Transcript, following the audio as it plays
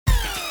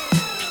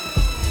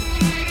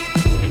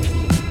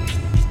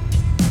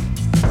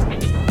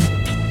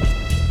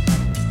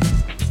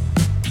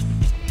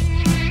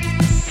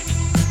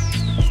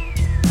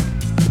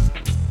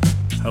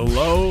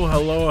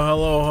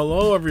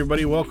Hello,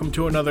 everybody. Welcome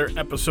to another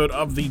episode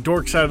of the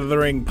Dork Side of the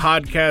Ring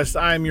podcast.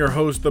 I'm your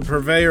host, the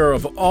purveyor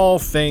of all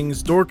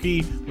things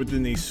dorky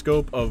within the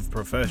scope of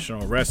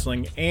professional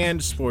wrestling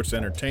and sports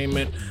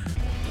entertainment.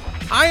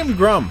 I am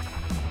Grum.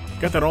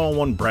 Got that all in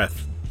one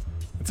breath.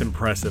 That's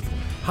impressive.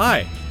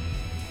 Hi.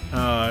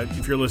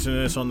 If you're listening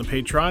to this on the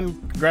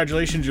Patreon,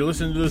 congratulations, you're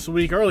listening to this a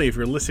week early. If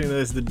you're listening to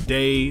this the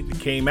day it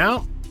came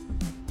out,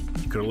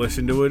 you could have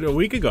listened to it a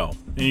week ago.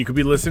 And you could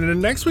be listening to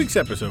next week's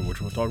episode,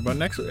 which we'll talk about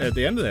next at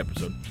the end of the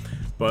episode.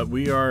 But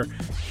we are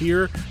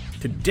here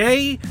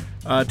today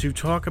to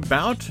talk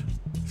about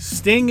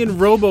Sting and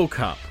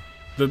Robocop.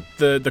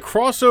 The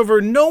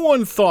crossover no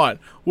one thought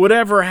would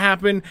ever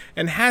happen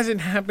and hasn't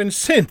happened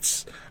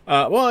since.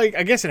 Well,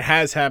 I guess it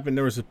has happened.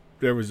 There was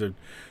a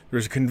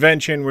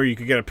convention where you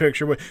could get a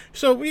picture with,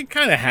 so it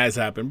kind of has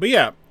happened. But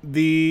yeah,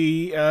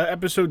 the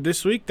episode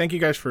this week, thank you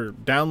guys for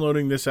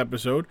downloading this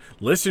episode,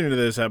 listening to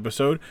this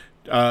episode,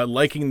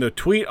 liking the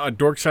tweet at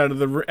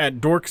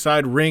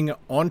Dorkside Ring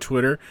on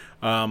Twitter.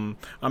 I'm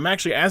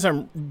actually, as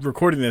I'm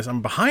recording this,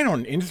 I'm behind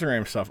on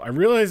Instagram stuff. I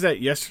realized that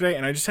yesterday,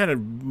 and I just had a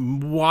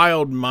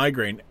wild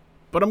migraine,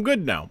 but I'm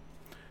good now.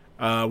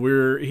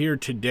 We're here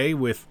today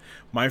with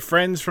my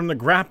friends from the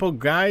Grapple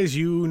Guys.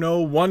 You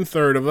know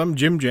 1/3 of them,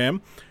 Jim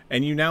Jam.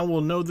 And you now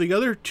will know the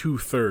other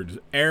 2/3,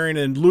 Aaron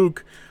and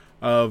Luke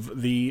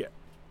of the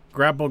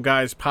Grapple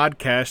Guys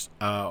podcast.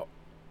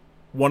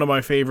 One of my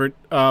favorite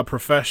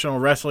professional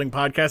wrestling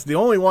podcasts. The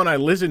only one I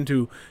listen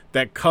to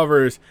that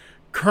covers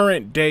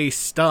current day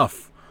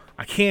stuff.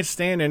 I can't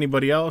stand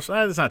anybody else.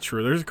 That's not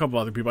true. There's a couple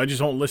other people. I just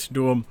don't listen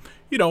to them,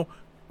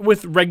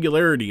 with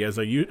regularity as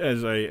I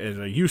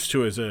used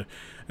to as a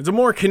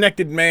more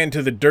connected man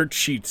to the dirt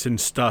sheets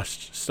and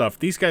stuff.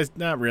 These guys,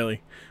 not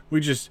really.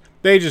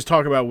 They just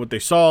talk about what they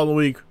saw in the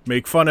week,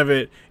 make fun of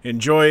it,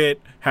 enjoy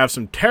it, have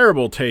some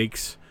terrible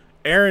takes.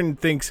 Aaron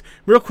thinks,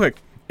 real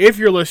quick, if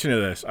you're listening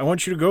to this, I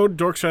want you to go to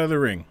Dorkside of the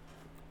Ring.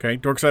 Okay,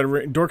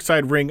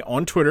 Dorkside Ring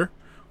on Twitter.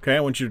 Okay, I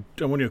want you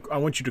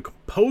to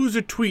compose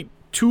a tweet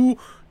to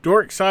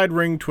Dorkside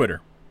Ring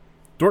Twitter.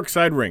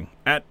 Dorkside Ring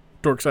at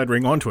Dorkside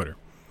Ring on Twitter.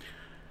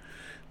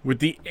 With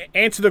the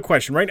answer to the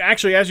question, right?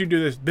 Actually, as you do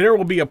this, there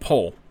will be a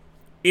poll.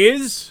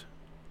 Is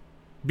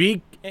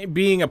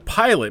becoming a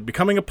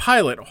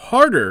pilot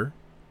harder?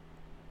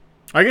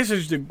 I guess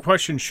the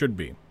question should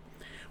be,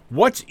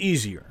 what's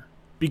easier,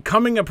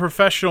 becoming a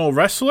professional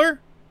wrestler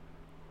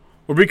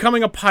or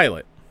becoming a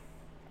pilot?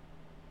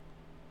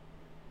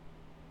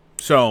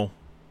 So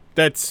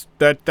that's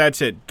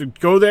it.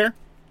 Go there,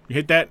 you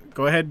hit that,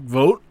 go ahead,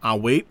 vote. I'll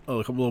wait a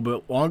little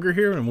bit longer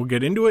here and we'll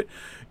get into it.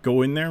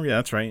 Go in there. Yeah,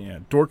 that's right. Yeah,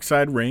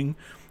 Dorkside Ring.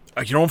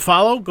 You don't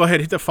follow? Go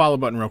ahead, hit the follow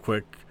button real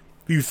quick.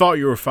 You thought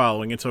you were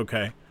following, it's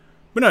okay.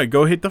 But no,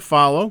 go hit the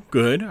follow.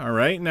 Good. All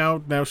right.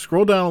 Now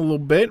scroll down a little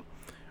bit.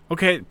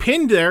 Okay,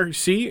 pinned there. You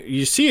see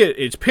it.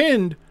 It's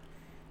pinned.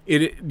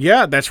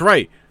 Yeah, that's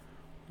right.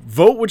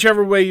 Vote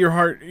whichever way your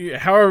heart,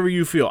 however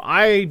you feel.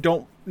 I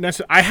don't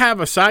necessarily. I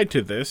have a side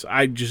to this.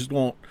 I just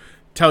won't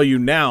tell you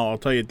now. I'll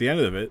tell you at the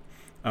end of it.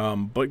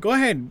 But go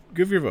ahead,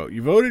 give your vote.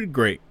 You voted,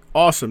 great,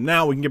 awesome.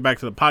 Now we can get back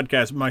to the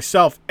podcast.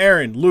 Myself,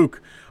 Aaron,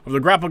 Luke of the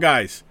Grapple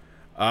Guys.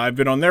 I've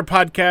been on their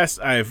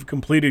podcast. I've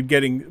completed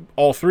getting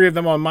all 3 of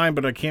them on mine,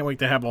 but I can't wait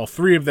to have all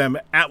 3 of them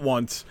at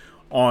once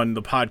on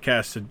the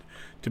podcast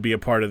to be a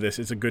part of this.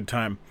 It's a good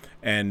time.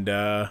 And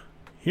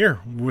here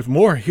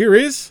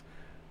is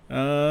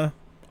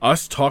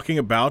us talking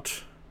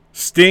about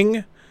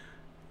Sting,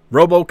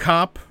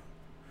 Robocop,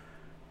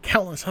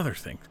 countless other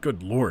things.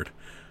 Good Lord.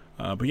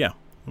 But yeah,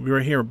 we'll be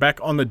right here back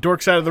on the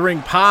Dork Side of the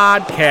Ring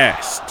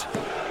podcast.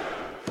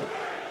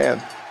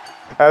 Man,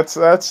 that's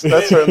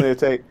certainly a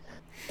take.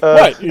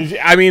 What?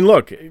 I mean,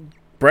 look,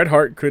 Bret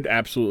Hart could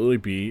absolutely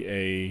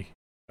be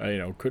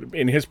could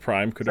in his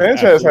prime could have.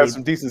 Sanchez had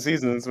some decent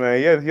seasons, man.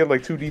 He had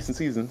like 2 decent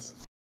seasons.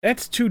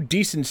 That's 2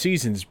 decent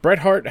seasons. Bret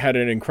Hart had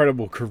an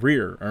incredible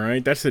career. All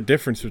right, that's the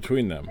difference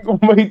between them.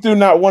 But he threw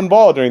not one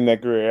ball during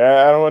that career.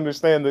 I don't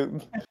understand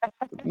the.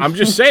 I'm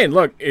just saying.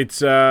 Look, it's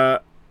he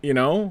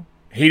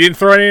didn't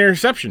throw any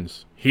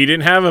interceptions. He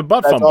didn't have a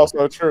butt fumble. That's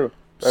also true.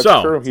 That's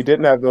true. He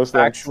didn't have those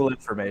things. Actual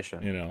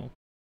information.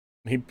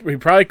 He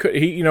probably could.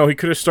 He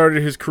could have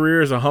started his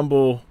career as a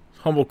humble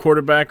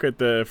quarterback for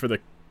the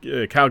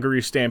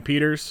Calgary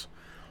Stampeders,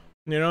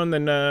 and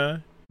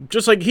then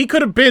just like he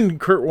could have been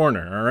Kurt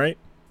Warner. All right,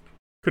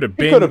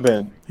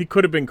 He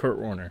could have been Kurt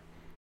Warner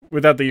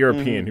without the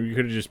European. He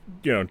could have just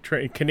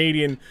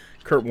Canadian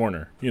Kurt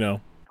Warner.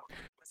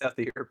 Without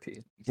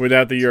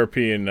the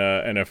European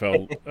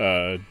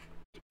NFL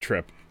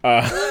trip.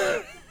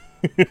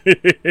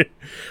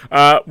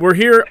 We're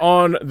here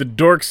on the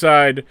Dork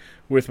Side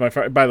with my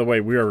friend. By the way,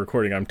 we are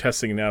recording. I'm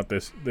testing out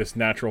this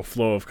natural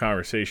flow of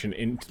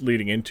conversation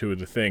leading into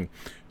the thing.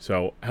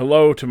 So,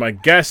 hello to my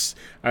guests.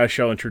 I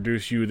shall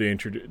introduce you.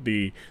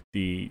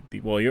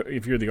 Well,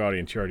 if you're the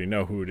audience, you already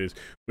know who it is.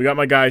 We got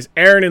my guys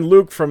Aaron and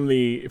Luke from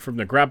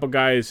the Grapple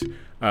Guys.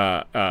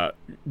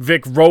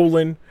 Vic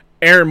Rowland,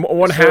 Aaron,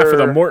 half of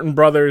the Morton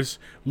brothers.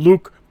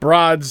 Luke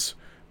Broads.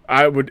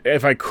 I would,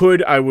 if I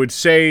could, I would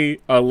say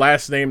a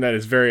last name that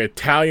is very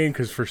Italian,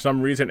 because for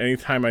some reason,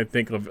 anytime I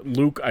think of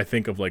Luke, I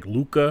think of like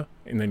Luca,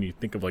 and then you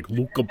think of like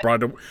Luca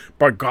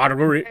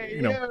Bargari,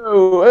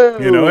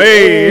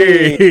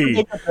 hey.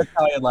 Make up an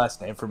Italian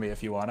last name for me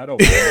if you want. I don't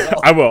care.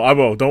 I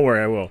will. Don't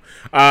worry, I will.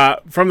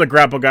 From the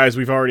Grapple guys,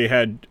 we've already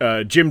had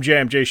Jim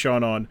Jam, Jay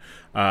Sean on,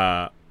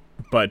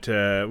 but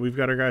we've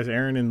got our guys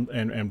Aaron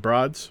and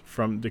Broads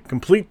to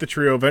complete the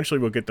trio. Eventually,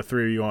 we'll get the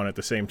three of you on at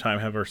the same time.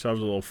 Have ourselves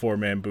a little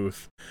 4-man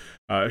booth.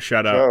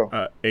 Shout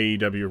out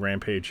AEW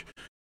Rampage.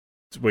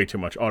 It's way too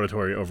much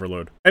auditory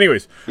overload.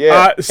 Anyways,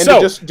 so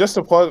just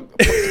to plug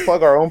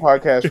our own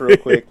podcast real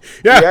quick.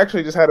 We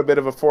actually just had a bit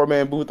of a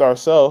 4-man booth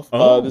ourselves.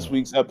 This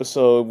week's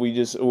episode,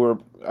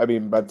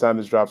 by the time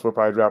this drops, we'll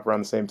probably drop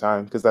around the same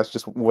time because that's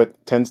just what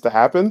tends to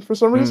happen for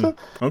some reason.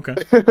 Okay.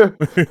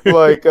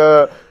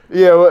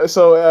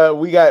 So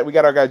we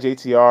got our guy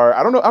JTR.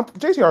 I don't know.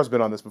 JTR's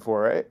been on this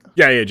before, right?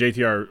 Yeah.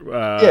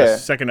 JTR.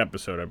 Second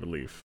episode, I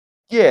believe.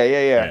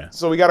 Yeah.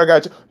 So we got our guy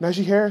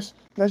Najee Harris.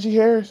 We got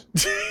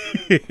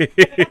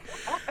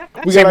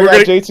our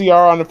guy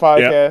JTR on the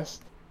podcast.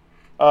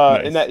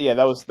 Nice. And that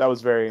was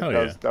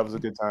a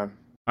good time.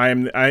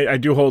 I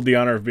do hold the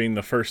honor of being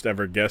the first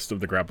ever guest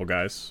of the Grapple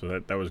guys, so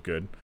that was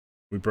good.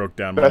 We broke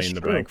down Money in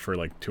the Bank for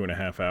like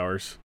 2.5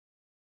 hours.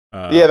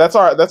 That's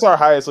our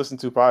highest listened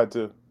to pod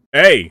too.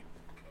 Hey,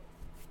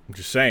 I'm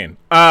just saying.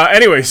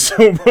 Anyway,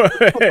 so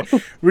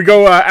we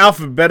go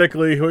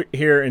alphabetically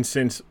here, and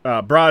since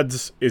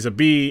Broads is a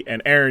B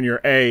and Aaron,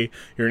 you're an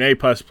A+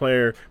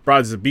 player.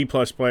 Broads is a B+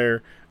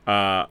 player.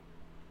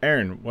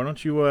 Aaron, why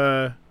don't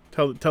you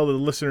tell the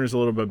listeners a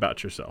little bit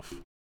about yourself,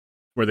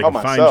 where they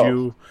can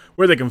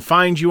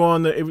find you,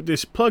 on the.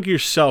 Just plug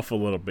yourself a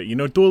little bit.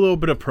 Do a little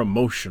bit of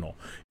promotional.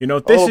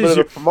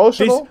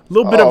 Promotional.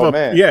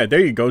 Yeah,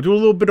 there you go. Do a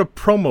little bit of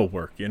promo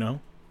work.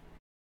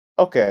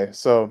 Okay,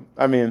 so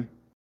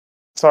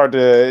it's hard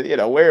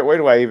to, where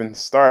do I even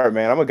start,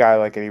 man? I'm a guy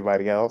like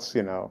anybody else,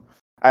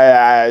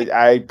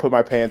 I put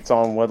my pants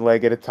on one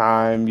leg at a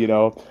time,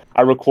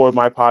 I record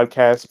my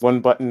podcast one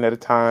button at a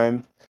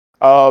time.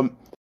 I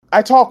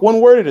talk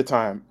one word at a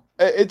time.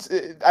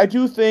 I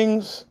do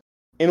things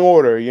in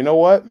order, you know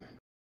what?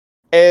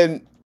 And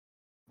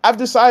I've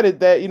decided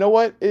that,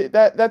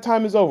 that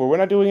time is over. We're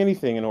not doing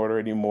anything in order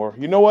anymore.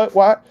 You know what?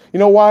 Why? You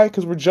know why?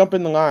 Because we're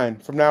jumping the line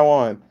from now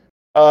on.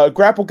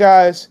 Grapple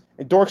Guys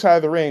and Dork Side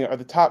of the Ring are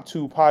the top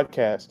 2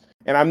 podcasts,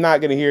 and I'm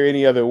not going to hear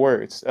any other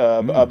words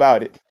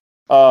about it.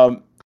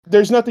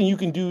 There's nothing you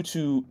can do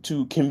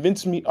to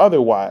convince me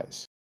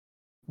otherwise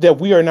that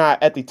we are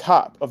not at the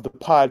top of the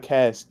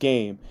podcast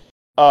game.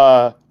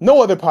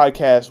 No other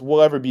podcast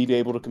will ever be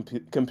able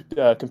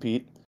to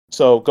compete.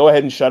 So go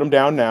ahead and shut them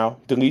down now.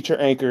 Delete your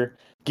anchor.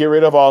 Get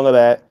rid of all of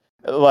that.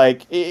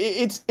 Like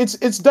it's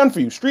done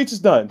for you. Streets is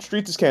done.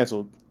 Streets is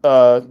canceled.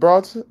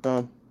 Broads.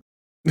 I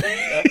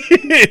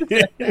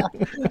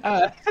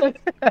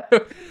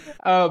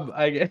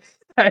guess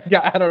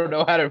I don't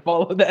know how to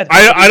follow that.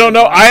 I don't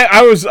know.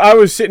 I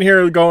was sitting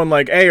here going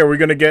like, hey, are we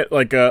gonna get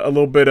like a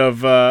little bit of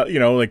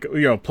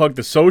plug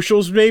the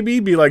socials maybe?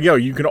 Be like, yo,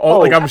 you can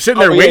I'm sitting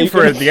there waiting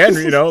for it at the end,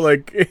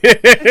 like.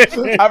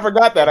 I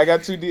forgot that. I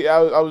got too deep.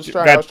 I was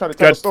trying to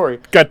tell a story.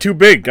 Got too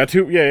big.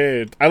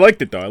 Yeah. I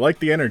liked it though. I liked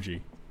the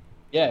energy.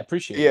 Yeah,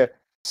 appreciate it. Yeah.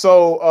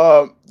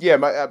 So,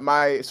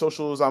 my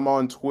socials, I'm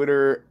on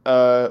Twitter,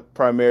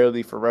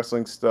 primarily for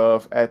wrestling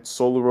stuff at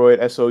Solaroid,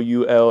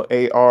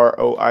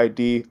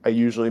 SOULAROID. I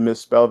usually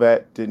misspell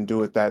that. Didn't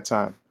do it that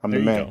time. I'm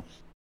the man. Go.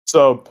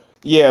 So,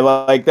 yeah,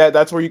 like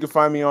that's where you can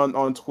find me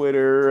on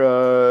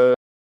Twitter,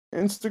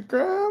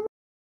 Instagram.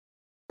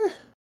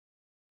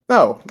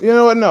 No, you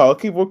know what? No,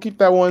 we'll keep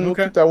that one. Okay. We'll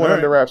keep that one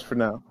under wraps for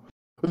now.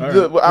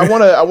 I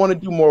want to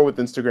do more with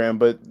Instagram,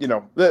 but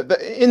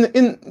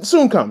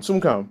soon come.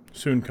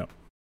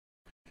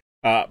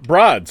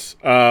 Broads,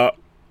 do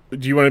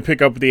you want to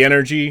pick up the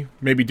energy,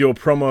 maybe do a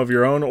promo of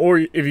your own, or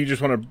if you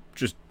just want to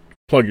just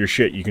plug your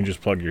shit, you can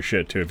just plug your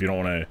shit too. If you don't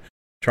want to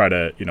try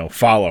to,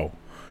 follow,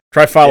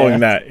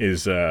 following that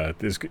is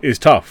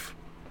tough.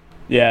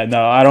 Yeah,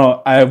 no,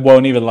 I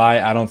won't even lie.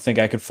 I don't think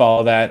I could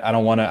follow that. I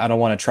don't want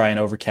to try and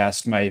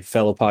overcast my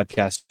fellow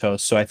podcast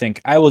hosts. So I think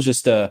I will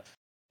just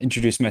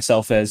introduce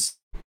myself as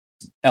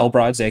L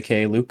Broads,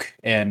 aka Luke,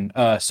 and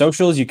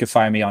socials. You can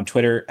find me on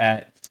Twitter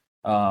at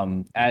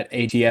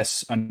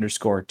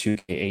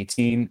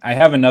ATS_2K18. I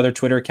have another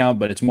Twitter account,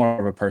 but it's more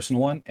of a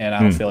personal one, and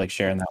I don't feel like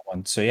sharing that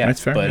one. So yeah,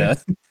 that's fair,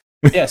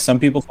 but some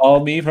people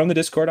follow me from the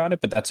Discord on it,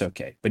 but that's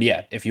okay. But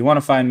yeah, if you want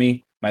to find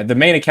me, the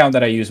main account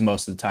that I use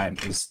most of the time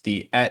is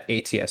the at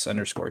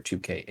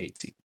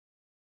ATS_2K18.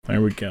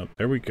 There we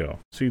go.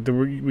 See,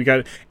 we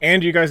got,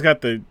 and you guys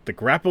got the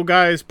Grapple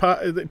Guys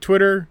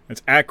Twitter.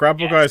 It's at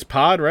Grapple Guys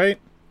Pod, right?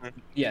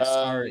 Yes.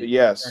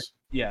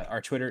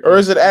 Our Twitter. Or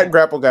is it at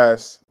Grapple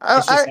Guys?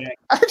 I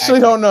actually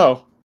don't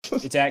know.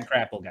 It's at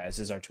Grapple Guys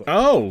is our Twitter.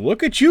 Oh,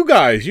 look at you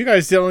guys. You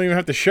guys don't even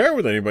have to share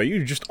with anybody.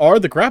 You just are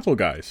the Grapple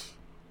Guys.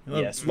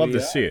 Love to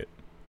see it.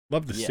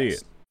 See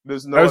it.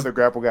 There's no other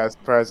Grapple Guys,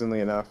 surprisingly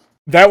enough.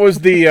 That was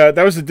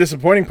the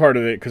disappointing part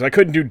of it, because I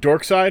couldn't do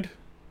Dorkside.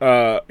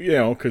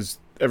 because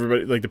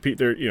everybody like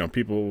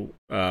people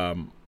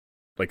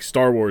like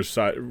Star Wars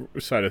side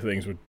of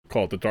things would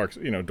call it the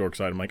dork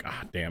side. I'm like,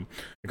 damn,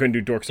 I couldn't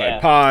do dork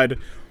side pod.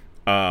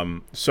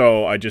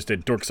 So I just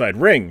did dork side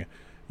ring.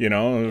 I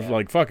was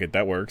like, fuck it,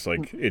 that works.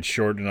 Like, it's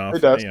short enough.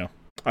 It does.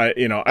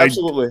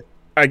 Absolutely.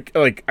 I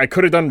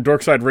could have done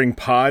dork side ring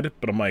pod,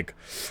 but I'm like,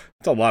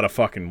 it's a lot of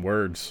fucking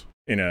words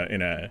in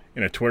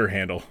a Twitter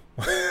handle.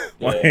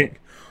 Like,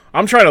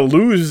 I'm trying to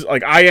lose.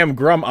 Like, I am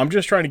Grum. I'm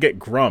just trying to get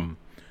Grum.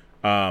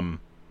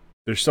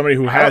 There's somebody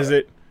who has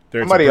it.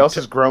 There's somebody else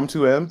is Grum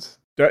 2M's.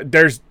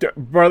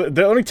 Brother.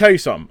 Let me tell you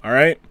something. All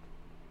right,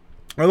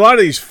 a lot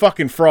of these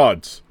fucking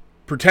frauds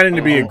pretending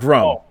to be a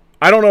Grum.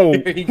 I don't know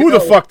who the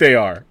fuck they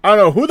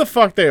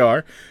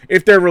are.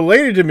 If they're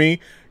related to me,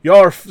 y'all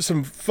are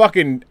some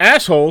fucking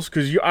assholes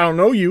because I don't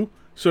know you.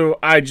 So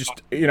I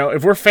just,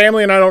 if we're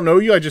family and I don't know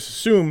you, I just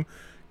assume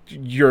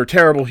you're a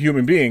terrible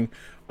human being.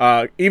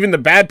 Even the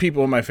bad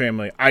people in my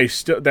family, I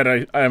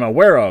am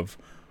aware of,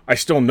 I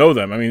still know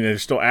them. I mean, they're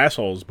still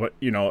assholes, but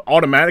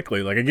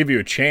automatically, like, I give you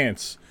a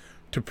chance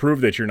to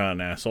prove that you're not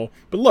an asshole.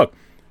 But look,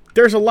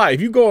 there's a lot. If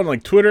you go on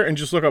like Twitter and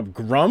just look up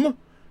Grum,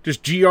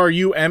 just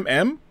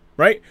GRUMM,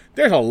 right?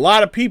 There's a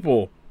lot of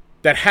people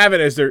that have it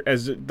as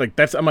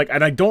that's. I'm like,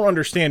 and I don't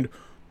understand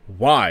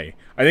why.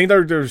 I think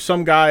there's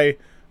some guy,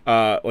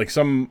 like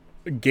some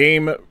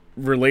game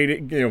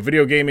related,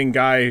 video gaming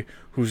guy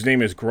whose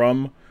name is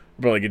Grum,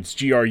 but like it's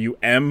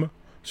GRUM.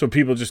 So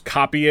people just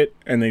copy it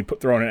and they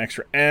throw in an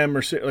extra M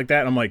or shit like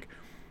that. And I'm like,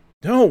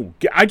 no,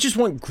 I just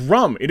want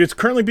Grum. It is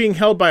currently being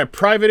held by a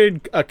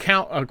private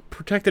account, a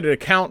protected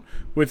account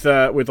with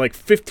like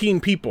 15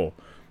 people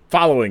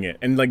following it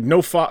and like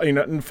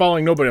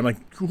following nobody. I'm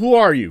like, who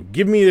are you?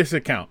 Give me this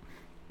account.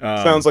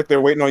 Sounds like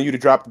they're waiting on you to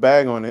drop the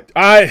bag on it.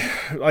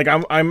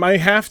 I might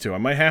have to.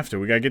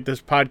 We gotta get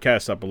this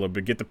podcast up a little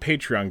bit, get the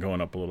Patreon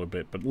going up a little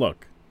bit. But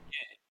look,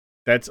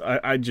 that's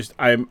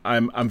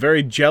I'm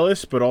very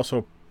jealous, but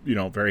also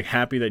very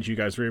happy that you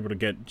guys were able to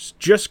get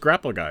just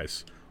Grapple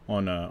Guys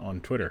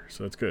on Twitter.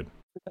 So that's good.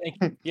 Thank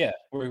you. Yeah,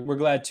 we're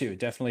glad too. It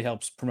definitely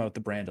helps promote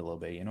the brand a little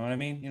bit. You know what I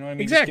mean?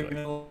 Exactly. Just give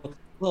me a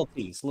little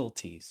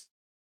tease.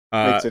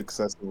 Makes it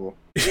accessible.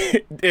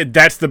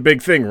 That's the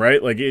big thing,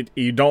 right? Like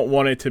you don't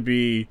want it to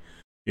be,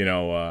 you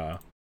don't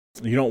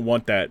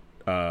want that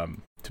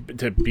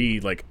to be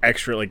like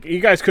extra. Like you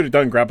guys could have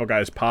done Grapple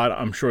Guys Pod.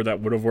 I'm sure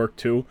that would have worked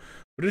too.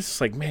 But it's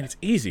just like, man, it's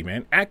easy,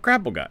 man. At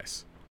Grapple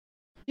Guys.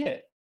 Yeah.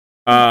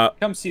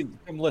 Come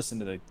listen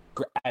to the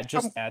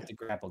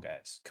Grapple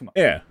Guys. Come on.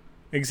 Yeah,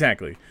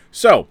 exactly.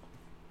 So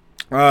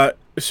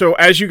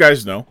as you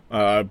guys know,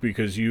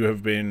 because you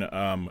have been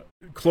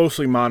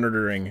closely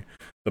monitoring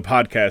the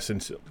podcast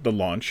since the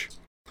launch,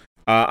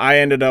 I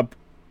ended up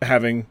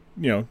having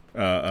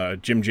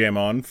Jim Jam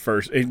on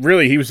first.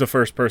 He was the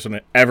first person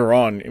ever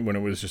on when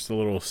it was just a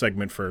little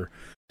segment for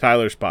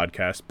Tyler's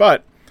podcast.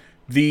 But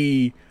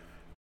the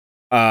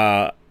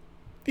the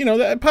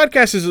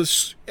podcast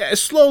is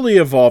slowly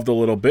evolved a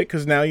little bit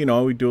because now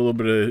we do a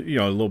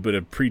little bit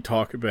of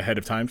pre-talk ahead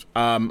of time.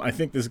 I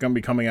think this is going to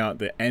be coming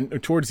out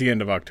towards the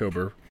end of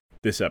October.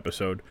 This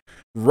episode,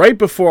 right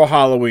before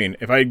Halloween.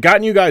 If I had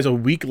gotten you guys a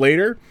week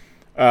later,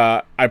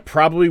 I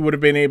probably would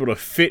have been able to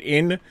fit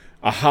in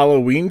a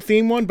Halloween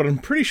theme one. But I'm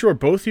pretty sure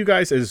both you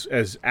guys,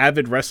 as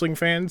avid wrestling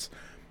fans,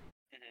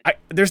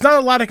 there's not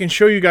a lot I can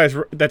show you guys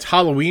that's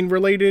Halloween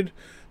related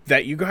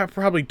that you guys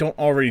probably don't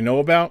already know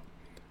about.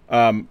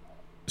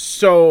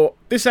 So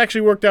this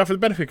actually worked out for the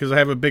benefit because I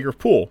have a bigger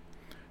pool.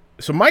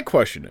 So my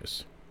question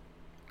is,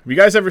 have you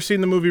guys ever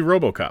seen the movie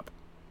Robocop?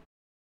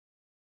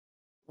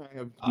 I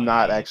have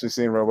not actually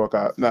seen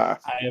Robocop. Nah.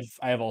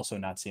 I have also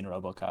not seen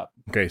Robocop.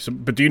 Okay,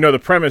 but do you know the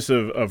premise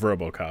of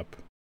Robocop?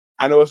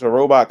 I know it's a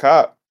robot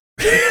cop.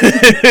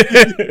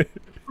 Yeah,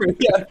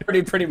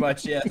 pretty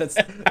much. Yeah, that's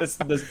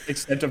the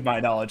extent of my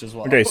knowledge as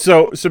well. Okay,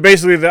 so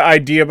basically the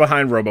idea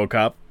behind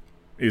Robocop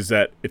is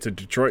that it's a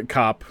Detroit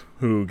cop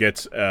who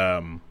gets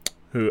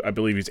who I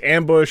believe he's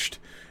ambushed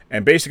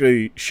and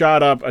basically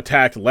shot up,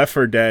 attacked, left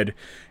for dead,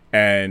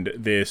 and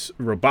this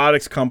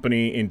robotics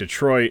company in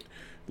Detroit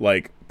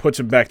like puts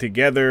him back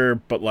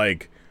together, but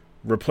like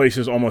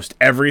replaces almost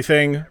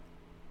everything.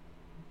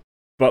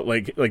 But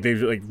like they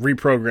like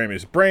reprogram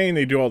his brain,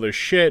 they do all this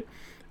shit,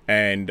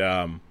 and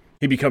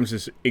he becomes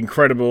this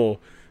incredible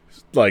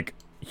like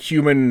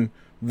human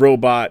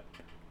robot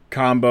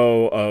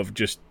combo of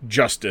just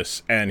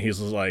justice. And he's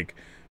like,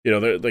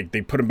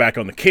 they put him back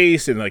on the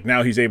case, and like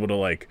now he's able to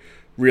like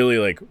really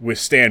like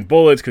withstand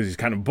bullets because he's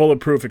kind of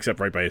bulletproof, except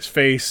right by his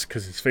face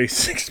because his face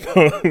is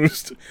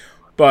exposed.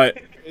 But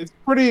it's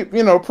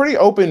pretty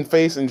open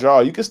face and jaw.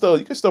 You can still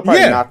probably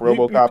knock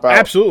RoboCop out.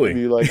 Absolutely.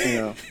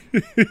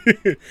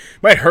 Maybe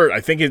might hurt.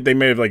 I think they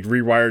may have like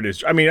rewired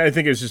his. I mean, I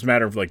think it was just a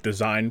matter of like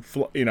design.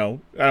 I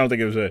don't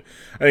think it was a.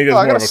 I think it was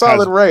more got a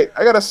solid rate.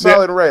 I got a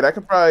solid rate. I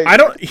could probably. I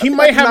don't. He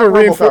might have a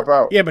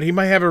reinforced. Yeah, but he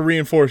might have a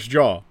reinforced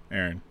jaw,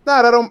 Aaron.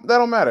 Nah, that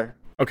don't matter.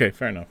 Okay,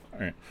 fair enough. All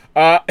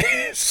right.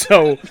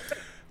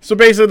 So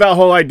basically that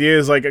whole idea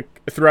is like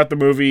throughout the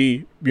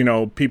movie,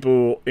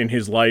 people in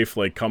his life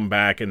like come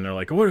back and they're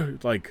like,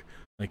 what, like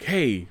like,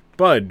 hey,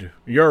 bud,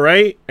 you're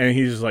right, and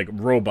he's just like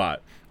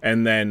robot,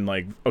 and then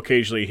like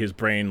occasionally his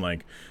brain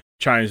like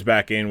chimes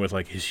back in with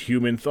like his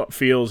human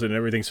feels and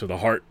everything, so the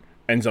heart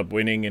ends up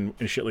winning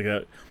and shit like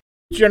that.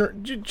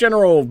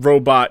 General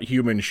robot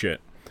human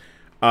shit.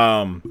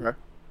 Okay.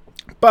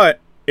 But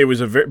it was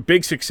a very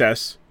big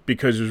success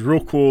because it was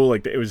real cool.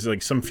 Like it was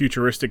like some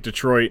futuristic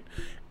Detroit,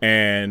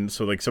 and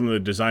so like some of the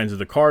designs of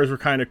the cars were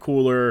kind of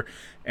cooler,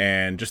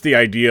 and just the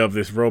idea of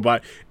this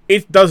robot.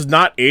 It does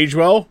not age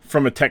well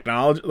from a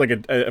technology,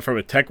 like from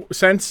a tech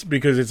sense,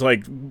 because it's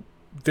like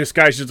this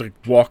guy's just like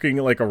walking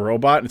like a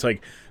robot. And it's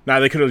like, nah,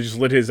 they could have just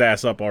lit his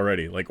ass up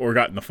already, like, or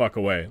gotten the fuck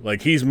away.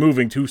 Like he's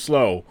moving too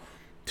slow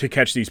to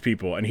catch these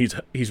people, and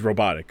he's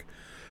robotic.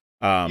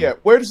 Yeah,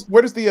 where does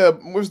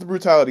the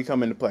brutality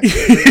come into play?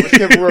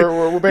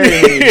 we're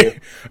burying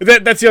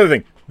it. That's the other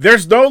thing.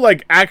 There's no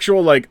like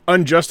actual like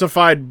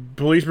unjustified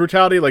police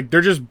brutality. Like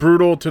they're just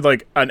brutal to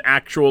like an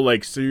actual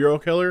like serial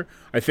killer.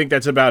 I think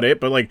that's about it.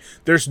 But like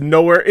there's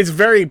nowhere. It's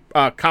very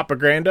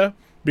propaganda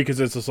because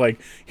it's just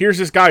like, here's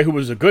this guy who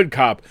was a good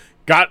cop,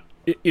 got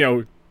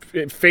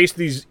faced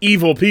these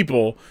evil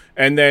people,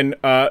 and then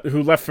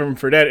who left him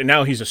for dead, and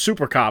now he's a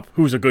super cop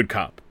who's a good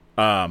cop.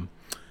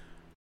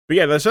 But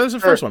yeah, that's the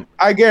first one.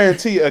 I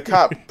guarantee a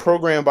cop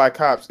programmed by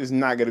cops is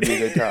not going to be a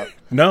good cop.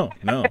 No.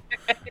 Not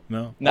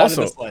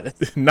Also, in this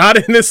life. Not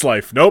in this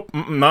life. Nope.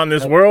 Not in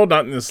this world.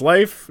 Not in this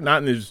life.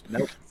 Not in this.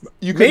 Nope.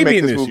 You could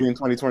make this movie in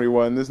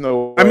 2021. There's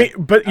no way. I mean,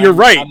 but you're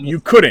right.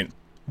 You couldn't.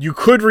 You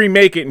could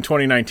remake it in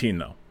 2019,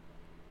 though.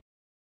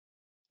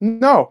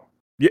 No.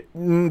 Yeah,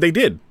 they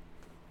did.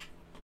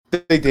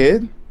 They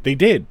did? They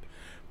did.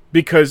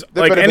 Because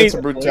there like any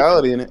some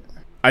brutality in it.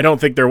 I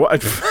don't think there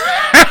was.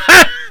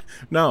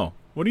 No.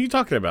 What are you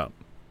talking about?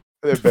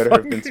 There better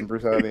have been some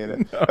brutality in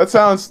it. No. That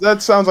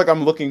sounds like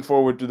I'm looking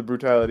forward to the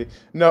brutality.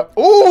 No.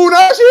 Ooh,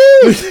 not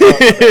you!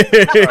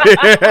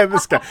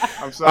 This guy.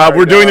 I'm sorry,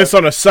 we're doing this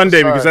on a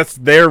Sunday because that's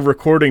their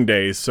recording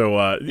days.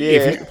 So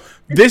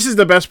this is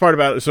the best part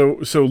about it. So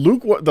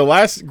Luke, the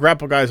last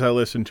Grapple Guys I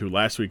listened to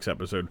last week's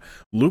episode,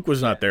 Luke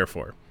was not there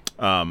for.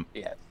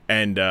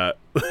 And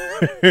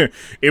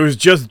it was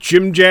just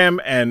Jim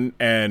Jam and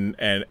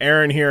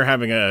Aaron here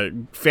having a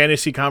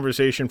fantasy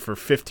conversation for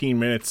 15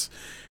 minutes,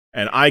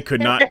 and I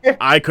could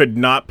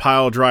not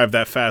pile drive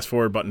that fast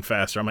forward button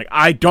faster. I'm like,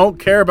 I don't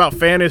care about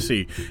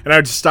fantasy, and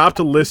I'd stop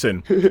to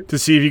listen to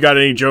see if you got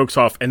any jokes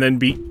off, and then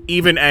be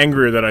even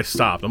angrier that I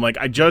stopped. I'm like,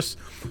 I just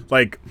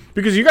like,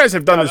 because you guys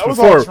have done this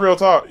before. Was real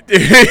talk.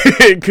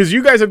 Because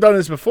you guys have done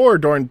this before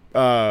during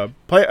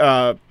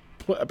basketball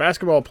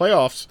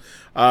playoffs,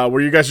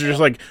 where you guys are just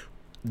like,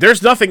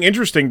 there's nothing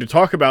interesting to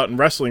talk about in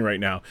wrestling right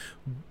now.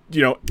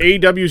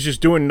 AEW is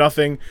just doing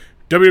nothing.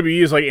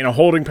 WWE is like in a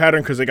holding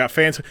pattern because they got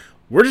fans.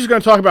 We're just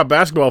going to talk about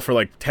basketball for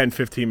like 10,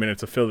 15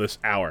 minutes to fill this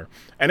hour.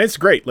 And it's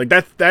great. Like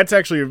that's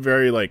actually a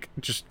very like,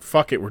 just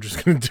fuck it. We're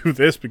just going to do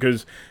this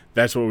because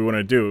that's what we want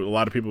to do. A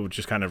lot of people would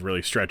just kind of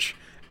really stretch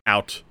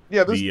out.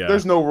 Yeah,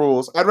 there's no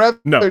rules. I'd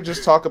rather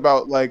just talk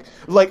about like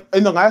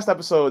in the last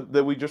episode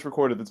that we just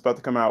recorded that's about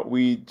to come out,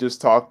 we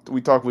talked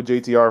with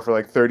JTR for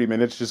like 30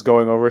 minutes just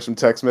going over some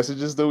text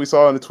messages that we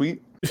saw in a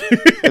tweet.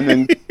 And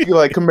then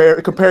like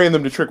comparing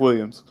them to Trick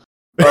Williams.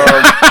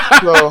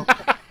 So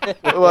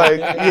like,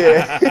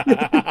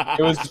 yeah.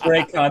 It was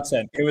great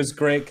content.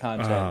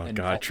 Oh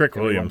god, Trick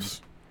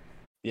Williams.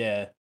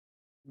 Yeah.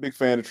 Big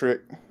fan of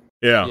Trick.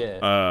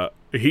 Yeah.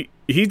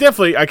 He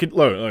definitely, I could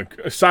look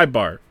a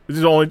sidebar. This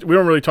is we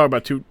don't really talk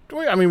about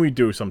I mean, we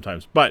do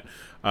sometimes, but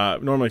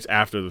normally it's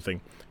after the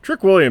thing.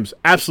 Trick Williams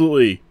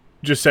absolutely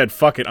just said,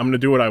 fuck it, I'm going to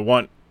do what I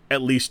want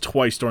at least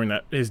twice during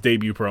his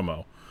debut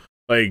promo.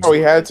 Like, he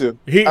had to.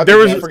 He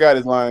forgot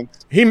his lines.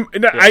 He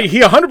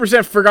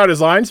 100% forgot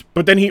his lines,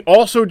 but then he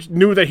also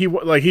knew that he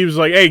was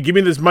like, hey, give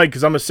me this mic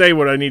because I'm going to say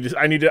what I need to,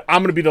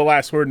 I'm going to be the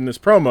last word in this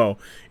promo.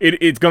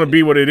 It's going to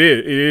be what it is.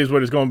 It is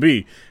what it's going to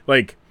be.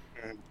 Like,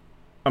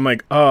 I'm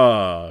like,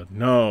 oh,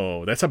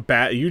 no, that's a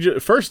bad...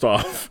 First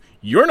off,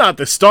 you're not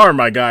the star,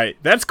 my guy.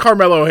 That's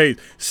Carmelo Hayes.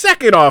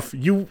 Second off,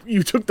 you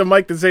took the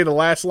mic to say the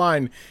last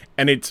line,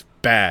 and it's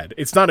bad.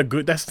 That's not a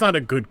good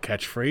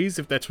catchphrase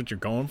if that's what you're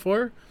going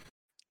for.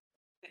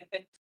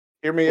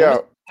 Hear me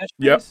out.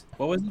 Yep.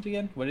 What was it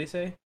again? What did he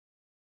say?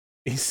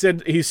 He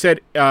said, it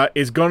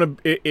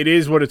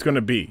is what it's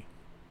gonna be.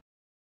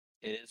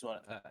 It is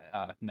what...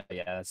 no,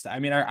 yeah, I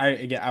mean,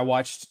 I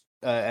watched...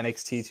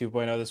 NXT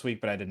 2.0 this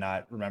week, but I did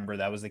not remember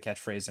that was the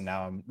catchphrase, and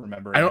now I'm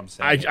remembering.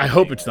 I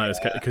hope it's not as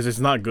because it's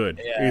not good.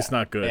 Yeah. It's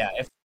not good. Yeah,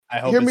 I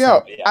hope. Hear me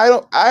out. Yeah.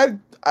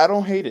 I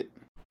don't hate it.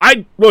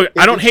 I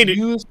don't hate it.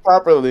 Used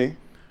properly,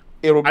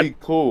 it'll be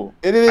cool.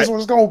 It is what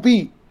it's gonna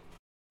be.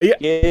 Yeah,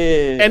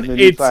 and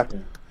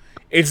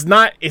it's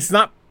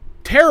not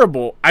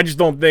terrible. I just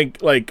don't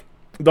think like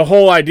the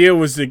whole idea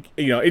was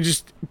it's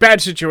just bad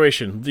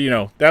situation.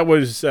 That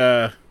was.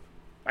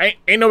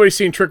 Ain't nobody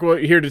seen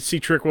here to see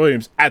Trick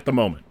Williams at the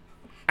moment.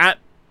 But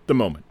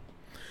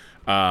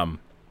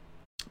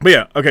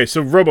yeah, okay.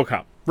 So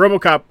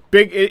RoboCop,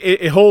 big.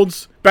 It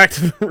holds back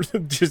to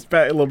just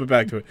a little bit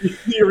back to it.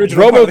 The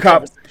original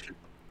RoboCop.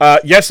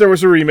 Yes, there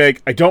was a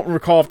remake. I don't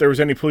recall if there was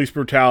any police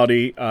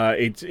brutality.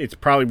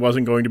 It probably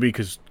wasn't going to be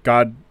because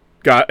God,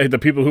 the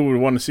people who would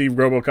want to see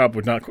RoboCop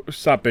would not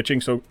stop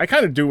bitching. So I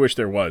kind of do wish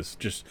there was.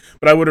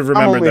 But I would have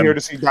remembered I'm only them. here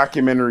to see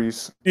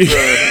documentaries.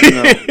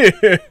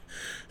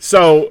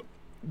 So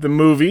the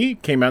movie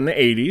came out in the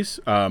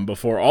 80s,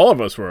 before all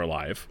of us were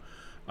alive,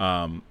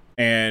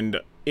 and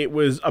it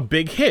was a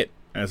big hit,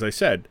 as I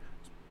said,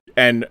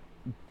 and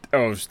it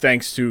was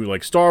thanks to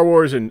like Star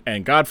Wars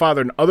and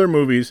Godfather and other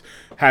movies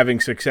having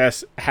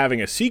success,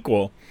 having a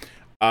sequel.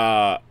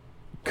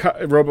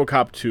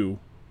 RoboCop 2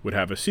 would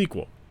have a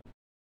sequel.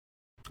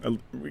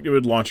 It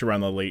would launch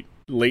around the late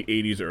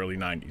 80s, early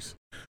 90s.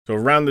 So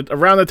around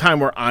the time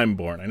where I'm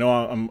born. I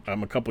know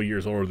I'm a couple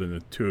years older than the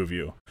two of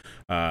you.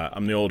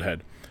 I'm the old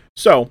head.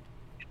 So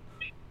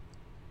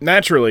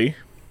naturally,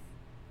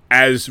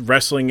 as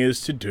wrestling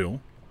is to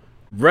do,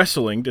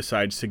 wrestling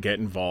decides to get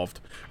involved.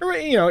 Or,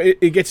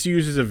 it gets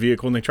used as a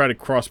vehicle, and they try to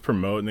cross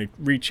promote, and they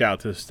reach out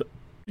to,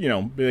 be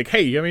like,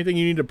 hey, you have anything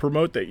you need to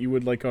promote that you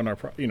would like on our,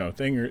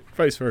 thing, or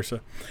vice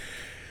versa.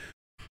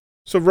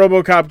 So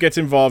RoboCop gets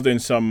involved in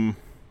some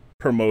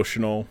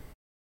promotional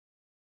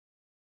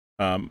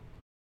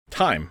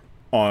time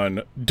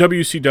on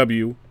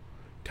WCW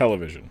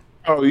television.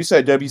 Oh, you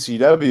said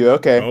WCW.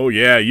 Okay. Oh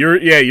yeah,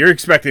 you're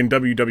expecting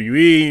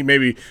WWE.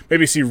 Maybe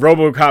see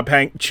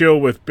RoboCop chill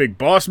with Big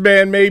Boss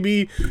Man.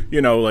 Maybe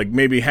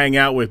maybe hang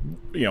out with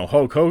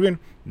Hulk Hogan.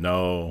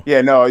 No.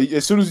 Yeah, no.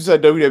 As soon as you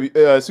said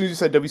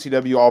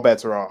WCW, all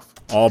bets are off.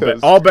 All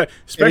bet.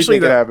 Especially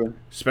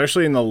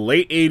in the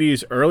late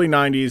 '80s, early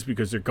 '90s,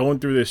 because they're going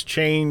through this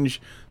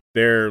change.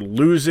 They're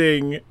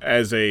losing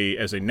as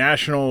a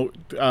national,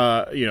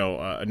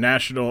 a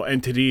national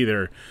entity.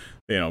 They're,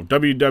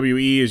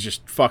 WWE is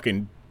just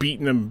fucking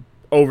beating them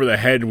over the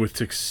head with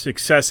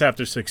success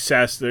after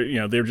success.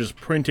 They're just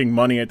printing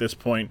money at this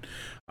point.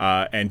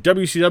 And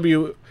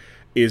WCW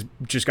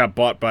just got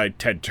bought by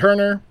Ted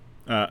Turner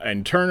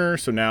and Turner.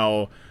 So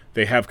now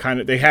they have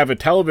a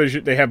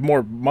television. They have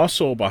more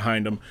muscle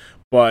behind them,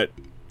 but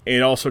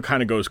it also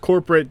kind of goes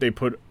corporate. They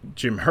put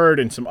Jim Herd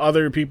and some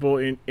other people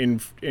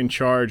in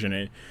charge, and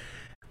it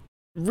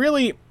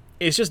really,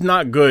 it's just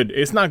not good.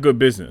 It's not good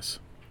business.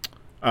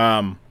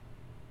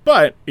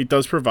 But it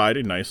does provide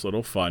a nice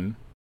little fun,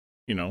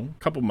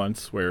 couple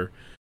months where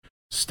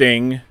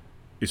Sting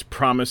is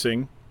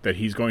promising that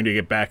he's going to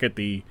get back at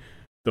the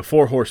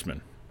Four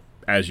Horsemen,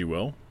 as you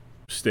will.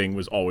 Sting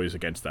was always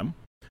against them,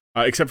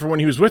 except for when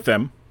he was with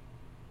them,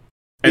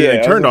 and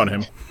they turned on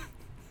him.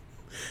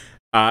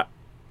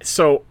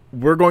 So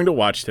we're going to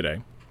watch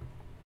today.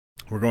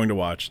 We're going to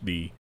watch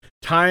the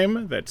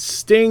time that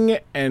Sting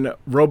and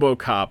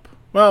RoboCop,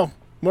 well,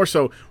 more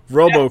so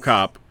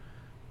RoboCop,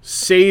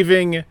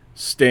 saving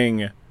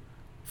Sting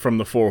from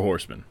the Four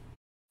Horsemen.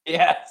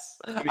 Yes.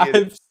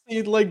 I've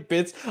seen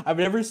bits. I've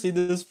never seen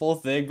this full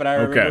thing, but I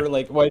remember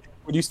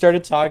when you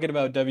started talking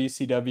about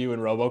WCW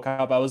and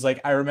RoboCop, I was like,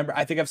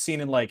 I think I've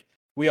seen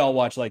we all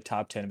watch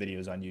top 10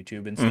 videos on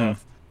YouTube and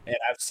stuff, and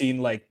I've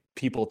seen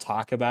people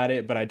talk about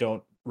it, but I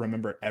don't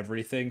remember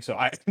everything. So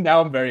now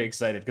I'm very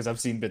excited because I've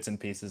seen bits and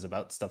pieces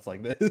about stuff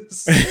like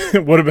this.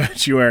 What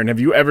about you, Aaron? Have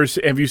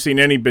you seen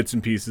any bits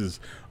and pieces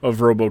of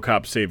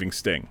RoboCop saving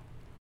Sting?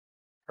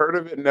 Heard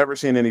of it, never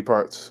seen any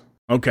parts.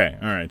 Okay,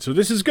 all right. So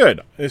this is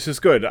good.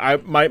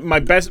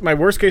 My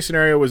worst case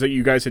scenario was that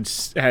you guys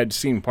had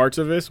seen parts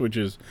of this, which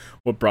is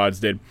what Broads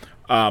did.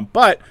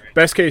 But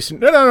best case,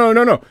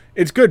 no.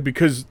 It's good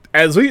because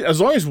as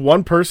long as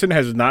one person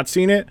has not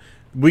seen it,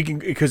 we can,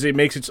 because it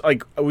makes it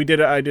like I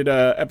did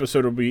a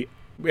episode of it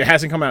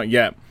hasn't come out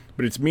yet,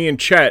 but it's me and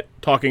Chet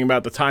talking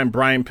about the time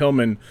Brian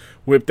Pillman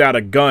whipped out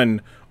a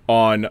gun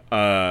on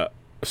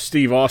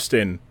Steve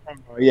Austin.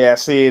 Yeah,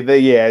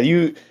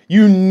 you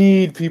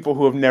need people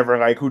who have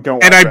never who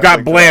don't. And I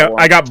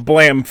got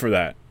Blam for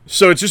that.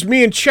 So it's just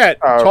me and Chet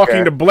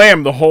talking to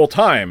Blam the whole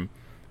time.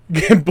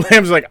 And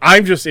Blam's like,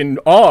 I'm just in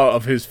awe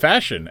of his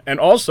fashion, and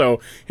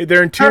also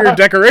their interior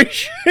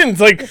decorations.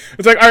 It's like,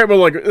 all right,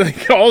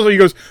 but also he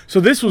goes, so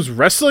this was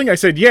wrestling? I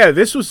said, yeah,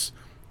 this was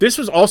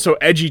also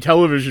edgy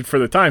television for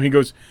the time. He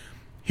goes,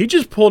 he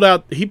pulled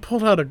out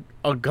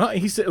a gun.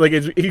 He said,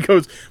 he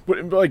goes,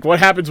 what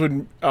happens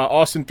when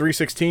Austin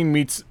 316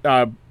 meets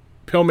Pillman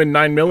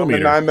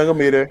 9mm?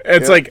 9mm.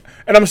 It's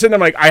and I'm sitting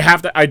there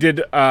I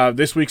did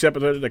this week's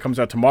episode that comes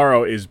out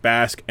tomorrow is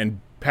Bask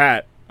and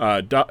Pat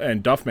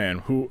and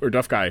Duffman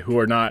Duff Guy, who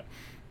are not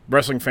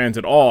wrestling fans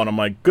at all, and I'm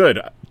like,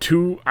 good.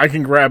 I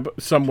can grab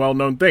some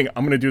well-known thing.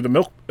 I'm gonna do the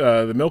milk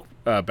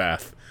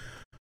bath,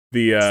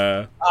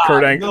 the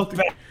Kurt Angle,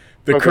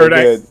 the Kurt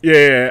Angle,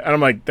 yeah, and I'm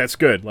like, that's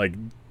good.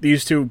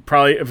 These two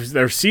probably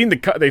they've seen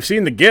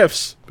the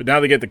gifs, but now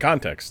they get the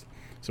context.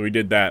 So we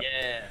did that.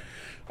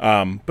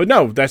 Yeah. But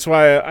no, that's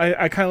why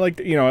I kind of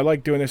like, I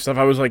like doing this stuff.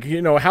 I was like,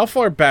 how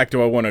far back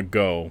do I want to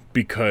go?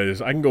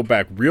 Because I can go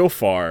back real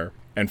far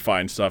and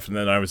find stuff. And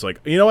then I was like,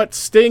 you know what?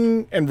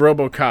 Sting and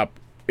RoboCop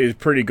is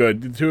pretty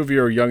good. The two of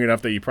you are young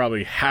enough that you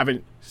probably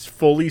haven't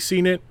fully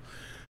seen it.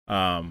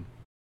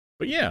 But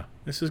But yeah,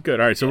 this is good.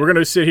 All right, so we're going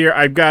to sit here.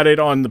 I've got it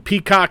on the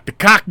Peacock, the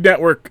Cock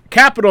Network,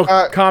 Capital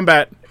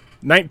Combat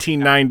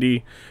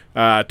 1990.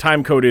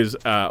 Time code is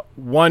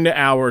 1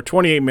 hour,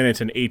 28 minutes,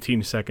 and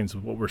 18 seconds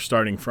of what we're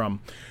starting from.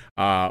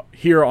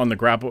 Here on the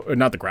Grapple,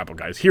 not the Grapple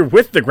Guys, here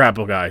with the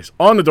Grapple Guys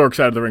on the Dork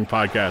Side of the Ring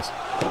podcast.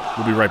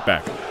 We'll be right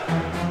back.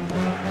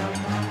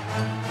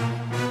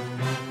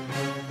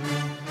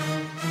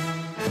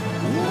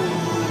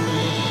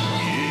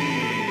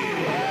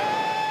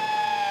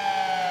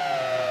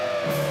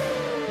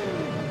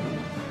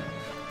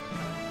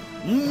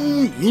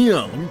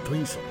 Yeah, let me tell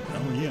you something.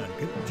 Oh, yeah,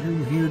 get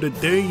you here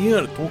today,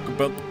 to talk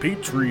about the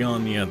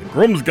Patreon, the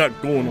Grum's got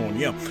going on,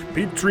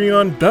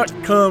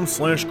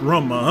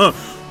 patreon.com/Grum, We're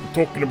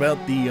talking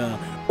about the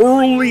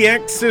early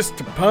access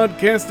to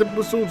podcast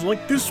episodes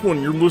like this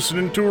one you're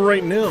listening to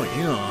right now,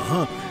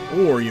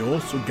 Or you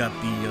also got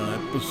the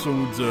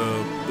episodes,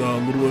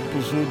 little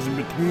episodes in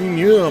between,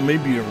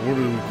 maybe, what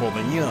do we call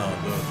them,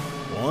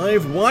 the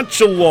live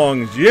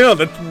watch-alongs,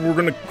 that's what we're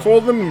gonna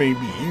call them, maybe,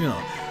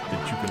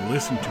 that you can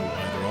listen to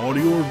either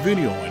audio or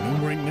video. I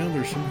know right now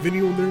there's some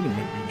video there, there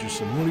might be just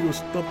some audio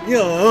stuff, but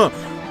got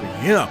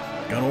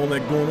all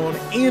that going on,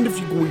 and if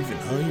you go even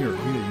higher, you're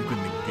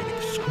gonna get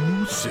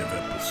exclusive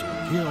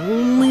episodes,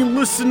 only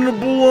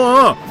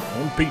listenable, on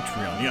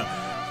Patreon,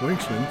 So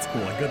actually, that's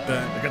cool. I got a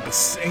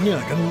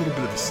little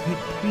bit of a sneak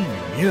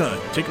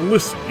preview, take a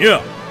listen,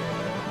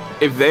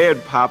 If they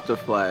had popped a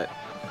flat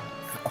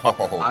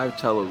live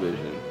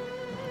television,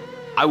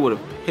 I would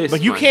have pissed.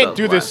 Like, you can't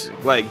do this.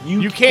 Laughing. Like,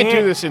 you can't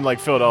do this in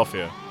like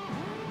Philadelphia.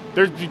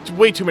 There's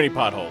way too many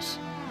potholes.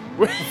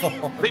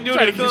 They do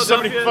trying to give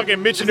somebody fucking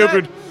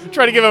Michinoku,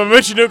 trying to give him a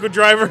Michinoku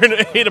driver and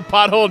hit a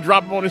pothole and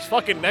drop him on his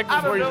fucking neck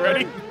before he's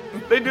ready.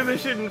 They do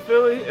this shit in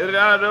Philly, and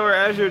out of nowhere,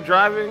 as you're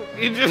driving,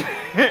 you just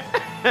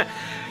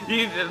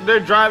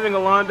they're driving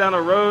along down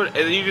a road,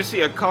 and you just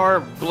see a car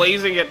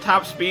blazing at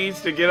top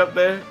speeds to get up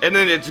there, and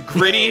then it's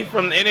Gritty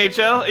from the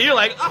NHL, and you're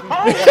like,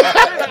 oh,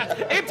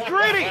 it's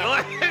Gritty.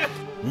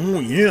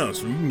 Oh,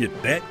 so you can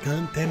get that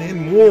content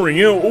and more,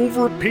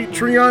 over at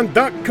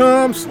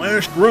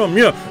patreon.com/Grum.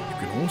 You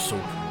can also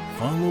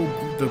follow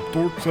the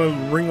Dork Side of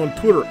the Ring on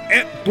Twitter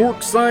at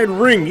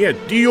Dorkside Ring.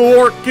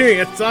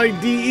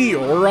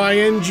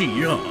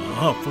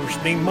 DorkSideRing.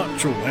 First name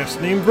Macho,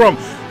 last name Grum.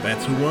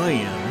 That's who I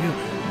am. You're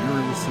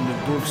listening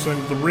to Dork Side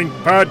of the Ring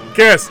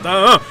podcast.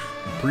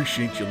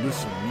 Appreciate you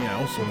listening.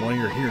 Also while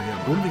you're here,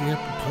 go to the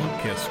Apple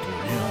Podcast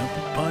store.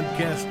 Apple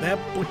Podcast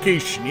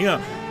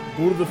application.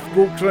 Go to the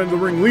Dork Side of the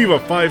Ring, leave a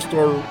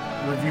 5-star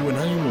review, and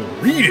I will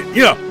read it.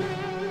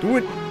 Do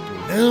it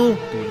now,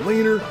 do it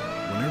later,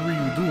 whenever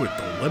you do it,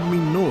 though. Let me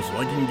know so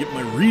I can get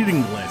my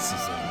reading glasses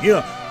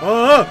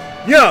on.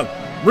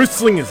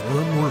 Wrestling is a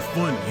lot more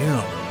fun.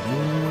 No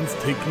one's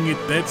taking it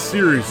that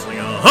seriously.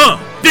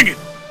 Dig it.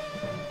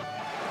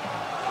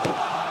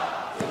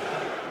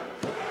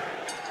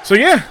 So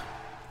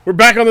we're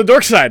back on the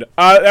Dork Side.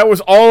 That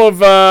was all of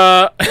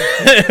not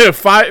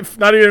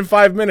even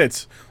 5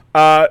 minutes.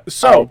 It's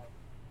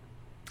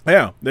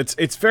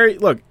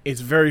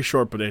very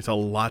short, but it's a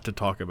lot to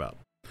talk about.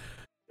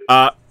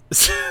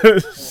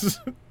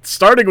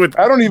 Starting with,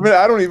 I don't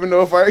even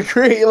know if I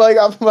agree. Like,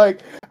 I'm like,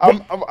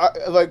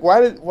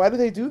 why did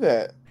they do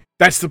that?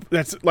 That's all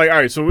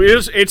right. So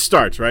it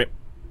starts right.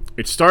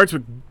 It starts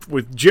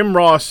with Jim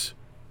Ross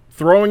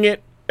throwing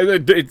it.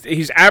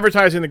 He's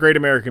advertising the Great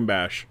American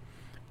Bash,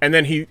 and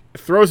then he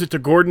throws it to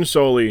Gordon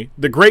Solie,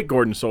 the great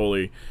Gordon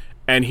Solie,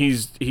 and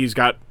he's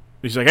like,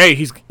 hey,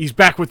 he's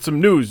back with some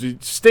news.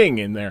 Sting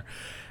in there,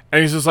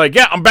 and he's just like,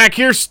 I'm back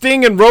here.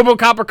 Sting and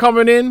Robocop are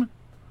coming in,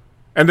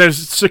 and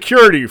there's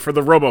security for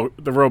the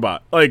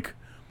robot. Like,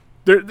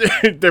 they're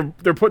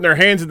putting their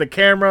hands in the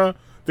camera.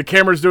 The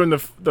camera's doing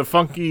the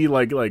funky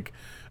like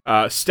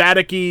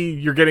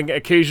staticky. You're getting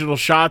occasional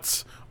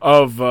shots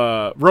of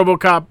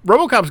Robocop.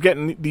 Robocop's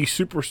getting the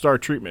superstar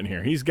treatment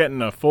here. He's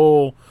getting a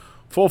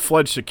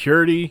full-fledged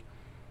security.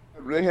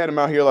 They had him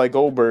out here like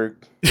Goldberg.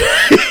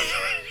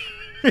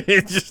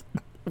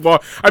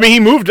 He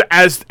moved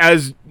as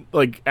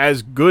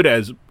good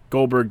as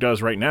Goldberg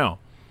does right now.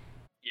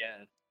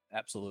 Yeah,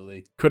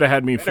 absolutely. Could have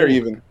had me better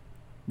even.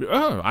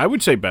 Oh, I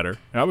would say better.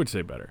 I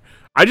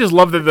just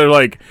love that they're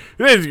like,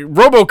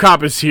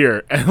 Robocop is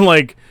here, and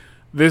like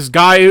this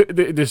guy,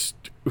 this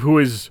who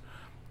is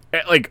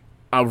like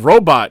a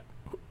robot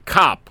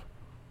cop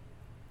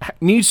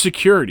needs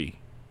security.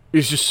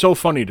 It's just so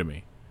funny to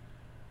me.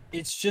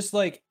 It's just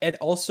like, and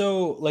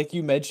also like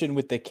you mentioned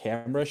with the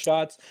camera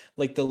shots,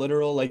 like the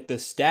literal, like the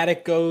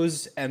static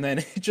goes, and then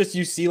it just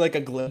you see like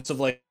a glimpse of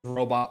like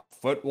robot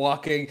foot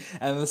walking,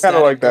 and the kind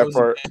of like that goes,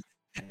 part.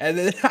 And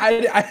then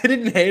I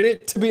didn't hate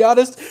it, to be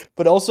honest,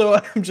 but also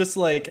I'm just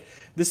like,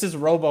 this is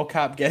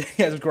RoboCop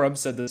getting, as Grum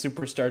said, the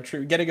superstar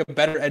true, getting a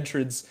better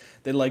entrance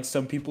than like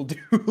some people do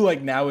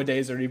like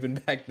nowadays or even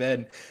back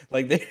then.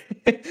 Like they,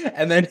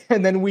 and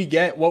then we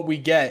get what we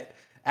get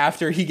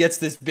after he gets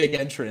this big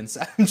entrance.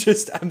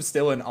 I'm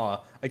still in awe.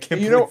 I can't.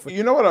 You know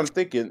what I'm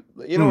thinking.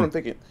 What I'm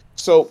thinking.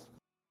 So,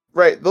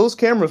 right, those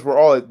cameras were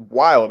all at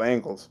wild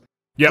angles.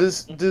 Yep.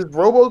 Does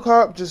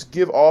RoboCop just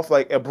give off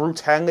like a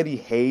brutality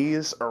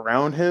haze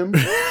around him?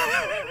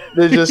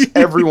 There's just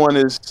everyone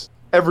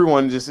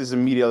just is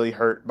immediately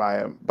hurt by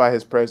him, by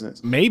his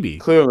presence. Maybe.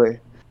 Clearly.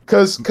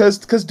 Cause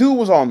dude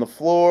was on the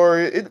floor.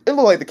 It looked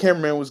like the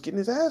cameraman was getting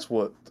his ass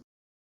whooped.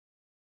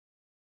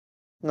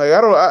 Like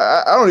I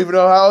don't even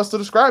know how else to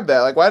describe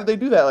that. Like why did they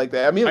do that like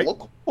that? I mean it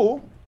looked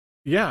cool.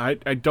 Yeah,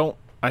 I don't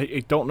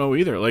know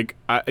either. Like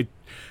I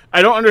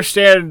don't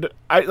understand.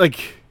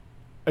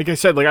 Like I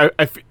said, like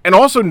and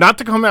also not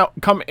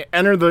to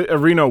enter the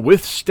arena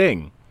with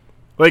Sting.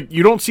 Like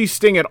you don't see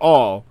Sting at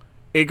all.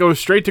 It goes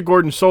straight to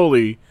Gordon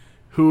Soley,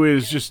 who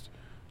is just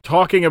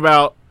talking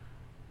about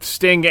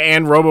Sting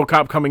and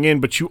RoboCop coming in,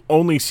 but you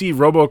only see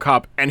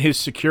RoboCop and his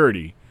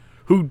security,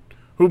 who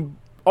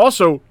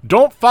also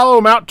don't follow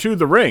him out to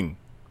the ring.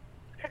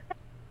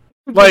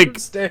 Like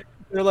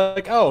they're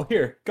like, oh,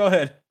 here, go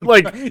ahead.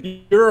 Like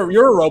you're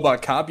a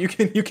robot cop. You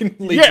can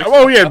leave. Yeah.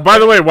 Oh yeah. By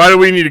the way, why do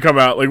we need to come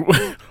out?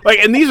 Like,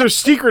 and these are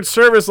Secret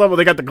Service level.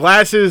 They got the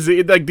glasses.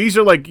 Like these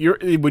are like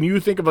when you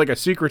think of like a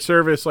Secret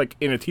Service like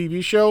in a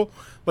TV show,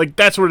 like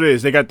that's what it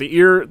is. They got the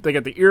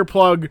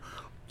earplug,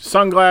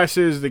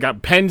 sunglasses. They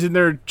got pens in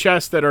their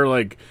chest that are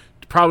like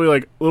probably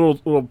like little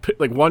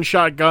like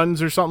one-shot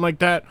guns or something like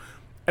that,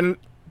 and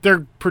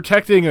they're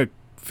protecting a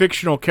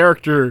fictional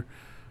character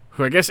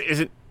who I guess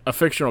isn't a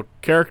fictional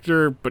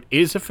character, but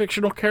is a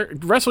fictional character.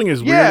 Wrestling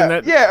is weird in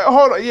that. Yeah,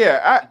 hold on.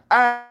 Yeah,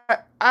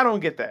 I don't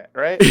get that,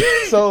 right?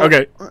 So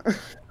okay.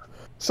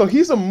 So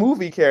he's a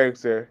movie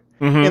character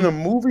in a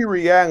movie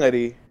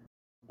reality.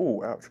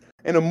 Ooh, ouch.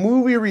 In a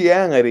movie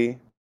reality,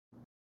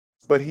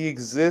 but he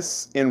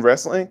exists in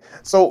wrestling.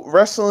 So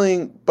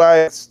wrestling, by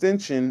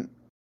extension,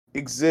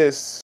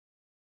 exists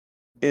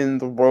in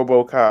the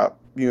RoboCop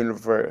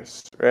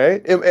universe,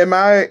 right? Am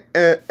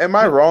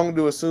I wrong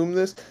to assume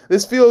this?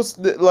 This feels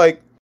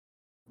like.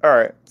 All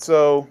right,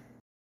 so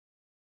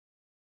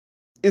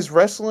is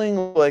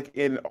wrestling like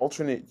an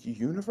alternate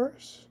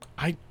universe?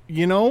 I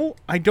don't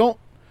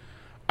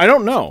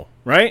know,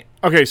 right?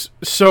 Okay,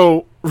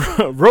 so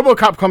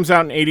RoboCop comes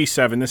out in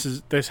 '87.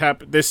 This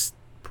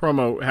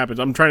promo happens.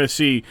 I'm trying to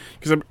see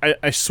because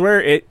I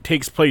swear it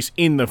takes place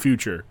in the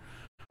future,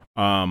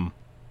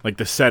 like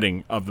the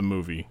setting of the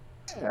movie.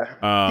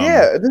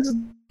 Yeah, this is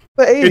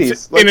the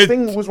 '80s. Like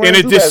Thing was wearing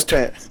Zubaz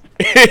pants.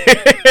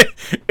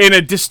 In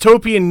a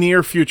dystopian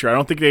near future. I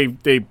don't think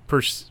they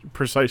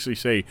precisely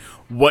say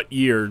what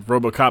year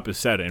RoboCop is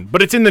set in,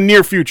 but it's in the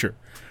near future.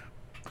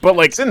 But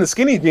like it's in the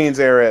skinny jeans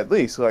era at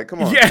least. Like,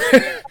 come on. Yeah,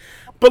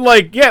 but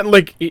like does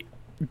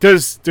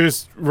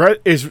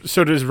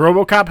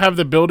RoboCop have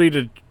the ability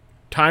to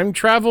time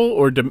travel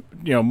or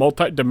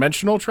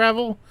multi-dimensional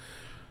travel,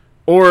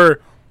 or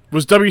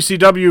was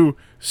WCW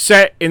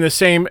set in the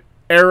same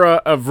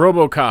era of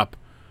RoboCop?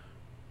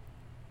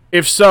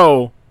 If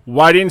so,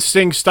 why didn't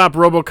Sting stop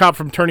RoboCop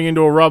from turning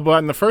into a robot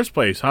in the first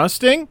place? Huh,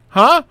 Sting?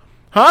 Huh,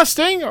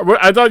 Sting?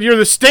 I thought you're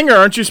the Stinger.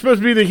 Aren't you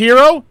supposed to be the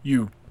hero?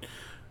 You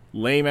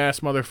lame-ass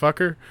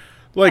motherfucker.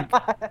 Like,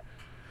 what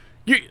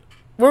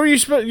were you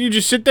supposed... You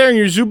just sit there in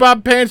your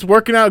Zubaz pants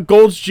working out at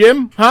Gold's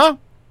Gym? Huh?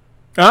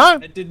 I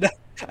did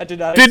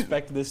not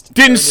expect this to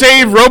didn't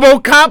save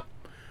RoboCop?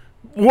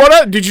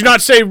 What? Did you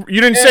not say...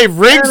 You didn't save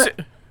Riggs?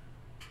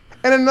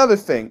 And another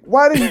thing,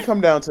 why did he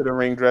come down to the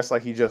ring dressed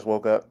like he just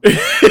woke up?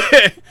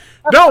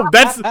 No,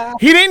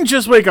 he didn't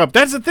just wake up.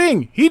 That's the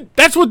thing.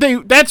 That's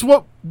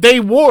what they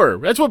wore.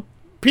 That's what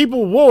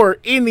people wore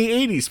in the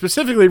 80s,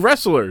 specifically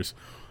wrestlers.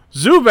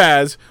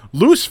 Zubaz,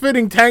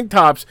 loose-fitting tank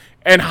tops,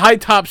 and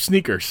high-top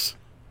sneakers.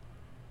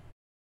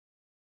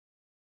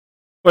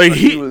 Like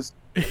he was,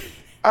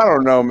 I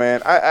don't know,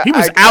 man. He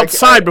was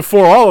outside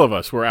before all of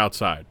us were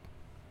outside.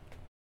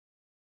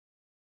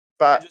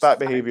 Thought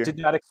behavior. I did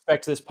not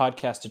expect this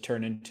podcast to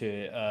turn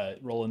into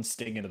rolling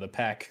Sting into the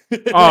pack.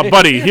 Oh,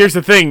 buddy, here's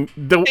the thing.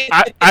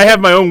 I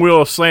have my own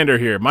wheel of slander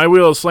here. My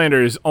wheel of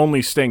slander is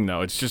only Sting, though.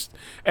 It's just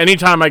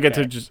anytime I get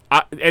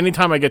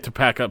to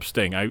pack up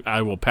Sting,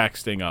 I will pack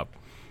Sting up.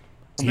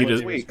 He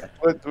does. Let's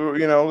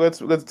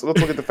look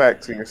at the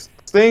facts here.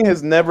 Sting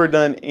has never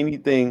done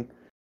anything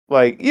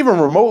like even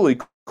remotely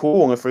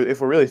cool. If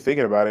we're really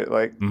thinking about it,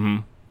 like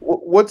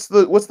what's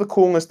the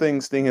coolest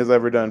thing Sting has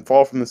ever done?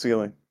 Fall from the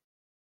ceiling.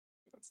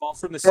 Fall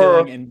from the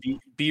ceiling and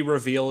be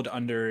revealed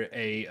under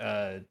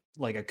a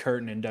like a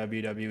curtain in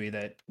WWE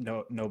that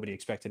nobody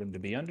expected him to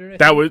be under.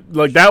 That was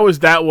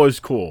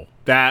cool.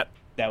 That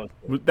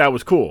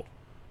was cool.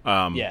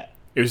 Yeah,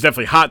 it was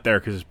definitely hot there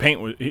because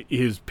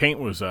his paint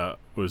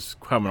was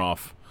coming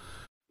off.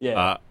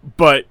 Yeah,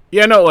 but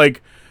yeah, no,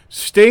 like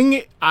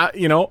Sting.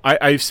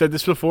 I've said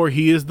this before.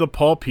 He is the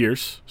Paul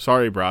Pierce.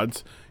 Sorry,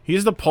 broads. He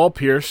is the Paul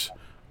Pierce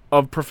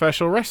of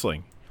professional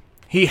wrestling.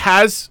 He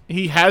has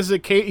a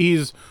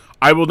case.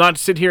 I will not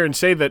sit here and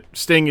say that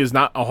Sting is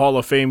not a Hall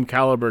of Fame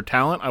caliber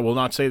talent. I will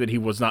not say that he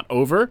was not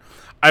over.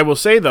 I will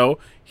say, though,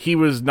 he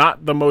was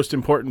not the most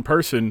important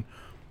person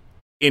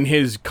in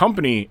his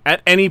company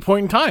at any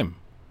point in time.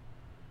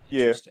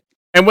 Yeah.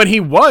 And when he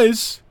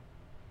was,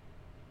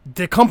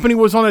 the company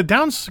was on a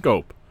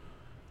downscope.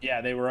 Yeah,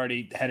 they were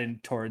already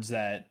heading towards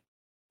that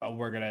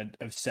we're gonna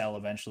sell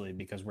eventually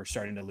because we're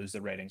starting to lose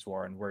the ratings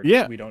war, and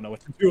we don't know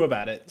what to do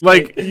about it.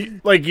 Like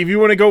if you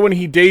want to go when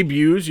he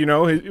debuts,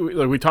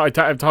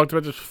 I've talked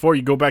about this before.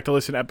 You go back to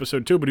listen to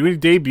episode 2, but when he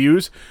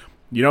debuts,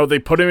 they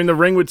put him in the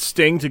ring with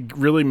Sting to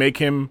really make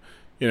him,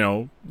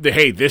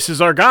 hey, this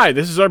is our guy,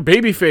 this is our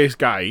babyface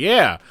guy.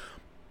 Yeah.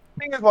 I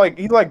think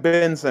he's like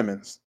Ben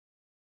Simmons.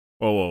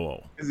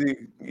 Whoa. Is he?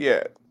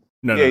 Yeah.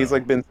 No, he's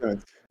like Ben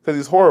Simmons. Because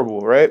he's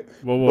horrible, right?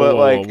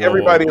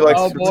 Everybody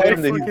likes to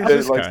pretend that he's good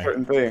at like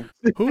certain things.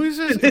 Who is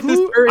this?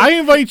 I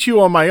invite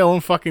you on my own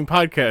fucking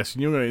podcast,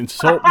 and you're gonna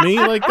insult me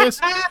like this?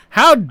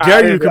 How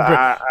dare you?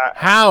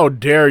 How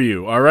dare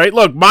you? All right,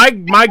 look, my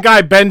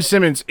guy Ben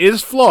Simmons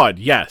is flawed.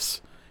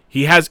 Yes,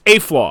 he has a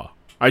flaw.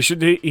 So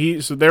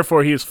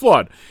therefore he is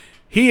flawed.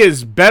 He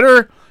is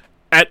better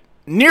at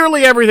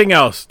nearly everything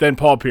else than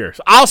Paul Pierce.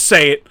 I'll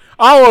say it.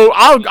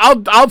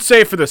 I'll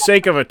say it for the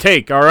sake of a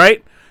take. All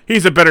right.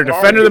 He's a better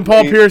defender than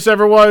Paul Pierce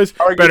ever was.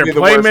 Better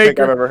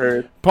playmaker. I've ever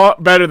heard.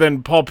 Better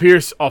than Paul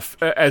Pierce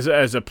as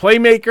a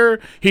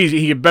playmaker.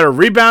 He a better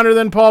rebounder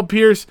than Paul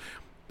Pierce.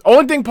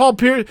 Only thing Paul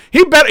Pierce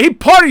he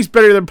parties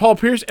better than Paul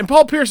Pierce, and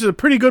Paul Pierce is a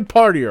pretty good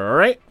partier. All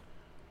right.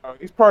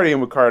 He's partying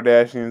with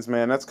Kardashians,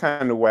 man. That's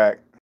kind of whack.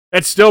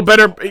 It's still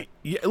better.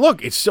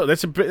 Look,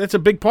 that's a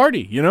big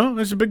party.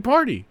 It's a big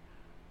party.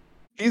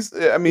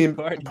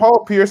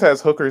 Paul Pierce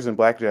has hookers and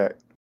blackjack.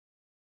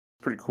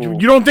 Pretty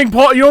cool. You don't think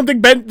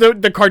Ben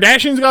the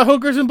Kardashians got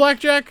hookers in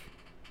blackjack?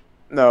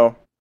 No.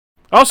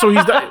 Also,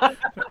 he's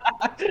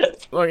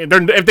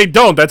if they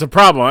don't, that's a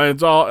problem.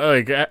 It's all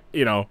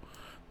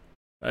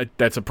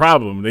that's a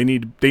problem. They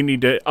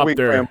need to up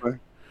their.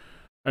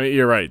 I mean,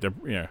 you're right.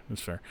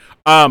 That's fair.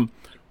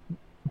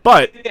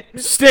 But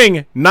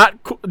Sting, not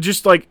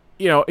just like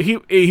he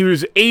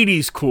was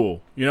 80s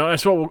cool.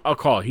 That's what I'll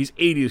call it. He's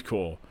 80s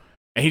cool,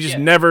 and he just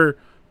never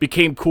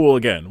became cool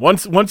again.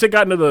 Once it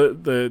got into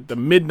the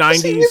mid 90s.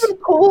 Is he even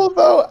cool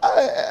though?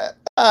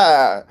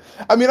 I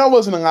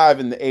wasn't alive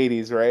in the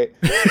 80s, right?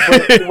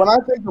 But when I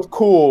think of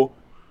cool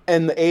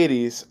in the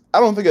 80s, I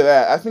don't think of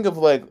that. I think of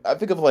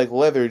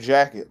leather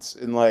jackets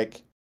and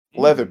like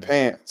leather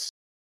pants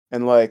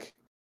and like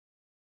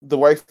the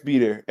wife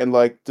beater and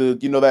like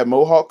that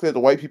mohawk that the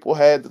white people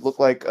had that looked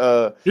like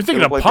you're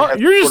thinking of punk.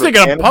 You're just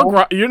thinking of punk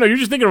rock. You're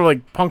just thinking of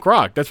like punk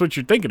rock. That's what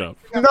you're thinking of.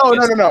 No.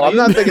 I'm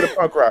not thinking of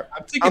punk rock.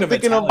 I'm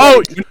thinking of.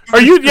 Oh, are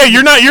you? Yeah,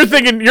 you're not. You're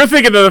thinking of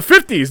the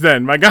 50s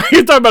then, my guy.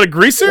 You're talking about a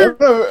greaser,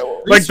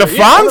 like the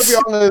Fonz.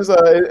 One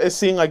is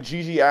seeing like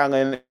Gigi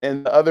Allen,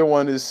 and the other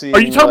one is seeing.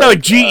 Are you talking about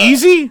like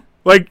G-Eazy?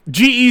 Like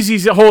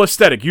G-Eazy's whole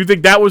aesthetic. You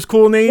think that was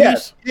cool in the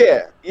 80s?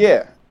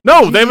 Yeah.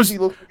 No, that was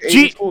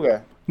cool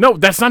guy. No,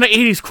 that's not an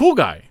 80s cool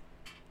guy.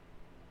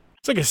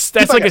 It's like a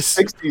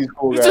 60s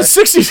cool guy. It's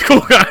a 60s cool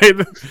guy.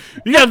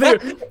 Yeah,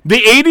 the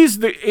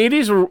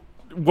 80s were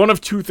one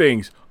of two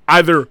things: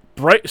 either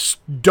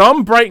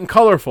dumb, bright, and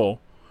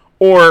colorful,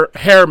 or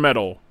hair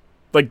metal.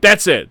 Like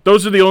that's it.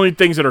 Those are the only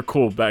things that are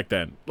cool back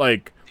then.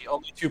 Like the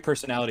only two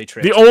personality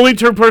traits. The only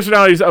two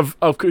personalities of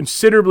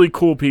considerably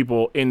cool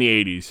people in the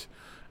 80s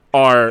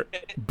are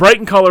bright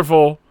and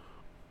colorful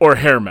or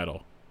hair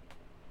metal.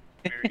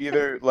 You're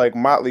either like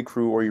Motley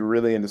Crue or you're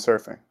really into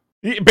surfing.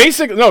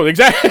 Basically, no,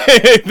 exactly,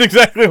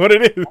 exactly what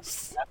it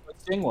is. That's what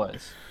Sting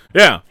was.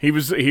 Yeah, he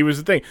was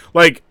the thing.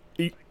 Like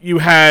you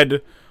also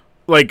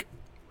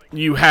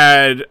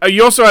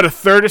had a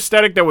third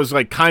aesthetic that was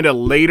like kind of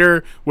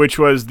later, which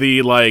was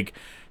the like,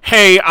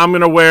 hey, I'm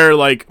gonna wear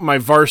like my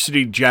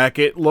varsity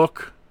jacket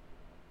look.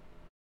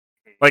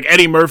 Like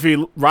Eddie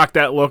Murphy rocked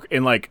that look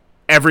in like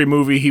every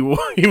movie he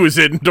was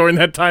in during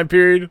that time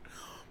period.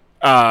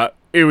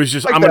 It was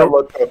just I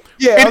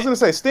was gonna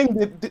say Sting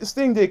did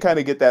kind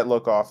of get that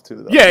look off too.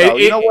 Though. Yeah,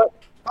 you know what?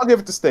 I'll give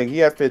it to Sting. He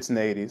had fits in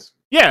the 80s.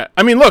 Yeah,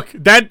 I mean, look,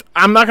 that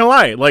I'm not gonna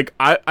lie. Like,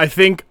 I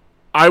think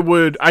I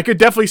could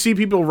definitely see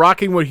people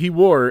rocking what he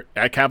wore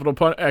at Capital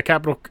Combat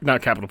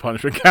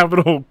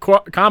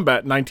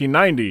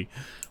 1990,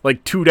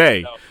 like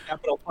today. No,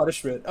 Capital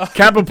Punishment.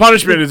 Capital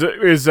Punishment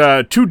is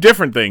two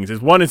different things.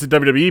 One is a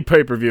WWE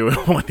pay-per-view,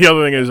 and the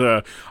other thing is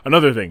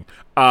another thing.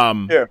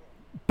 Yeah.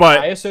 But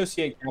I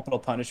associate Capital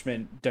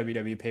Punishment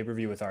WWE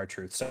pay-per-view with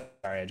R-Truth.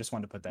 Sorry, I just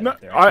wanted to put that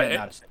out there. I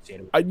not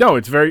associate it. No,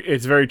 it's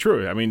very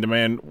true. I mean, the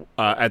man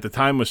at the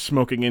time was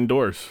smoking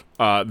indoors.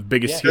 The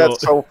biggest heel.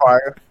 That's so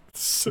fire.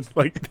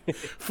 Like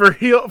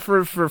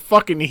for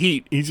fucking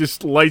heat, he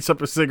just lights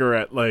up a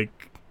cigarette.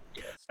 Like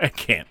I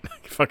can't.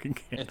 I fucking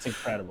can't. It's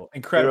incredible.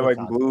 They're like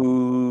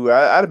blue.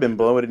 I'd have been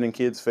blowing it in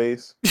kids'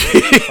 face.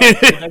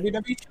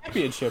 WWE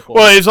Championship.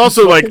 Well, it's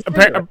also like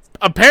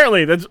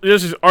apparently this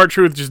is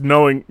R-Truth just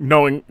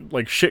knowing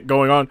like shit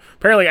going on.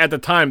 Apparently at the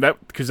time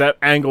because that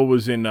angle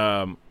was in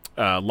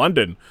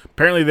London.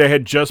 Apparently they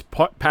had just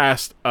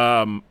passed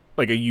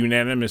like a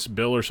unanimous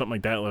bill or something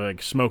like that.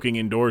 Like smoking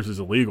indoors is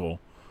illegal.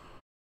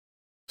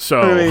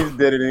 So he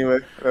did it anyway.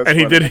 That's and funny.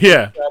 He did it,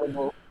 yeah.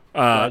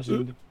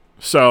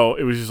 So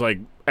it was just like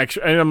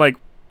extra, and I'm like,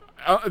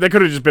 that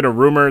could have just been a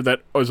rumor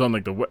that was on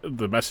like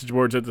the message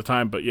boards at the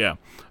time, but yeah.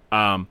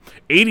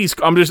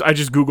 80s. I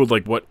just googled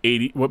like what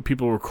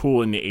people were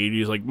cool in the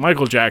 80s, like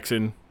Michael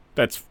Jackson.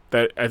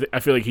 I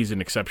feel like he's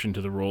an exception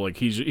to the rule. Like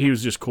he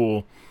was just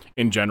cool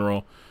in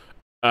general.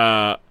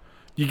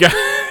 You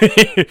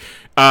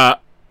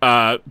got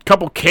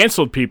couple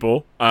canceled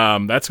people.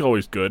 That's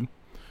always good.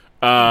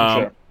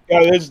 Sure.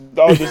 Yeah, there's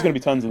gonna be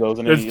tons of those.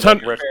 And there's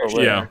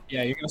yeah,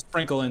 you're gonna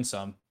sprinkle in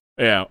some.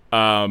 Yeah.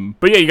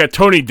 But yeah, you got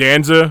Tony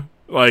Danza.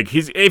 Like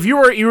if you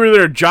were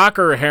either a jock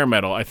or a hair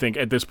metal, I think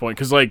at this point,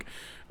 because like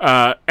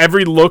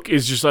every look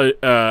is just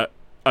a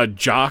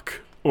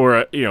jock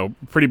or a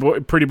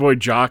pretty boy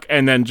jock,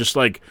 and then just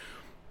like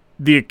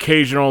the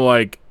occasional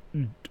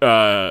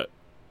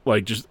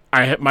just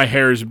my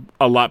hair is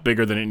a lot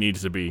bigger than it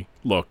needs to be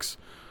looks.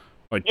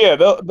 Like yeah,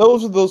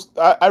 those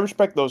I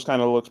respect those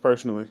kind of looks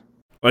personally.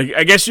 Like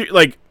I guess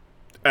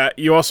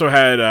you also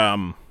had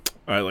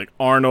like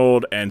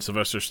Arnold and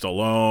Sylvester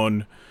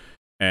Stallone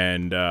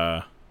and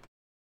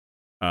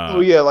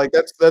like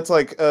that's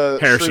like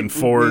Harrison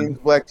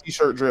Ford black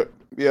t-shirt drip.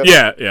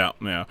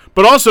 Yeah.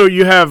 But also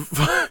you have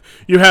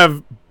you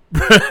got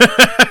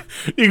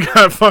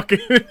fucking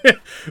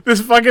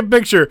this fucking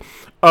picture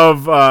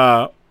of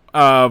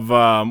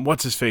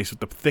what's his face with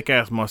the thick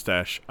ass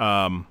mustache,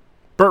 Burt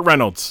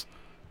Reynolds.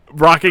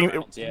 Rocking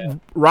Say this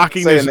in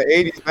the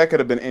 80s, that could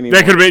have been anyone.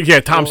 That could have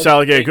been Tom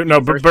Selleck. Yeah, no,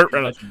 but Burt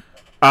Reynolds.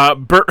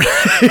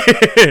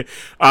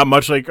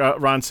 Much like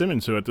Ron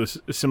Simmons, who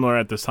similar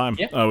at this time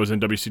was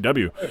in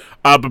WCW.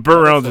 But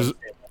Burt Reynolds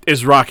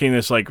is rocking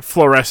this like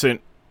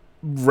fluorescent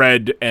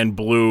red and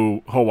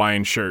blue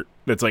Hawaiian shirt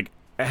that's like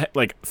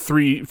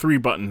three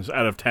buttons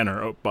out of 10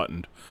 are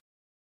buttoned.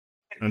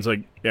 And it's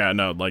like, yeah,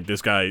 no, like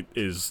this guy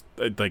is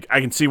like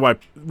I can see why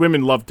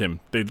women loved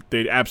him.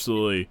 They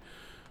absolutely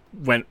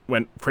went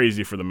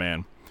crazy for the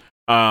man.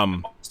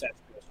 Hard.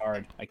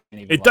 I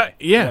can't even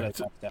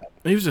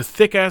he was a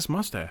thick ass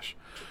mustache.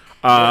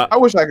 I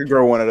wish I could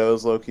grow one of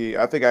those, low key.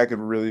 I think I could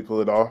really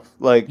pull it off,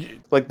 like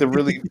the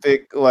really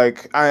thick,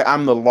 like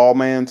I'm the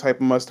lawman type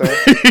of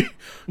mustache.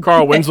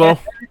 Carl Winslow,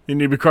 you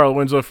need to be Carl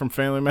Winslow from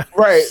Family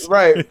Matters.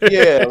 Right,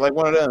 yeah, like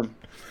one of them.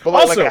 But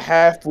like a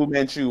half Fu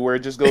Manchu where it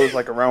just goes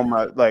like around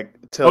my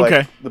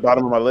the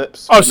bottom of my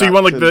lips. Oh, so you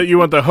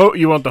want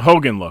the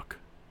Hogan look?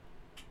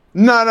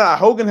 No.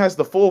 Hogan has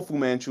the full Fu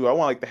Manchu. I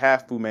want like the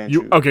half Fu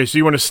Manchu. So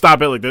you want to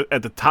stop it like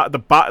at the top, the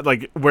bot,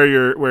 like where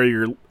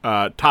your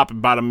top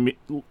and bottom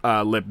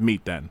lip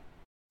meet. Then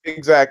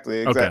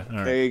exactly. Okay,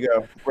 right. There you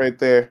go, right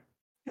there.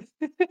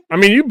 I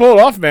mean, you pull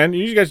it off, man.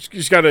 You guys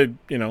just gotta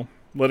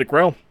let it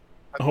grow.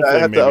 Hopefully, I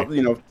have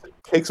to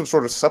take some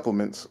sort of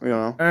supplements.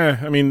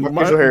 I mean,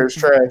 my facial hair is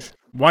trash.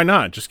 Why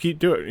not? Just keep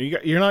doing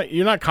it.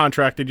 You're not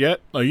contracted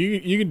yet. Like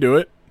you can do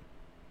it.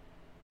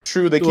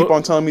 True. They keep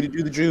on telling me to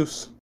do the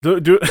juice.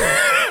 Do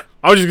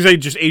I was just gonna say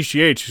just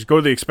HGH. Just go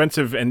to the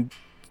expensive and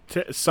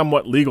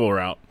somewhat legal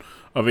route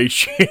of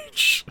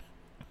HGH.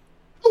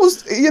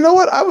 You know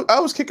what? I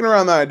was kicking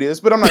around the ideas,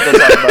 but I'm not going to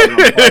talk about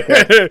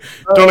it.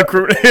 Don't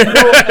accrue.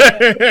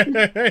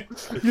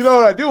 You know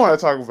what I do want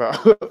to talk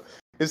about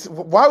is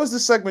why was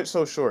this segment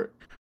so short?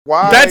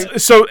 Why?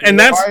 That's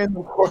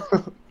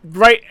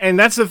right, and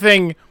that's the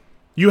thing.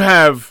 You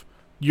have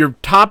one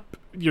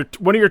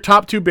of your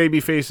top two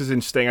baby faces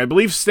in Sting. I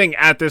believe Sting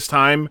at this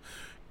time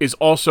is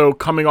also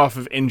coming off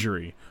of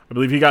injury. I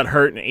believe he got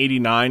hurt in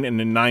 '89, and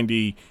in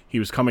 '90 he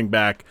was coming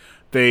back.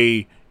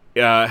 They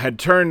had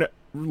turned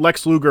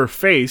Lex Luger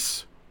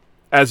face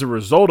as a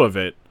result of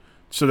it,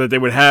 so that they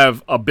would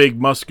have a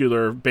big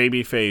muscular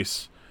baby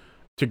face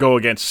to go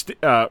against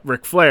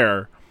Ric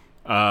Flair.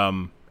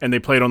 And they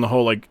played on the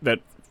whole like that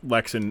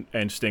Lex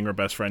and Sting are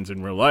best friends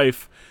in real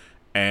life,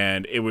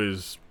 and it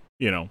was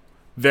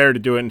there to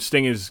do it. And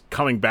Sting is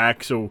coming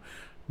back, so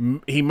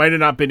he might have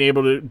not been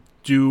able to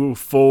do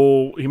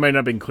full. He might not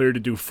have been cleared to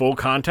do full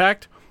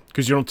contact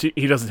because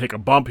he doesn't take a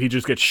bump. He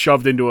just gets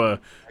shoved into a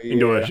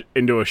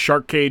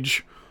shark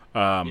cage.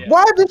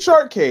 Why the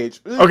shark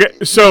cage? Okay,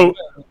 so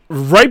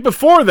right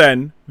before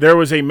then, there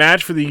was a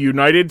match for the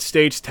United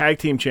States Tag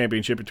Team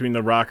Championship between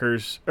the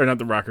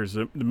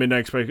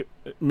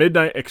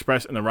Midnight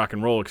Express and the Rock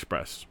and Roll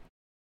Express.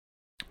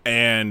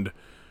 And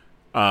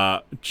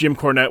Jim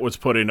Cornette was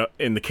put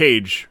in the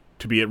cage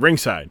to be at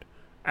ringside,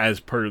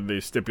 as per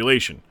the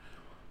stipulation.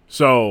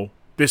 So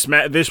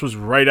this was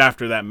right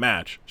after that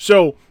match.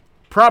 So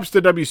props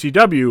to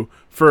WCW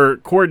for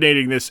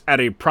coordinating this at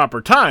a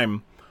proper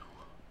time.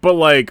 But,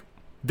 like,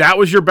 that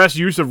was your best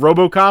use of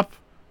Robocop?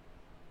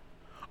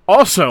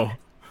 Also.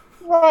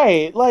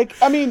 Right. Like,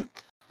 I mean,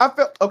 I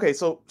felt... Okay,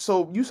 so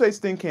you say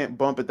Sting can't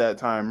bump at that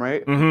time,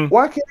 right? Mm-hmm.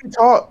 Why can't he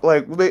talk?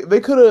 Like, they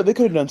could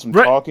have done some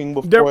talking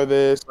before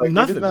this. Like,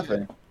 nothing. They did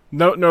nothing.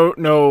 No.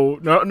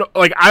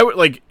 Like, I would...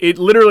 Like, it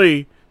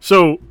literally...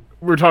 So,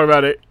 we're talking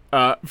about it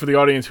for the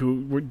audience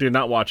who did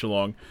not watch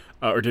along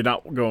or did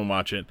not go and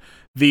watch it.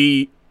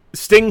 The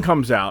Sting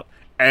comes out.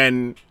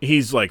 And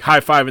he's like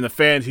high-fiving the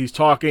fans. He's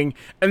talking,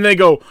 and they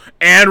go,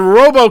 and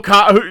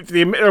Robocop.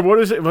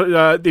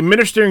 The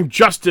administering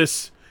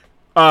justice,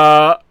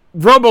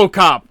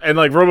 Robocop, and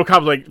like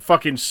Robocop like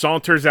fucking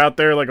saunters out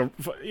there like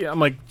I'm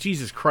like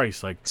Jesus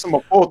Christ, like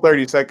some full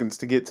 30 seconds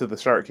to get to the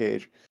shark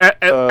cage.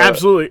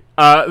 Absolutely.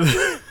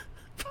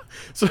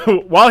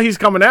 So while he's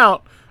coming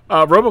out,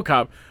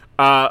 RoboCop,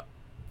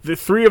 the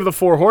three of the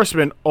four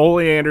horsemen, Ole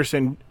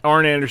Anderson,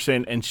 Arn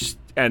Anderson,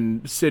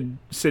 and Sid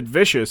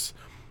Vicious,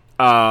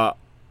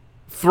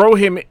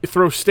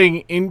 throw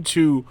Sting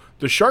into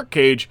the shark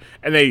cage,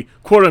 and they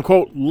quote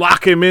unquote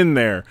lock him in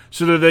there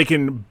so that they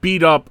can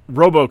beat up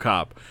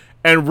RoboCop.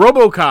 And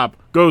RoboCop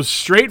goes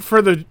straight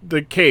for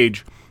the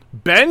cage,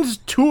 bends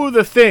two of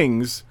the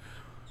things,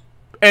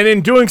 and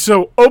in doing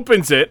so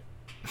opens it,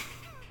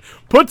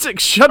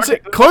 shuts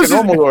it, closes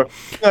like a normal door.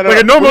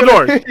 like a normal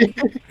door.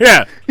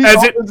 Yeah, he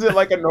as opens it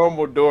like a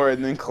normal door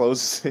and then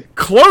closes it.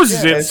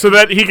 Closes it so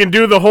that he can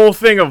do the whole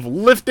thing of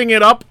lifting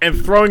it up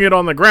and throwing it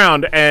on the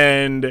ground.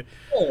 And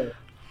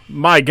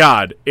my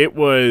God, it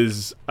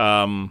was.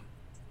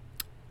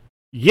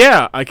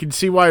 Yeah, I can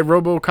see why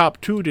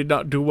RoboCop 2 did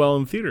not do well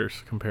in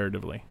theaters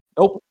comparatively.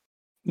 Nope.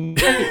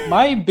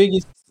 My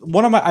biggest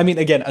I mean,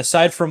 again,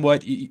 aside from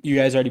what you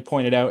guys already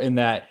pointed out, in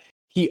that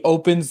he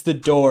opens the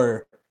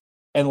door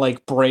and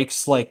like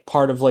breaks like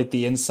part of like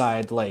the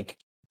inside like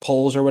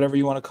poles or whatever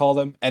you want to call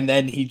them, and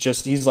then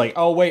he's like,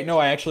 oh wait, no,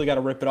 I actually got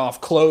to rip it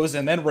off, close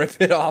and then rip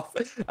it off.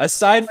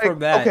 Aside from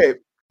that, okay,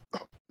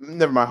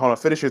 never mind. Hold on,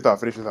 finish your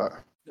thought.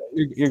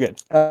 You're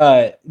good.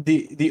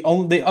 The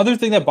other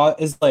thing that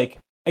is like,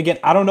 again,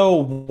 I don't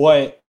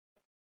know,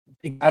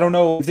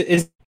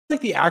 is like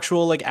the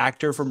actual like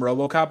actor from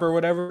RoboCop or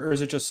whatever, or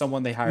is it just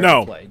someone they hired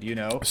to play? Do you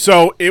know?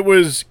 So it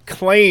was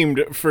claimed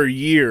for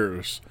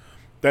years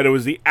that it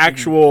was the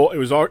actual, it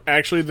was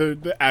actually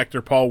the actor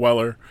Paul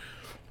Weller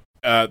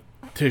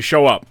to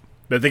show up.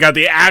 That they got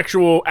the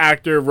actual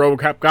actor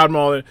RoboCop, got him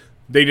all.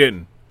 They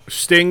didn't.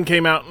 Sting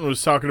came out and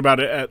was talking about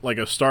it at like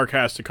a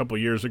Starcast a couple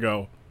years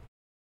ago,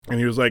 and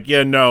he was like,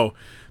 "Yeah, no,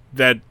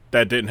 that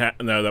didn't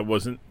happen. No, that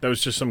wasn't. That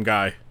was just some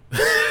guy,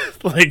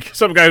 like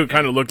some guy who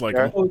kind of looked like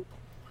him."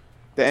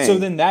 Dang. So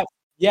then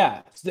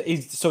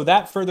so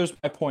that furthers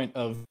my point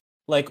of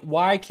like,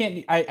 why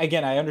can't I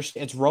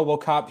understand it's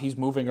RoboCop, he's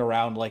moving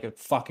around like a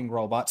fucking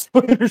robot. So I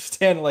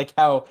understand like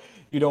how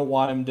you don't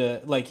want him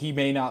to, like, he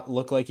may not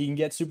look like he can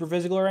get super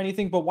physical or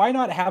anything, but why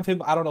not have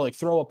him, I don't know, like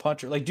throw a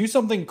punch or like do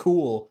something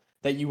cool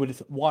that you would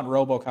want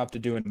RoboCop to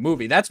do in a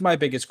movie. That's my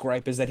biggest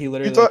gripe, is that he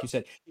literally, like you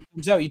said, he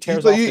comes out, he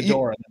tears off the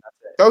door, and then that's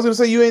it. I was gonna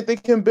say, you ain't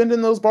think him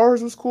bending those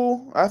bars was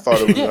cool? I thought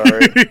it was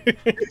alright.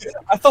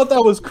 I thought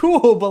that was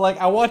cool, but like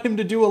I want him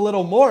to do a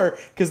little more,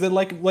 because then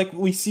like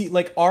we see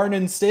like Arn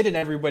and Sid and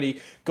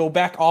everybody go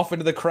back off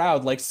into the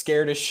crowd like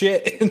scared as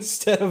shit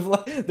instead of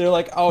like they're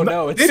like, oh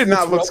no, they did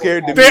not look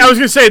scared to me. I was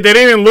gonna say they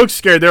didn't even look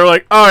scared. They were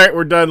like, all right,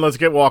 we're done. Let's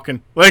get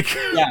walking. Like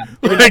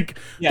scared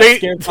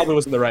probably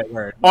wasn't the right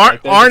word.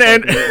 Arn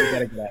and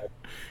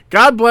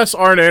God bless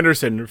Arn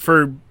Anderson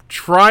for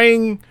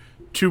trying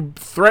to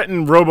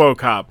threaten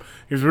RoboCop,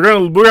 because we're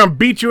gonna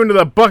beat you into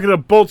the bucket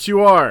of bolts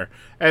you are,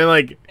 and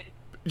like it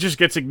just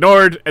gets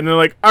ignored, and they're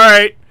like, all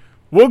right,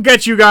 we'll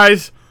get you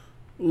guys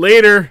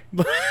later.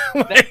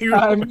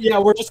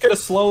 We're just gonna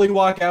slowly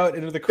walk out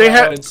into the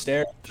crowd and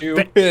stare at you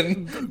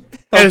and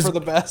hope for the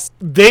best.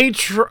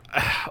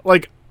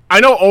 Like, I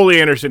know Ole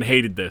Anderson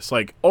hated this.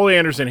 Like, Ole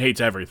Anderson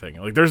hates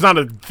everything. Like, there's not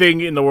a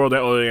thing in the world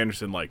that Ole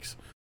Anderson likes.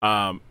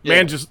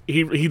 Man, just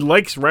he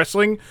likes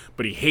wrestling,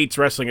 but he hates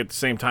wrestling at the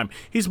same time.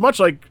 He's much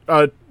like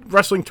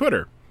wrestling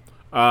Twitter,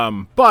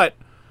 but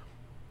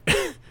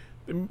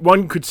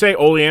one could say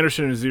Ole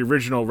Anderson is the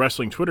original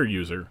wrestling Twitter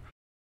user.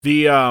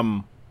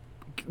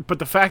 But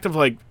the fact of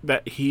like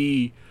that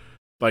he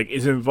like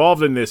is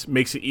involved in this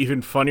makes it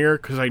even funnier,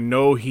 because I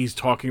know he's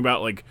talking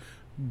about like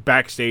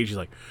backstage. He's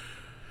like,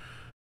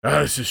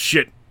 oh, this is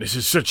shit. This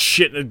is such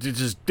shit.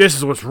 This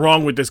is what's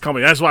wrong with this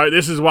company.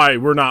 This is why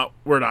we're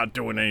not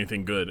doing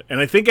anything good. And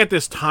I think at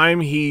this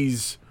time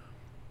he's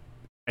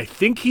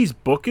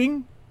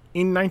booking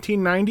in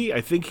 1990.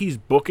 I think he's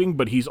booking,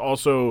 but he's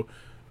also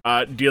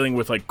dealing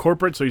with like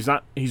corporate. So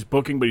he's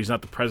booking, but he's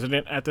not the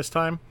president at this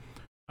time.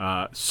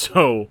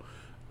 So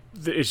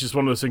it's just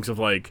one of those things of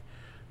like,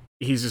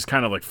 he's just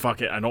kind of like,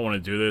 fuck it, I don't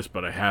want to do this,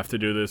 but I have to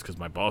do this because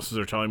my bosses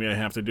are telling me I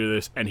have to do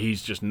this, and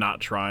he's just not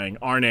trying.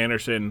 Arn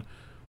Anderson.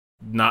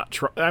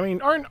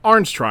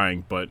 Arn's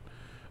trying, but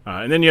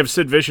and then you have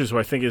Sid Vicious, who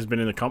I think has been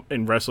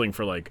in wrestling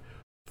for like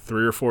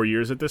 3 or 4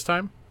 years at this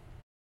time,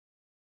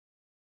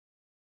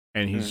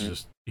 and he's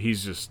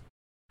just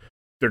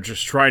they're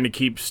just trying to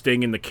keep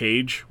Sting in the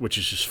cage, which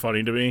is just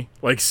funny to me.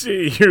 Like,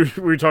 see,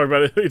 we talked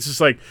about it. It's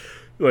just like,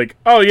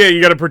 oh yeah,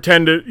 you got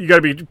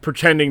to be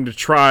pretending to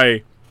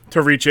try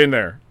to reach in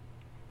there,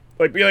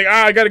 like be like,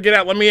 I got to get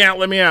out, let me out,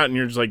 and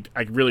you're just like,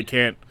 I really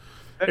can't.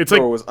 That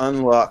door was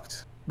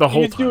unlocked.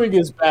 He's doing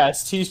his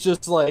best. He's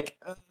just like,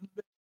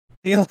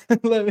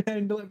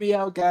 let me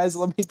out, guys.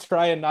 Let me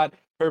try and not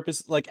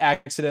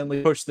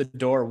accidentally push the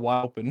door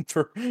wide open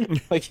for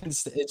like.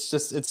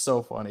 It's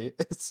so funny.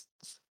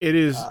 It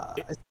is.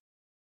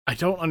 I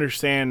don't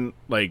understand.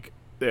 Like,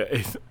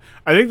 I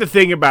think the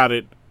thing about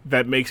it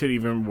that makes it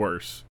even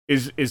worse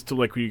is to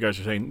like what you guys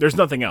are saying. There's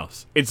nothing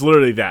else. It's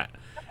literally that,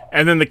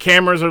 and then the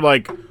cameras are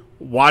like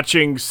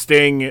watching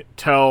Sting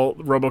tell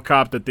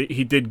RoboCop that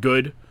he did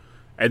good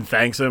and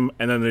thanks him,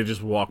 and then they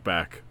just walk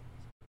back.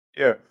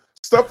 Yeah.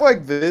 stuff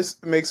like this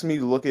makes me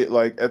look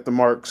at the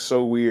mark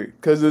so weird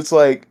because it's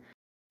like,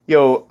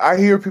 yo, I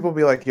hear people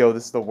be like, yo,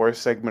 this is the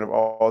worst segment of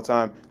all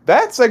time.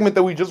 That segment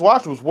that we just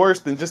watched was worse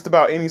than just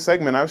about any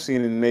segment I've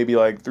seen in maybe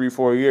like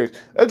 3-4 years.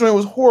 That joint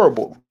was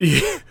horrible.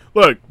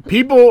 Look,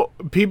 people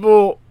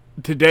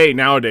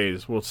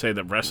nowadays will say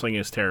that wrestling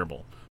is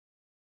terrible.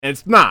 And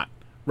it's not.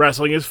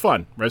 Wrestling is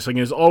fun. Wrestling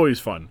is always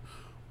fun.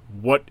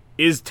 What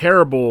is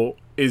terrible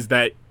is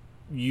that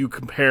you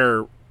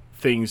compare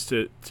things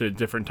to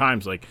different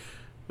times. Like,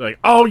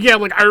 oh yeah,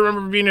 like I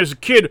remember being as a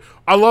kid,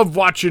 I loved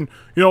watching,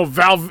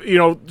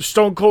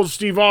 Stone Cold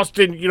Steve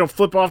Austin,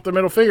 flip off the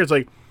middle finger. It's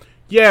like,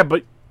 yeah,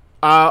 but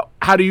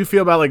how do you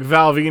feel about like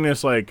Val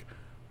Venus like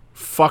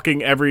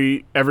fucking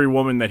every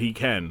woman that he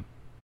can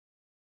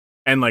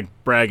and like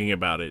bragging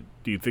about it?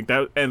 Do you think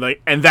that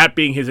and that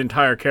being his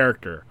entire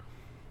character?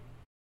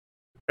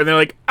 And they're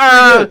like,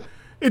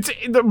 it's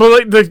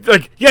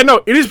yeah,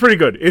 no, it is pretty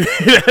good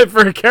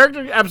for a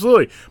character,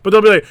 absolutely. But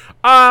they'll be like,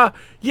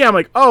 yeah. I'm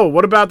like, oh,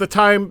 what about the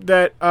time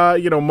that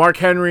Mark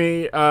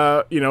Henry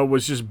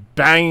was just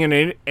banging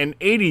an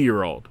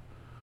 80-year-old?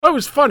 Oh, it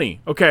was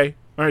funny. Okay,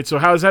 all right. So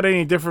how is that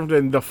any different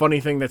than the funny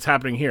thing that's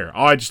happening here?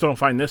 Oh, I just don't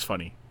find this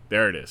funny.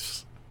 There it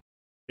is.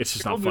 It's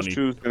just not funny. Just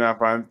choose to not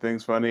find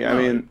things funny. I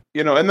mean,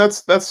 and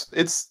that's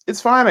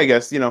it's fine, I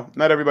guess.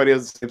 Not everybody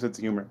has the same sense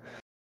of humor,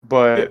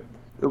 but. Yeah.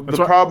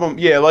 The problem,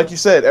 like you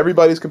said,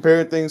 everybody's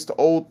comparing things to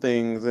old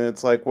things, and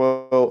it's like,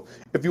 well,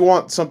 if you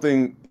want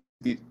something,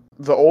 the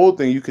old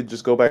thing, you could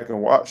just go back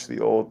and watch the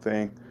old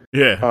thing.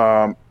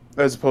 Yeah.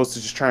 As opposed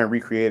to just trying to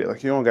recreate it.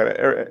 Like, you don't gotta,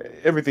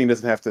 everything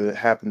doesn't have to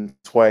happen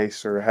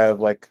twice or have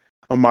like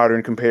a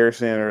modern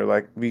comparison or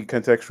like be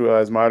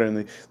contextualized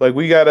modernly. Like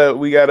we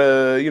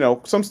gotta,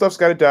 some stuff's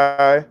gotta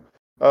die,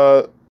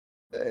 to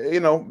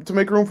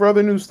make room for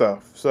other new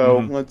stuff. So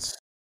let's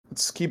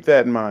keep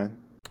that in mind.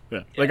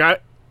 Yeah. Like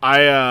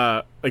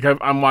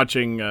I'm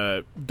watching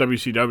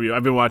WCW.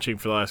 I've been watching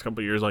for the last couple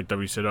of years, like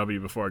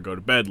WCW, before I go to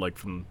bed, like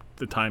from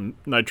the time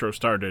Nitro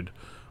started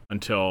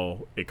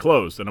until it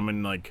closed. And I'm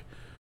in like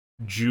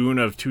June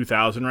of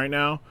 2000 right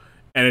now,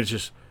 and it's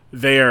just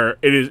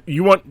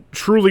you want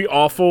truly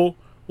awful,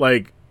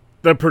 like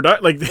the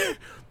product, like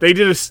they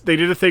did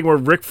a thing where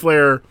Ric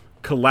Flair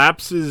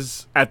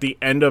collapses at the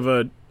end of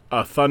a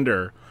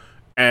Thunder,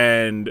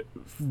 and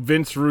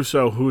Vince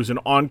Russo, who is an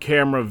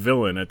on-camera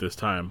villain at this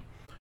time.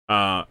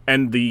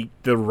 And the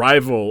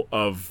rival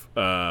of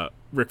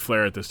Ric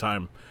Flair at this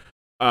time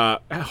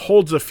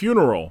holds a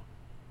funeral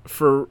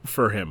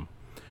for him.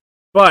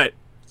 But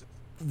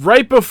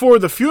right before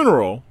the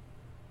funeral,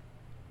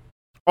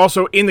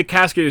 also in the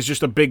casket is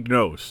just a big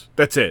nose.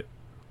 That's it.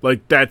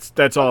 Like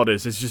that's all it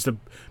is. It's just a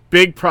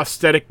big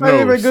prosthetic nose.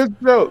 Not even a good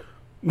joke.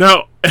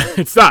 No,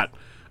 it's not.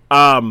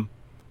 But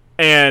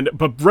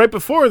right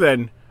before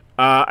then,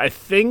 I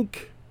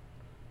think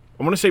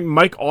I want to say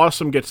Mike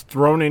Awesome gets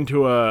thrown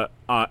into a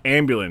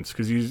ambulance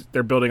because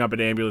they're building up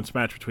an ambulance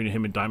match between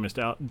him and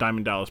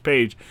Diamond Dallas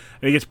Page,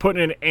 and he gets put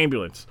in an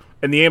ambulance,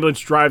 and the ambulance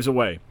drives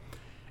away,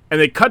 and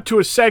they cut to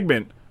a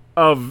segment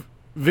of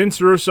Vince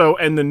Russo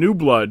and the New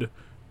Blood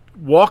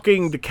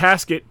walking the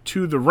casket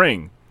to the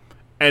ring,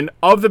 and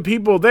of the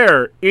people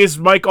there is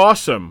Mike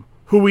Awesome,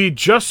 who we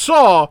just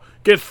saw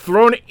get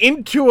thrown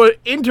into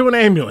an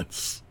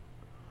ambulance.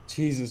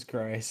 Jesus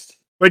Christ.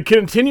 Like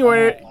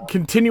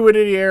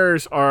continuity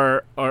errors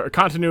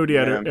continuity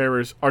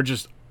errors are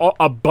just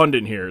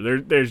abundant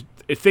here. There's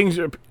things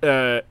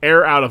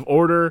air out of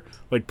order,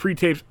 like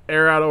pre-tapes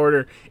air out of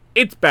order.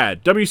 It's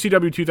bad.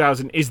 WCW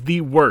 2000 is the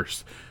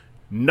worst.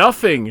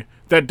 Nothing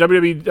that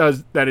WWE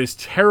does that is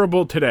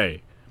terrible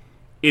today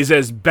is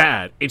as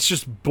bad. It's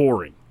just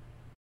boring.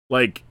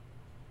 Like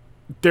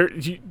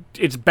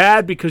it's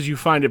bad because you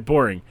find it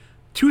boring.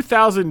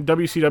 2000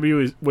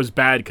 WCW was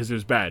bad because it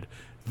was bad.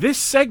 This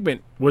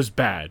segment was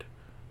bad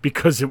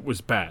because it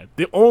was bad.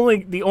 The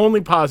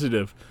only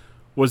positive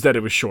was that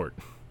it was short.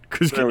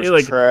 Because it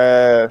was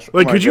trash.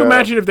 Like, could you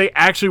imagine if they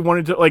actually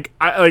wanted to like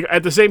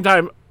at the same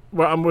time?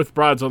 Well, I'm with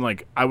Broads on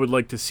like I would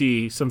like to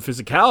see some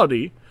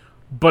physicality,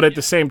 but at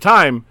the same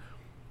time,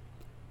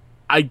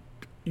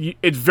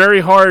 it's very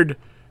hard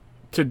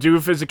to do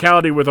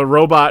physicality with a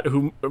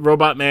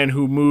robot man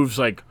who moves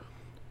like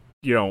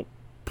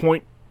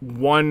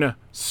 0.1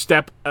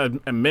 step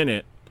a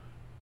minute.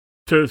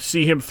 To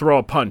see him throw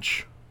a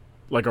punch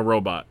like a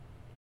robot.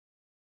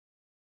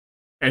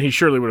 And he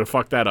surely would have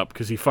fucked that up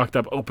because he fucked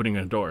up opening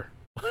a door.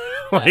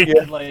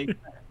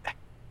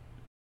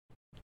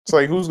 It's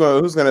like who's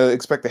gonna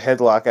expect a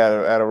headlock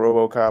out of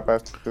Robocop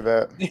after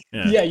that?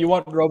 Yeah, you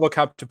want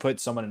Robocop to put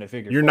someone in a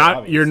figure. You're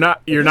not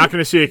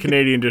gonna see a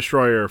Canadian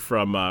destroyer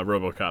from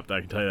Robocop.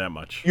 I can tell you that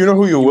much. You know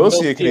who you will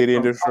see a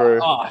Canadian destroyer?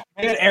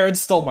 Man, Aaron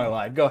stole my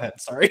line. Go ahead.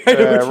 Sorry.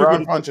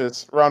 Ron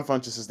Funches. Ron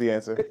Funches is the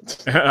answer.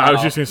 I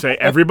was just gonna say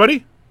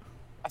everybody.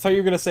 I thought you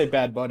were gonna say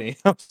Bad Bunny.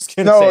 No.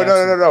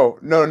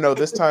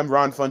 This time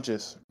Ron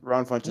Funches.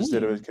 Ron Funches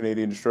did a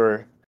Canadian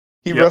destroyer.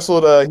 He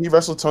wrestled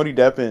Tony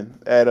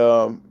Deppen at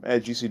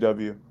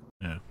GCW.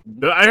 Yeah,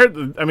 I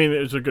heard. I mean,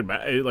 it was a good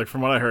match. Like from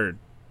what I heard,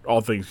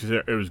 all things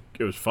it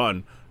was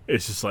fun.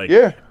 It's just like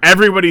Yeah.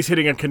 everybody's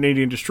hitting a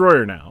Canadian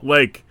destroyer now.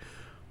 Like,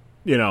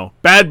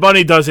 Bad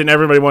Bunny does it and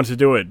everybody wants to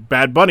do it.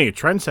 Bad Bunny, a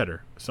trendsetter,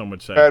 some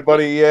would say. Bad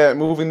Bunny, yeah,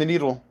 moving the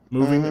needle.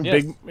 Moving the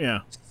Yes. big,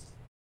 yeah.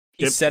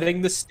 He's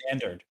setting the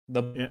standard,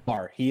 the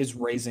bar. He is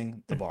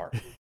raising the bar.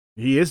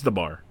 He is the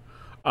bar.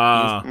 He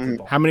is the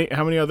bar. How many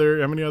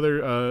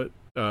other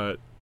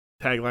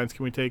taglines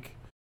can we take?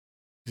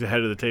 He's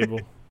ahead of the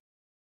table.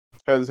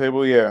 Head of the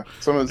table, yeah.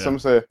 Some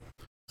say.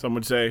 Some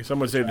would say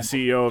the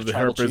CEO of the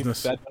Tribal hurt chief,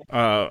 business. Bad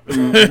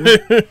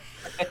Bunny.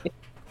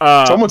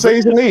 Some would say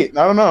he's elite.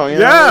 I don't know.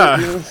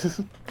 Yeah.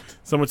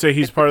 Some would say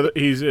he's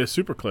he's a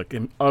super click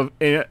in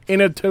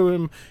it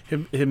to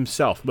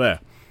himself. Bleh.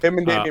 Him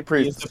and Damian He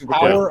Priest. is the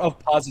power of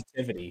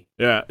positivity.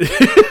 Yeah.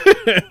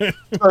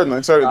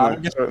 Certainly.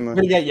 I'm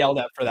gonna get yelled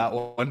at for that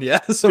one.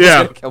 Yeah, someone's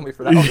gonna kill me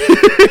for that one.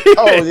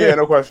 Oh yeah,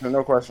 no question.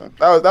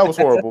 That was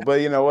horrible. But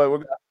you know what?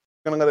 We're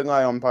gonna let it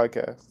lie on the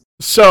podcast.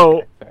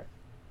 So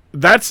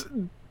that's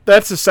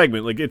a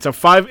segment. Like it's a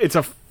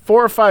 4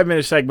 or 5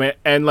 minute segment,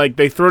 and like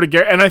they throw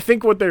together. And I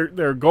think what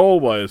their goal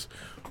was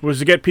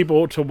to get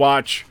people to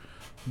watch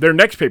their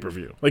next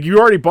pay-per-view. Like you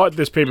already bought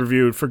this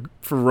pay-per-view for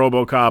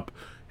RoboCop.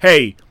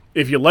 Hey,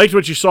 if you liked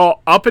what you saw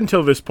up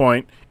until this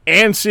point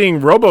and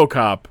seeing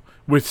RoboCop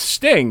with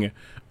Sting,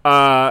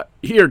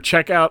 here,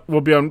 check out.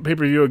 We'll be on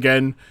pay-per-view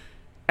again.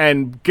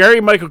 And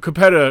Gary Michael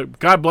Capetta,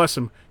 God bless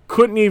him,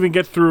 couldn't even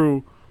get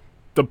through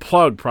the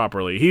plug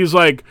properly. He's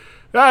like,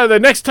 the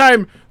next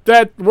time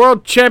that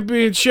World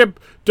Championship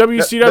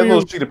WCW... That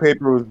little sheet of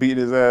paper was beating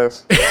his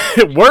ass.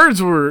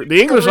 Words were...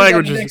 The English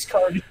language is...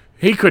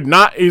 He could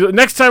not...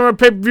 Next time on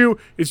pay-per-view,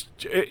 is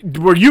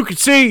where you could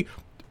see...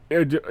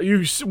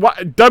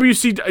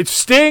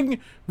 Sting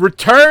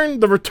return,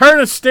 the return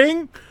of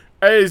Sting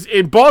is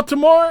in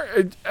Baltimore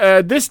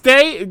this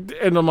day,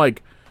 and I'm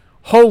like,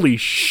 holy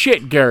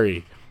shit,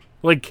 Gary!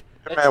 Like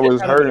That man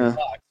was hurting.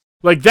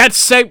 Like that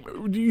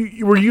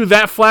were you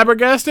that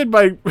flabbergasted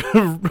by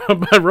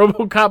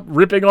RoboCop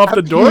ripping off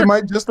the door? He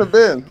might just have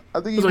been.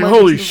 I think he was like,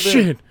 holy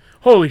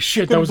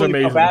shit, that was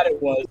amazing. How bad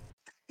it was.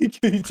 He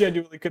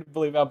genuinely couldn't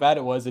believe how bad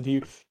it was, and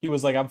he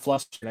was like, "I'm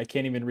flustered. I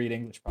can't even read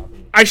English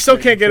properly." I still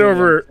can't get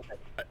over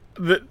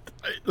the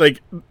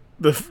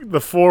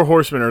four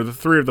horsemen, or the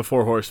three of the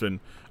four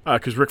horsemen,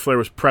 because Ric Flair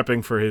was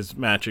prepping for his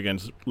match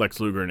against Lex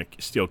Luger in a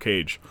steel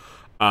cage,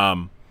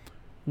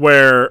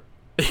 where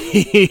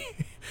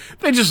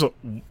they just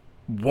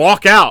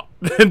walk out.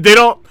 they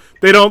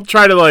don't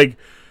try to like.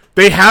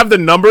 They have the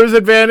numbers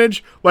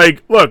advantage.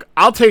 Like, look,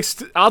 I'll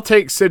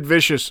take Sid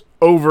Vicious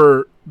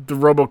over the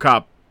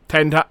RoboCop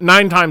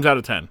 9 times out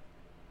of 10.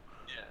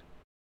 Yeah.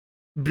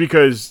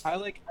 Because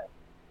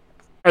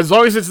as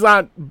long as it's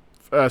not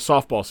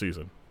softball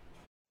season.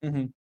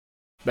 Mm-hmm.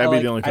 That'd be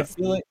the only time. I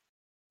feel like...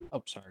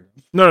 Oh, sorry.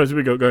 No, here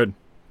we go. Go ahead.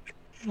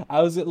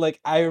 I was like,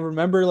 I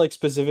remember like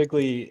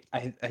specifically,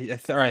 I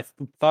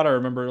thought I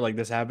remember like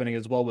this happening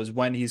as well, was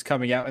when he's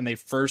coming out and they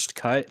first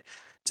cut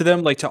to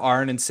them, like to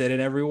Arn and Sid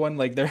and everyone,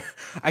 like they're,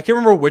 I can't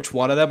remember which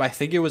one of them. I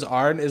think it was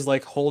Arn is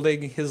like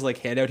holding his like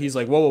hand out. He's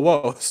like,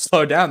 whoa,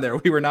 slow down there.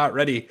 We were not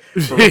ready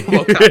for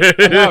RoboCop to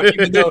come out,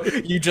 even though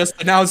you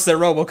just announced that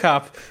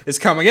RoboCop is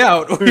coming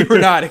out. We were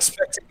not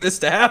expecting this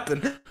to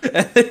happen.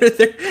 And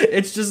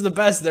it's just the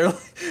best. They're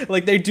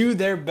like they do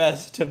their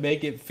best to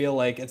make it feel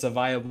like it's a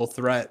viable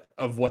threat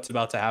of what's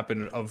about to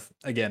happen, of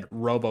again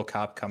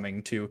RoboCop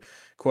coming to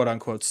quote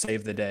unquote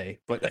save the day.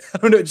 But I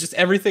don't know, just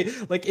everything,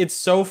 like it's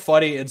so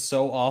funny and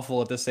so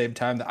awful at the same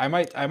time that I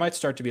might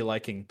start to be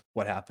liking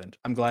what happened.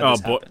 I'm glad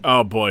this happened.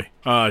 Oh boy.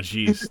 Oh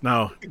jeez.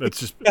 No, that's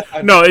just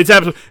no. It's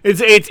absolutely.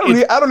 It's.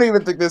 I don't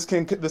even think this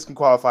can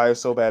qualify as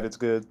so bad it's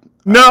good.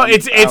 No,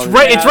 it's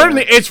right on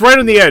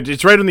the edge.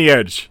 It's right on the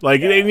edge.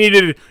 Like it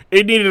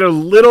needed a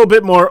little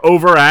bit more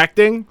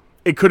overacting.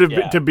 It could have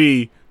been to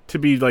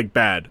be like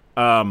bad.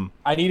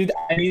 I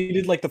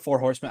needed like the Four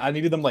Horsemen. I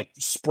needed them like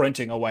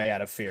sprinting away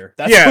out of fear.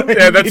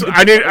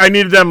 I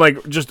needed them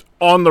like just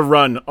on the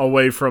run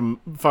away from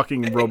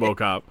fucking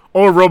RoboCop,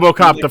 or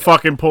RoboCop to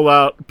fucking pull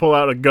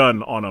out a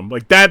gun on him.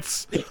 Like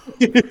that's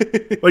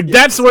like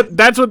that's what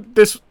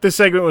this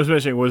segment was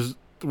missing was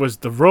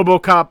the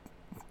RoboCop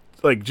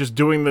like just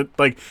doing the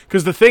like,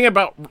 because the thing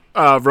about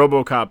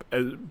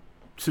RoboCop,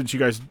 since you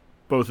guys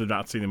both have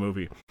not seen the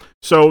movie,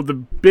 so the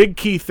big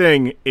key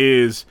thing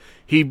is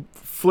he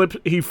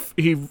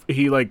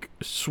like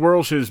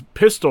swirls his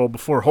pistol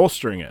before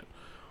holstering it,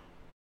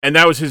 and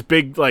that was his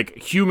big like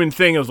human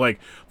thing. It was like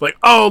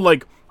oh,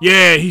 like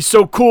yeah, he's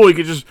so cool, he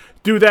could just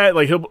do that.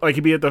 Like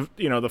he'd be at the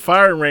the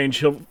firing range,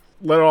 he'll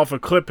let off a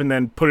clip and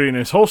then put it in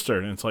his holster,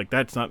 and it's like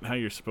that's not how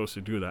you're supposed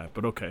to do that.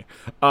 But okay,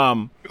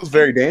 it was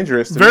very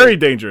dangerous. Very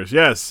dangerous,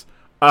 yes.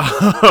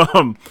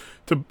 And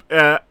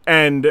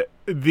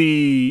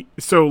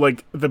so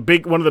like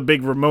one of the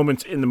big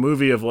moments in the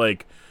movie of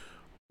like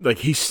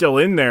he's still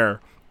in there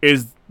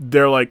is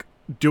they're like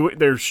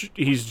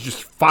he's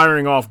just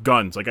firing off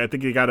guns. Like I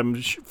think they got him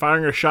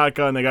firing a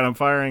shotgun, they got him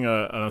firing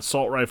an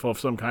assault rifle of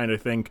some kind, I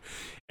think,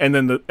 and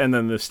then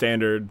the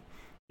standard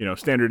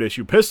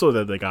issue pistol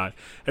that they got,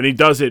 and he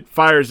does it,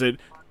 fires it,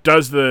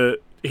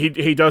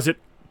 he does it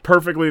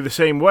perfectly the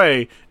same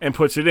way and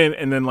puts it in,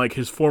 and then like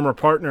his former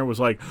partner was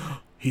like,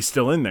 he's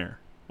still in there.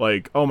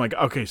 Like, oh my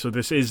god, okay, so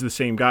this is the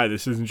same guy.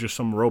 This isn't just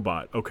some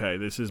robot. Okay,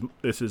 this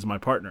is my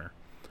partner.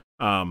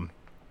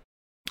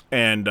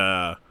 And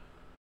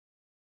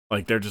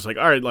like they're just like,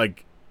 all right,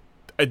 like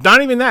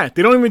not even that.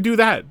 They don't even do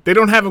that. They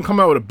don't have him come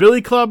out with a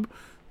billy club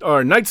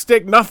or a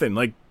nightstick, nothing.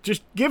 Like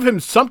just give him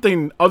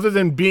something other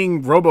than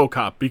being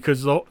Robocop,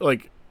 because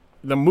like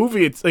the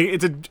movie, it's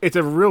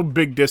a real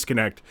big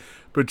disconnect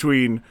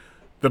between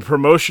the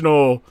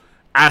promotional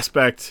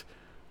aspect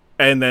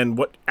and then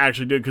what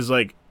actually did. Because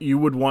like you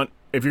would want,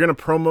 if you're gonna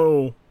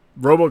promo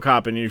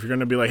Robocop and if you're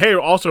gonna be like, hey,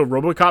 also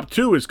Robocop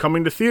 2 is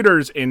coming to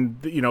theaters in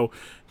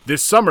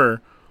this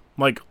summer,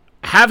 like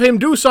have him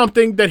do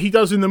something that he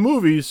does in the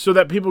movies so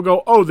that people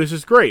go, oh, this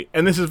is great.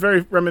 And this is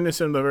very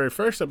reminiscent of the very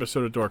first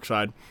episode of Dork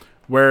Side,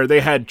 where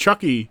they had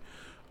Chucky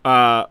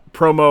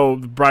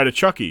promo the Bride of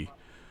Chucky,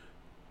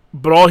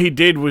 but all he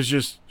did was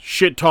just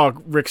shit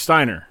talk Rick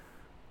Steiner,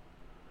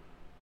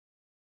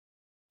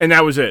 and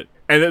that was it.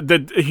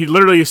 And he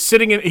literally is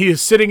sitting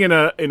in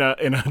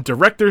a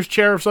director's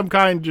chair of some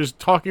kind, just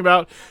talking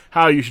about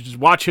how you should just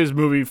watch his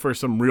movie for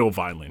some real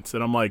violence.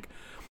 And I'm like,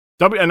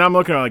 and I'm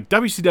looking at like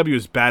WCW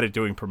is bad at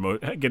doing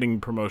getting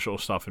promotional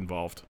stuff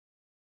involved.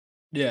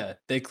 Yeah,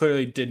 they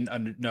clearly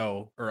didn't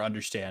know or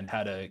understand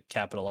how to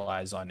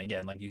capitalize on,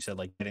 again, like you said,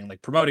 like getting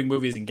like promoting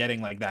movies and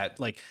getting like that.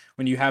 Like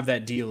when you have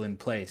that deal in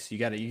place, you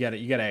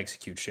gotta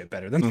execute shit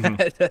better than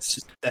that. That's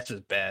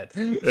just bad.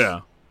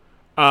 Yeah.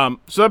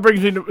 So that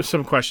brings me to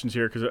some questions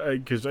here,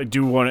 because I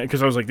do want to,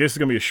 because I was like, this is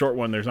gonna be a short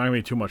one. There's not gonna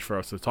be too much for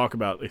us to talk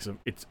about.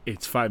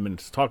 It's 5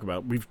 minutes to talk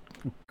about.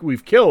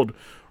 We've killed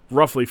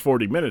roughly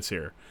 40 minutes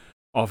here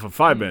off of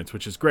 5 minutes,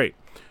 which is great.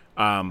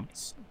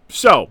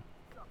 So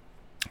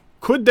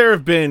could there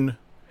have been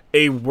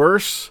a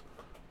worse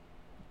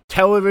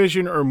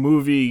television or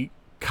movie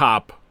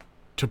cop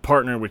to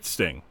partner with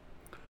Sting?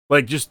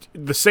 Like just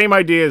the same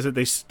idea is that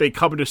they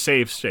come to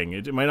save Sting.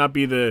 It might not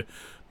be the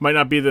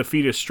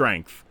feat of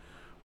strength,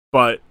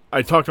 but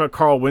I talked about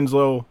Carl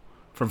Winslow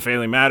from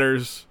Family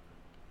Matters.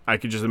 I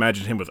could just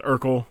imagine him with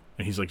Urkel,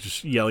 and he's like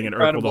just yelling at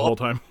Urkel the whole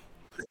time.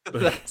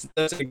 That's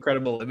an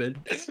incredible image.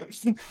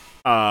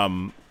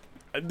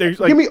 There's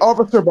like, give me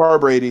Officer Bar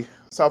Brady,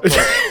 South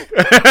Park.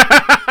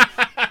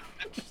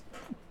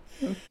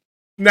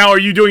 Now, are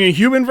you doing a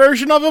human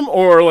version of him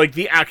or like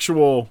the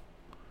actual?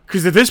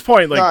 Because at this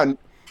point, like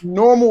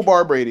normal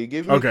Bar Brady.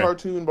 Give me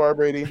cartoon Bar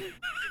Brady.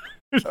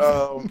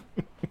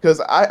 Because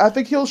I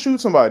think he'll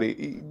shoot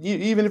somebody,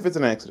 even if it's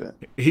an accident.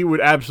 He would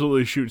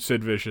absolutely shoot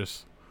Sid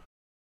Vicious.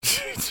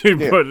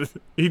 But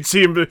he'd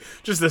see him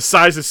just the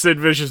size of Sid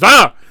Vicious.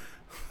 No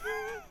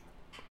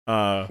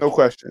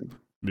question.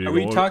 Are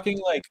we talking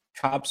like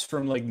cops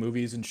from like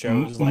movies and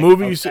shows? Like,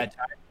 movies.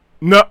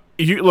 No,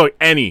 you look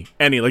any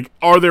like.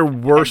 Are there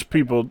worse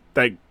people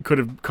that could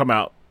have come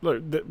out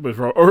with,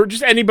 or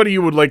just anybody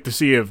you would like to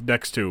see if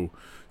next to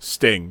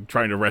Sting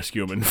trying to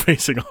rescue him and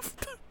facing off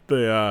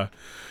the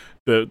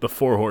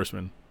Four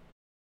Horsemen?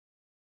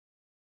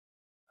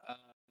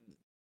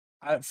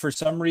 For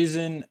some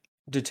reason,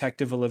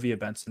 Detective Olivia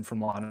Benson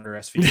from Law & Order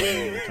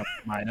SVU would come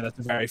to mind, and that's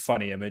a very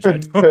funny image. I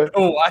don't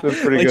know why.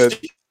 That's pretty good.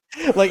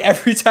 Like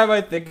every time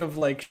I think of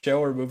like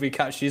show or movie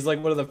cop, she's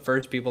like one of the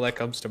first people that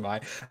comes to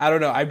mind. I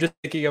don't know. I'm just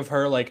thinking of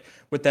her like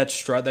with that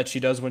strut that she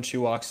does when she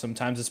walks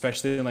sometimes,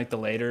 especially in like the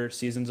later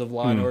seasons of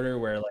Law and Order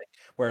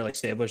where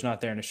Stabler's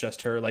not there and it's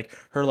just her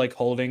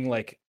holding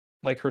like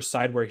her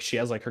side where she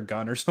has like her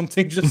gun or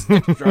something, just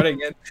like, strutting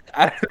in.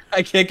 I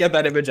can't get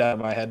that image out of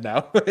my head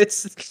now.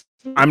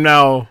 I'm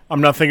now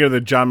thinking of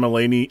the John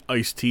Mulaney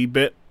Ice-T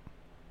bit.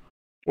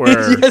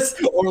 Where yes,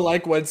 or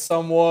like when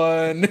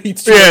someone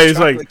he's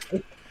like.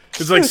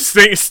 It's like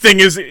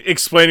Sting is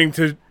explaining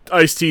to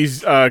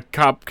Ice-T's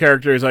cop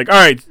character. He's like, all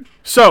right,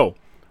 so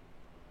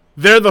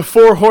they're the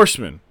Four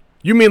Horsemen.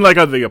 You mean like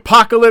the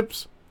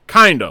apocalypse?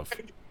 Kind of.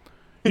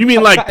 You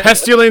mean like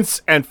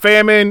pestilence and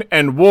famine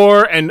and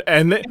war and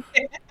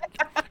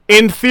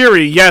in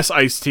theory, yes,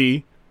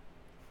 Ice-T.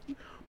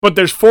 But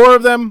there's 4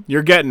 of them.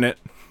 You're getting it.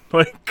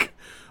 Like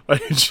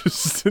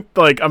just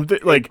like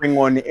like bring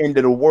one the end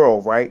of the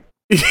world, right?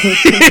 Yeah,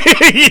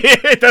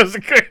 it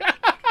doesn't.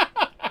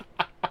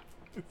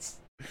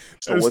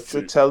 So what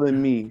you're telling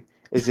me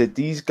is that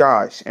these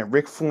guys and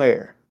Ric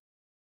Flair,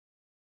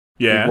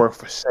 they work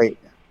for Satan.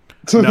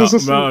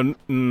 No,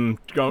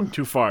 go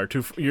too far.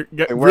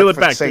 Reel it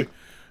back.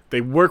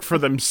 They work for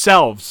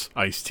themselves,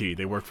 Ice-T.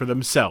 They work for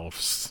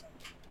themselves.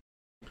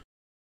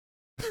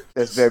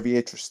 That's very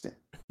interesting.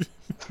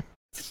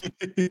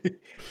 This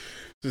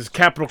is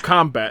Capital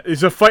Combat.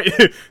 It's a fight.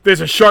 There's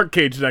a shark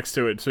cage next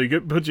to it, so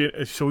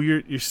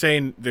you're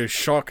saying there's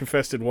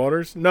shark-infested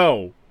waters?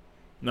 No.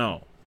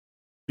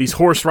 These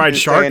horse ride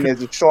sharks. And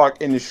there's a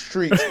shark in the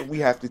streets, and we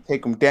have to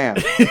take them down.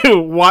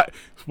 Why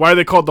are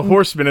they called the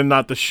horsemen and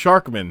not the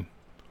sharkmen?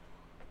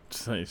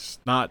 It's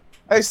not.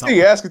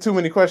 You're asking too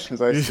many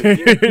questions. I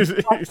see.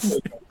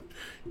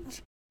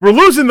 We're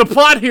losing the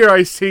plot here.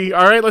 I see.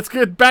 All right, let's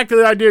get back to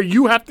the idea.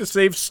 You have to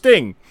save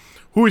Sting.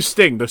 Who is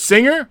Sting? The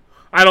singer?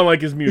 I don't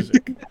like his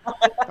music.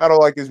 I don't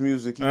like his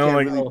music. He I don't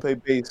can't like- really play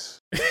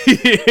bass.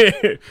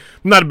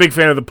 I'm not a big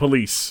fan of the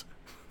Police.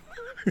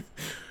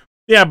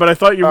 Yeah, but I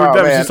thought you were. Oh,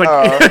 That was man, just like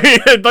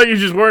I thought you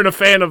just weren't a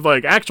fan of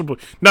like actual.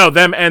 No,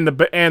 them and the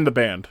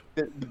band.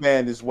 The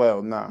band as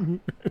well. Nah.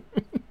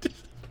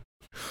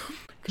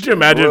 Could you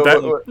imagine if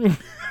that?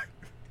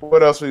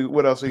 What else we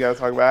gotta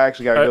talk about? I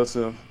actually gotta go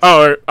soon.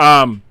 Oh,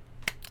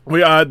 we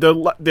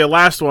the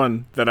last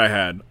one that I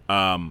had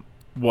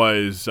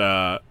was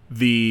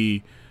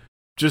the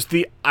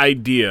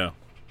idea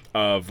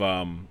of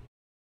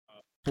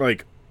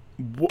like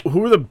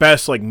who are the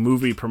best like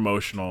movie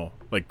promotional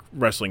like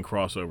wrestling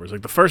crossovers.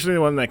 Like the first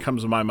one that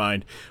comes to my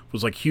mind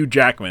was like Hugh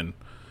Jackman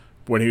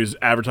when he was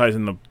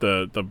advertising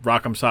the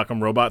Rock'em Sock'em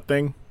Robot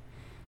thing.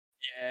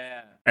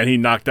 Yeah. And he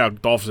knocked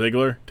out Dolph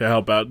Ziggler to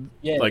help out.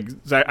 Yeah. Like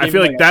I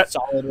feel like that.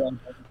 Solid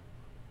run.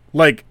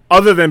 Like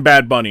other than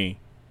Bad Bunny,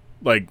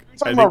 like You're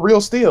talking about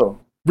Real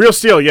Steel. Real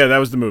Steel, yeah, that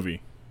was the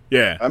movie.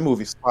 Yeah, That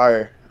movie's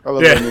fire. I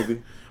love that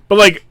movie. but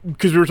like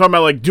because we were talking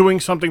about like doing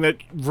something that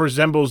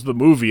resembles the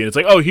movie, and it's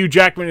like, oh, Hugh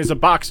Jackman is a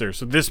boxer,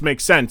 so this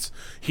makes sense.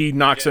 He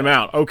knocks him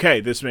out.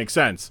 Okay, this makes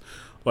sense.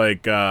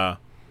 Like,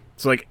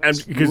 it's like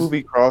because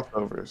Movie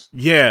crossovers.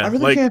 yeah, I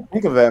really like can't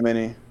think of that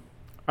many.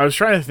 I was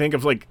trying to think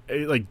of like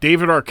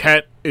David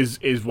Arquette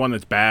is one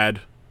that's bad,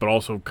 but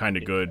also kind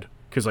of good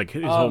because like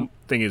his whole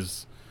thing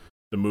is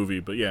the movie.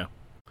 But yeah,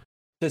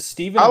 Does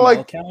Stephen I like-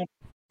 Amell count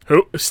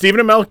who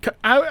Stephen Amell?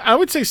 I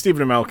would say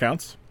Stephen Amell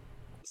counts.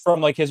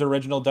 from like his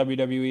original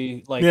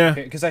WWE? Like, Yeah.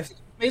 because I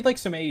made like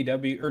some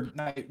AEW or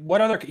not,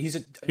 what other? He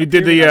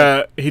did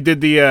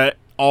the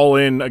All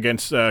In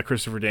against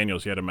Christopher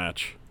Daniels. He had a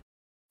match.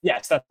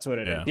 Yes, that's what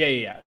it Yeah.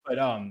 is. Yeah. But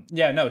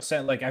yeah, no.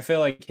 So, like, I feel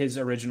like his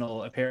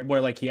original appearance,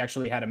 where like he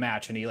actually had a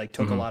match and he like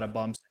took a lot of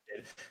bumps.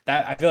 And did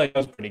that. I feel like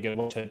that was pretty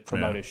good to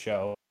promote his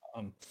show.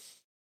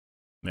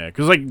 Yeah,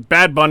 because like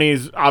Bad Bunny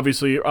is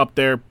obviously up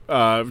there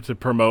to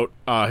promote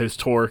his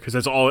tour because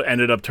that's all it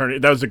ended up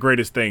turning. That was the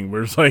greatest thing.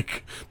 Where it's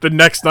like the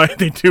next night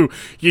they do,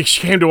 you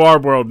came to our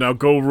world, now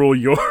go rule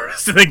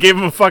yours. And they gave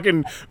him a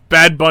fucking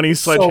Bad Bunny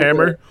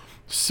sledgehammer.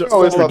 I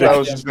always thought that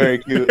was just very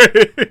cute.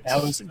 That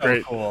was so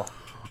great. cool.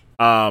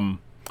 But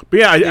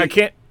yeah, I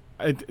can't.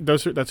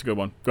 That's a good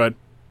one. Go ahead.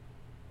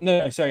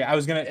 No, sorry. I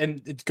was gonna,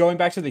 and it's going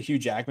back to the Hugh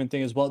Jackman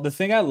thing as well. The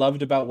thing I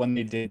loved about when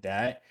they did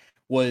that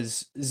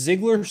was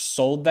Ziggler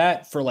sold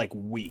that for like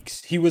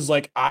weeks. He was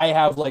like, I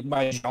have like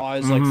my jaw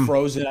is like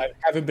frozen. I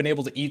haven't been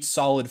able to eat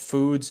solid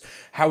foods.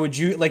 How would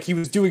you like? He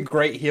was doing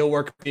great heel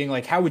work, being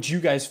like, how would you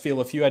guys feel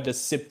if you had to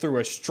sip through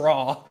a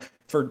straw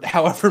for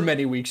however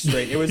many weeks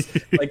straight? It was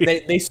like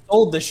they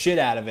sold the shit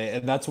out of it,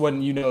 and that's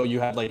when you know you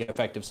had like an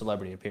effective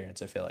celebrity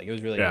appearance. I feel like it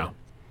was really good.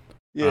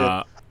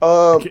 Yeah.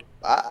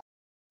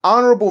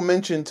 Honorable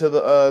mention to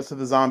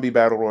the zombie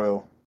battle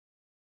royal.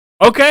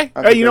 Okay.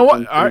 I think You know that's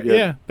what? pretty good.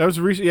 Yeah, that was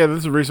a recent. Yeah,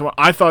 that's a recent one.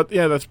 I thought,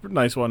 yeah, that's a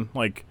nice one.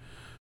 Like,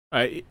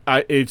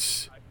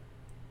 it's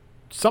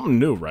something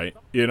new, right?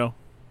 You know,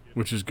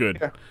 which is good.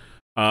 Yeah.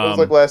 It was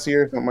like last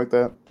year, something like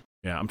that.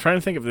 Yeah, I'm trying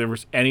to think if there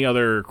was any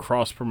other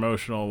cross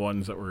promotional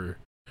ones that were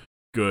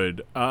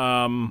good.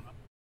 When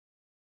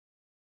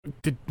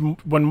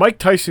Mike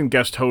Tyson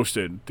guest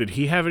hosted, did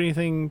he have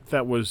anything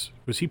that was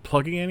he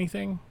plugging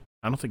anything?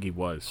 I don't think he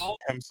was.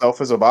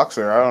 Himself as a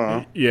boxer, I don't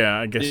know. Yeah,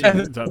 I guess. Yeah, I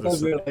don't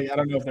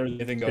know if there was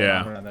anything going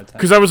on around that time.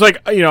 Because I was like,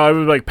 I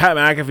was like, Pat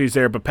McAfee's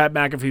there, but Pat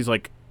McAfee's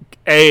like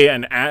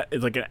an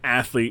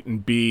athlete,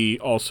 and B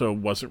also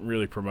wasn't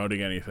really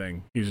promoting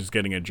anything. He was just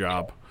getting a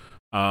job.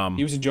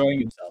 He was enjoying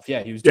himself.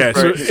 Yeah, he was. Yeah,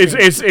 so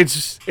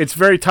it's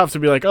very tough to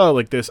be like, oh,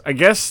 like this. I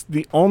guess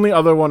the only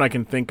other one I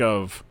can think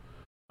of,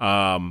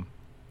 never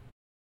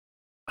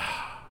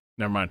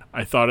mind.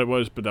 I thought it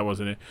was, but that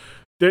wasn't it.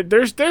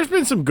 There's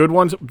been some good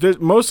ones.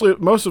 Most of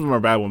them are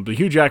bad ones. The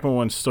Hugh Jackman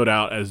one stood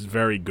out as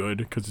very good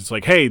because it's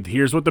like, hey,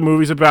 here's what the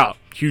movie's about.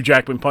 Hugh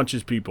Jackman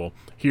punches people.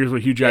 Here's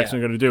what Hugh Jackson's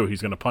going to do.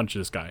 He's going to punch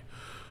this guy.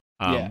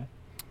 Yeah.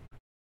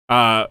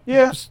 I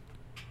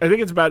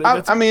think it's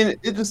about. I mean,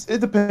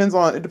 it depends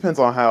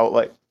on how,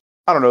 like,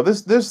 I don't know.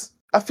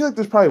 I feel like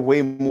there's probably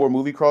way more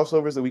movie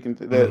crossovers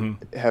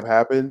that have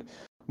happened,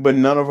 but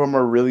none of them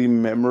are really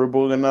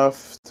memorable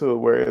enough to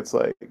where it's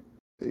like,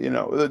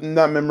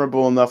 not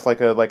memorable enough like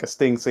a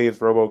Sting saves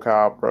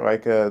RoboCop or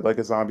like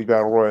a zombie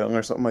battle royal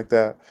or something like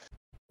that,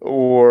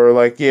 or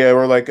like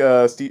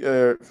I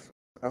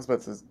was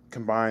about to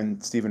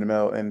combine Stephen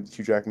Amell and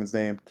Hugh Jackman's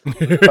name.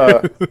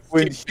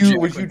 When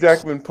Hugh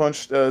Jackman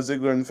punched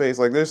Ziggler in the face,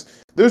 like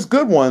there's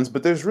good ones,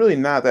 but there's really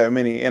not that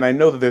many. And I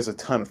know that there's a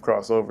ton of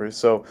crossovers,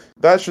 so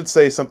that should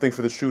say something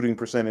for the shooting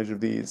percentage of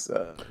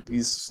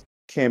these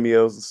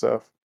cameos and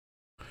stuff.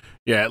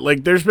 Yeah,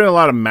 like there's been a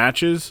lot of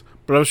matches,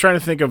 but I was trying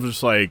to think of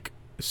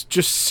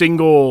just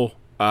single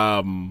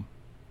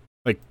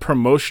like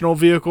promotional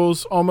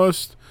vehicles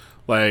almost,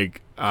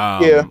 like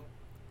And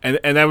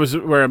that was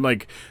where I'm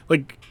like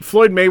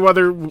Floyd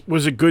Mayweather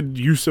was a good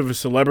use of a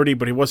celebrity,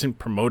 but he wasn't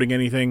promoting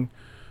anything.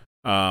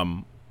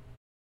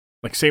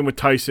 Like same with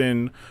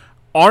Tyson,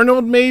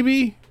 Arnold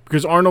maybe,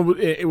 because Arnold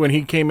when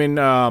he came in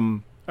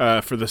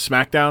for the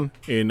SmackDown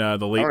in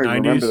the late I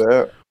don't even 90s. remember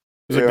that.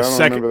 It was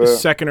like the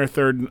second or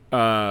third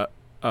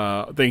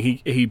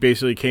thing. He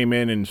basically came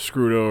in and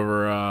screwed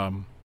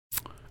over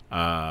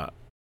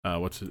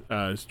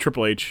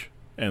Triple H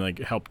and like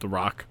helped The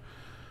Rock.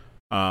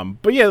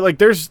 But yeah, like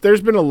there's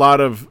been a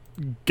lot of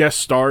guest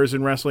stars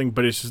in wrestling,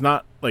 but it's just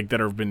not like that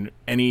have been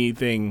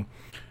anything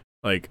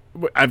like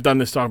I've done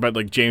this talk about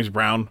like James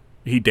Brown.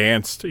 He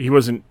danced. He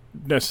wasn't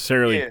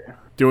necessarily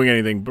doing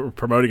anything, but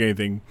promoting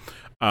anything.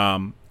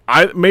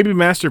 Maybe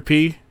Master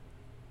P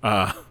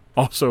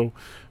also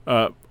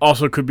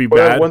could be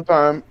bad.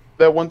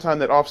 That one time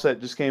that Offset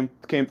just came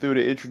through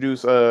to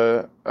introduce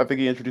I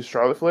think he introduced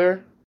Charlotte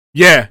Flair.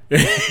 Yeah.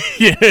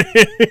 Yeah.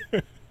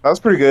 That was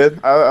pretty good.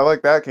 I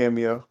like that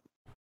cameo.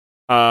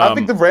 I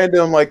think the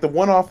random, like the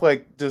one-off,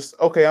 like just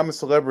okay, I'm a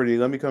celebrity,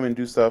 let me come and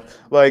do stuff.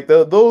 Like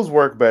those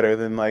work better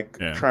than like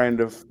trying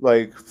to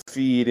like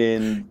feed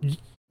in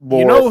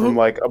more from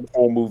like a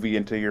whole movie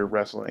into your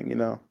wrestling. You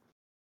know,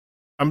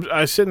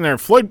 I'm sitting there.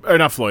 Kevin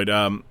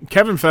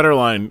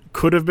Federline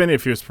could have been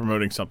if he was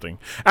promoting something.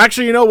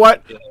 Actually, you know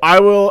what? I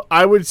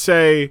would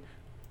say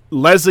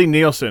Leslie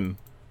Nielsen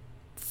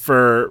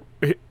from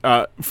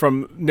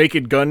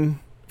Naked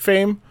Gun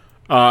fame.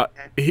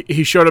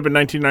 He showed up in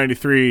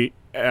 1993.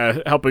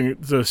 Helping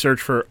the search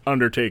for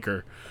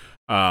Undertaker,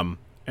 and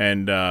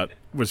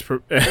was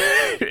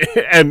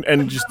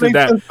and just did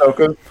that.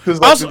 Because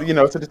also,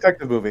 it's a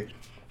detective movie.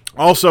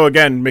 Also,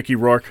 again, Mickey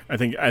Rourke. I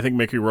think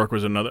Mickey Rourke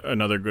was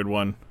another good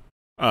one.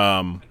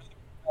 That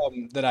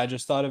I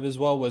just thought of as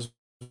well was,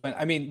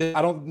 I mean,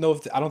 I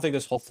don't think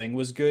this whole thing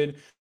was good,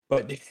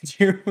 but do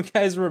you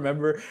guys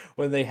remember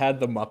when they had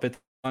the Muppets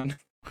on?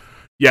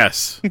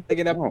 Yes.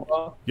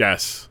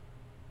 Yes.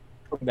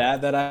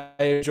 That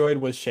I enjoyed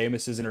was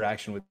Sheamus's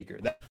interaction with Beaker.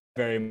 That was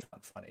very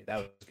funny. That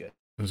was good.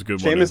 It was a good.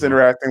 Sheamus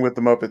interacting with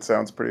the Muppet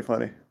sounds pretty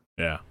funny.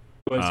 Yeah,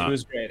 it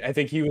was great. I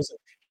think he was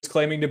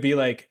claiming to be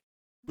like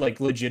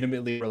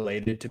legitimately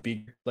related to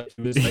Beaker. Like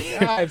he was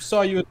like, I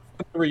saw you at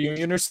the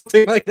reunion or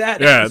something like that.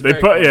 Yeah,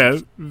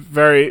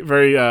 very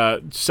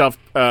self.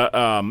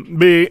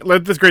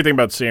 This great thing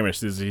about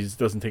Sheamus is he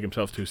doesn't take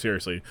himself too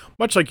seriously.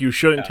 Much like you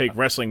shouldn't take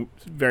wrestling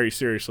very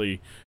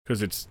seriously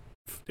because it's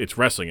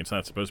wrestling. It's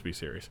not supposed to be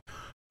serious.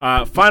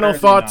 Final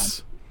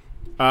thoughts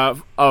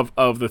of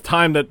the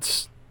time that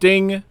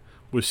Sting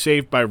was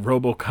saved by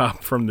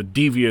Robocop from the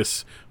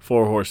devious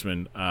Four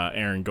Horsemen.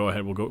 Aaron, go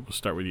ahead. We'll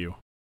start with you.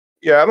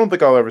 Yeah, I don't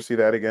think I'll ever see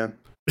that again.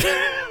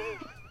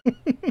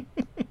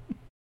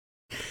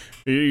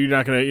 You're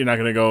not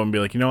gonna go and be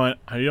like, you know what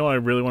I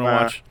really want to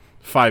watch?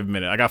 5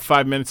 minutes. I got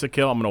 5 minutes to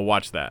kill. I'm gonna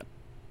watch that.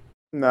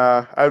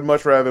 Nah, I'd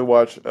much rather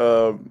watch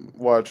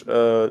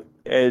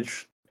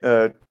Edge.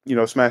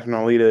 Smashing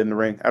on Lita in the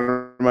ring. I'd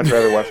much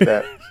rather watch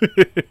that.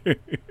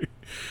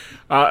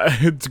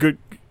 It's good.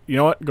 You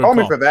know what? Call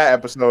me for that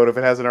episode if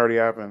it hasn't already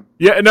happened.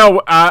 Yeah,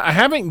 no, I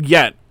haven't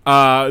yet.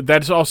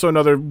 That's also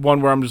another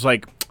one where I'm just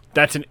like,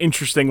 that's an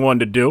interesting one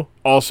to do.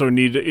 Also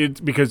need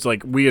it because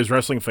like we as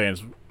wrestling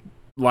fans,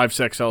 Live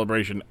Sex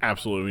Celebration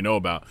absolutely know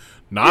about.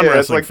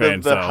 Non-wrestling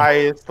fans, the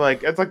highest,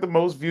 like it's like the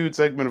most viewed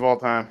segment of all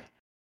time.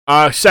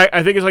 I think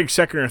it's like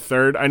second or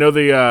third. I know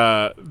the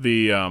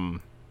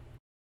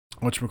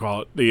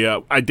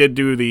whatchamacallit? I did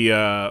do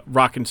the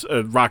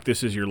Rock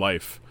This Is Your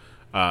Life.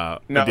 No,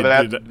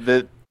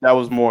 that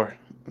was more.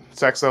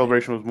 Sex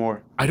Celebration was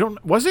more.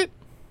 Was it?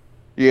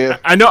 Yeah.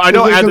 I know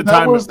at the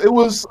time. It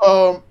was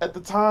at the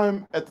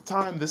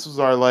time This Was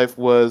Our Life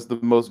was the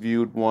most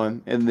viewed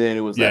one, and then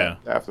it was that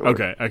afterwards.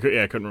 Okay. I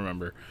couldn't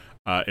remember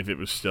if it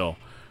was still.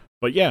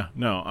 But yeah,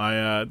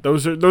 no,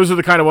 those are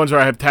the kind of ones where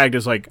I have tagged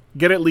as like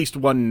get at least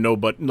one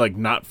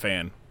not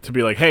fan to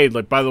be like, hey,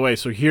 like by the way,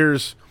 so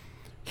here's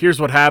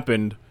what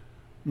happened.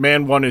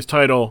 Man won his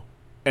title,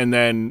 and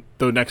then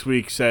the next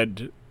week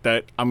said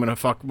that I'm gonna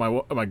fuck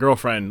my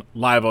girlfriend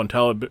live on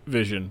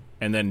television,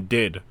 and then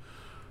did.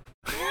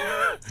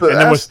 So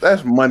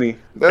that's money.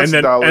 That's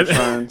dollar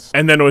signs.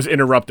 And then was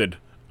interrupted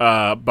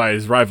by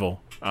his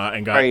rival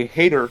and got a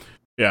hater.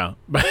 Yeah,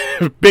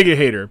 big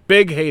hater.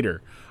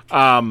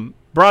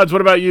 Broads,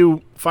 what about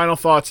you? Final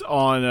thoughts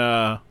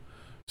on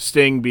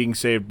Sting being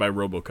saved by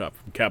Robocop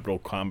from Capital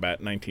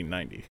Combat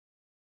 1990?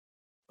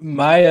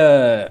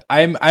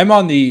 I'm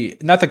on the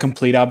not the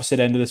complete opposite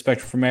end of the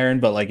spectrum from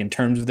Aaron, but like in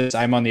terms of this,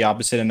 I'm on the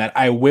opposite in that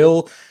I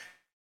will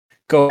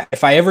go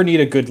if I ever need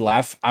a good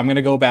laugh, I'm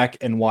gonna go back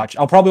and watch.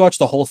 I'll probably watch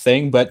the whole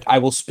thing, but I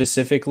will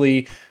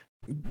specifically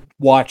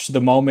watch the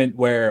moment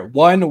where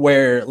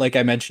like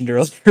I mentioned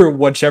earlier,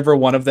 whichever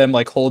one of them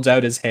like holds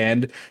out his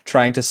hand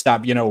trying to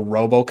stop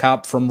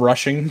Robocop from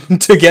rushing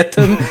to get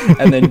them,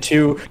 and then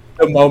two,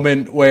 the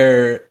moment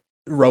where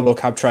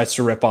Robocop tries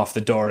to rip off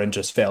the door and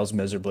just fails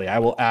miserably. I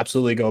will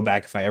absolutely go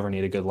back if I ever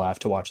need a good laugh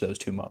to watch those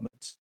two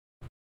moments.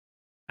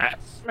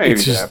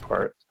 Maybe that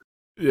part.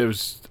 It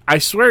was. I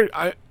swear,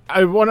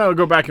 I want to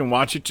go back and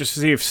watch it just to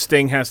see if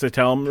Sting has to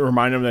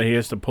remind him that he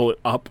has to pull it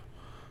up,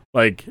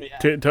 like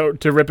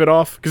to rip it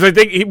off. Because I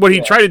think what he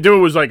tried to do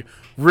was like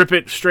rip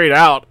it straight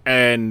out,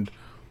 and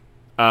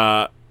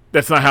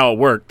that's not how it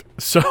worked.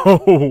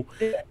 So,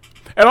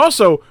 and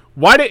also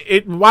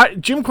Why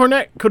Jim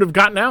Cornette could have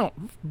gotten out?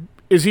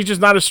 Is he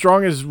just not as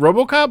strong as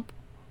Robocop?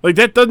 Like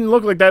that doesn't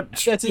look like that.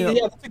 That's a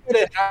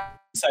good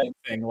hindsight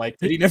thing. Like,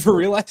 did he never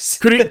realize?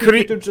 Could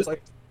he just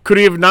like? Could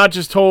he have not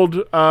just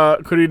told?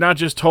 Could he not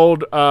just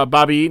told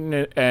Bobby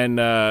Eaton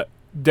and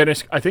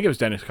Dennis? I think it was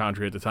Dennis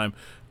Condrey at the time.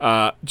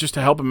 Just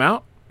to help him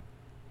out.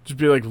 Just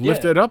be like,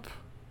 lift it up.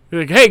 Be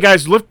like, hey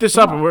guys, lift this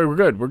up, and we're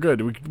good. We're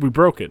good. We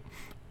broke it.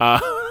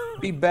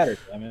 Be better.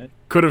 I mean,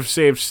 could have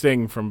saved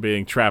Sting from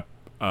being trapped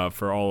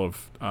for all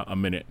of a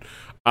minute.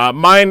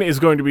 Mine is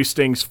going to be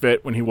Sting's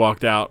fit when he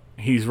walked out.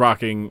 He's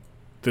rocking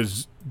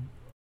the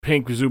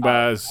pink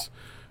Zubaz,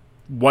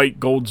 white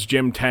Gold's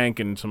Gym tank,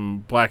 and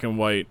some black and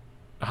white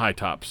high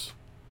tops.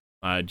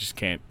 I just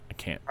can't. I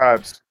can't.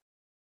 Vibes.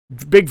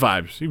 Big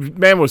vibes.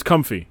 Man was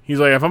comfy. He's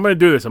like, if I'm going to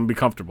do this, I'm going to be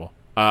comfortable.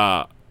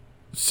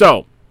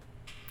 So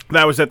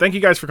that was that. Thank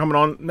you guys for coming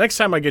on. Next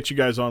time I get you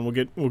guys on,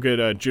 we'll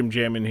get Jim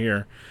Jam in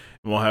here,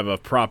 and we'll have a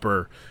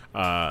proper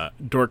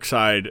dork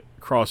side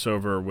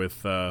crossover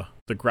with the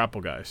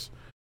Grapple guys,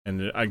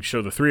 and I can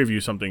show the three of you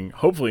something.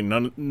 Hopefully,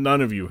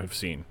 none of you have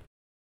seen.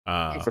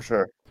 For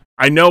sure.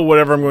 I know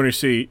whatever I'm going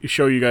to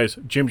show you guys,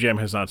 Jim Jam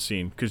has not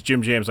seen, because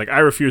Jim Jam's like, I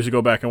refuse to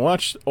go back and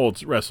watch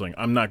old wrestling.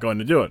 I'm not going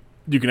to do it.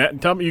 You can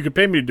tell me, you can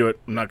pay me to do it.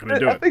 I'm not going to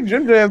do it. I think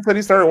Jim Jam said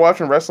he started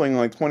watching wrestling in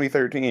like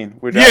 2013.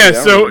 Which yeah, I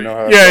don't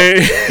know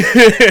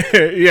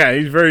yeah,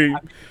 he's very,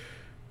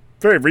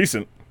 very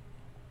recent.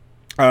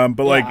 But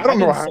like, I don't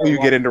know how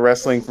you get into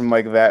wrestling from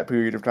like that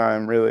period of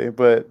time, really.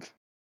 But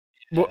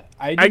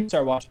I didn't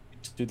start watching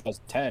in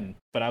 2010,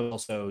 but I was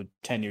also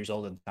 10 years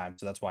old at the time,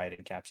 so that's why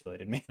it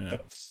encapsulated me. Yeah.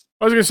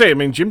 I was gonna say, I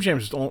mean, Jim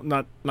Jam's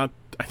not. I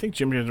think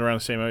Jim Jam's around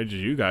the same age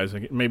as you guys,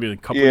 like maybe a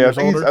couple years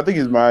older. I think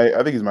he's my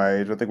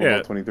age. I think we're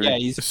both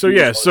 23.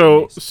 Yeah,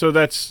 so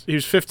that's he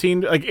was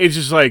 15. Like it's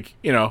just like,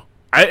 you know,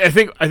 I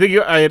think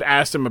I had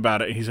asked him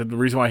about it. He said the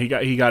reason why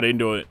he got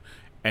into it,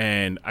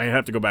 and I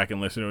have to go back and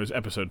listen. It was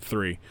episode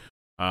 3,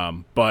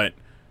 but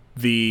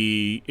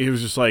it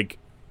was just like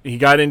he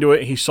got into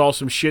it. He saw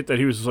some shit that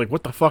he was just like,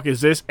 what the fuck is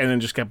this? And then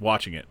just kept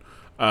watching it.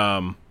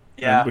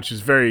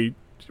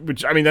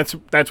 Which I mean, that's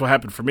what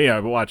happened for me. I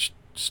watched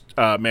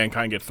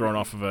Mankind get thrown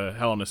off of a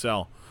Hell in a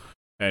Cell,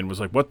 and was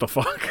like, "What the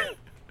fuck?"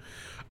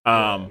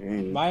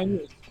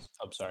 Mine.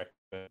 I'm sorry.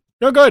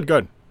 No,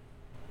 good.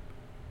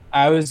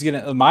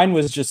 Mine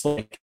was just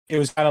like it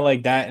was kind of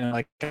like that, and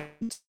like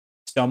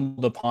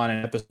stumbled upon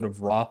an episode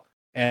of Raw,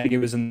 and it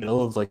was in the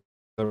middle of like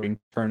the ring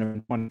tournament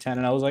in 2010,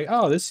 and I was like,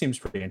 "Oh, this seems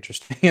pretty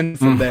interesting." And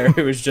from there,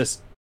 it was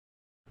just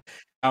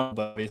all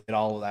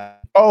of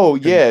that. Oh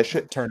yeah,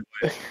 turn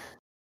away.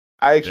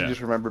 I actually just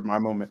remembered my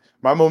moment.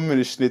 My moment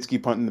is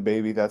Snitsky punting the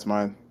baby. That's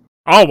mine.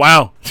 Oh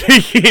wow!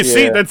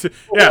 See, that's a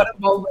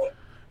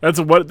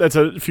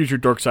future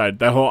dork side.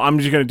 That whole I'm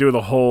just gonna do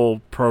the whole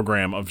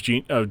program of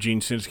Gene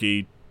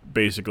Snitsky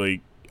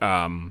basically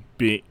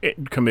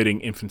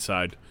committing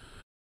infanticide.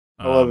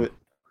 I love it.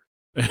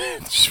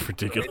 It's just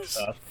ridiculous.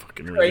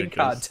 Fucking Great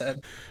ridiculous.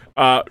 content.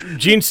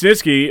 Gene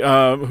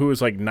Snitsky, who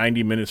is like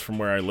 90 minutes from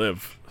where I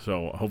live,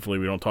 so hopefully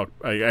we don't talk.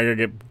 I gotta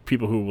get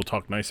people who will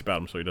talk nice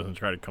about him, so he doesn't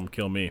try to come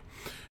kill me.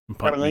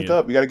 Gotta link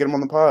up. You gotta get him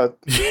on the pod.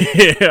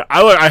 Yeah,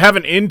 I have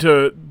an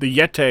into the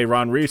Yeti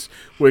Ron Reese,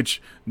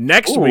 which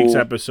next week's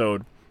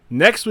episode,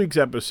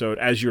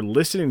 as you're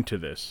listening to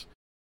this,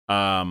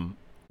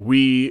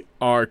 we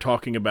are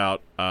talking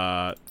about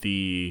we're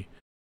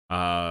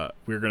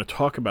going to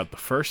talk about the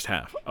first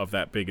half of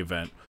that big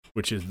event,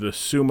 which is the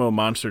Sumo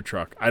Monster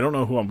Truck. I don't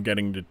know who I'm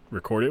getting to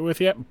record it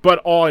with yet, but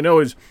all I know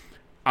is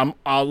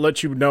I'll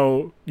let you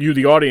know,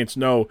 the audience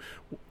know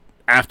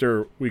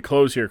after we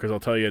close here, because I'll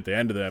tell you at the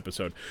end of the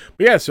episode.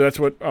 But yeah, so that's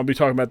what I'll be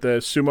talking about, the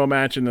sumo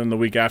match, and then the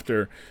week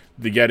after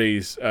the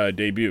Yeti's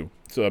debut.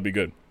 So that'll be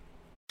good.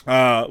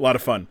 A lot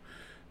of fun.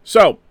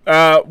 So,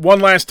 one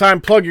last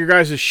time, plug your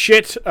guys'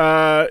 shit.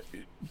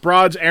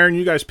 Broads, Aaron,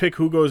 you guys pick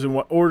who goes in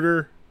what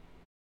order.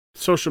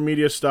 Social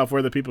media stuff,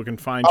 where the people can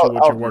find you,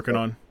 what you're working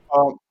on.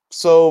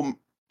 So,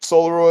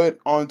 Solaroid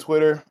on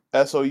Twitter,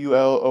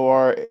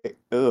 SOULOR.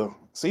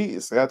 See,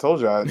 I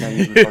told you I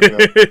usually fuck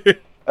it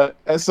up.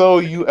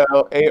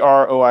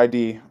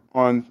 SOULAROID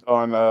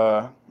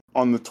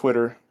on the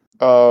Twitter.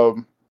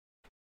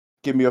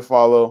 Give me a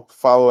follow.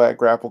 Follow at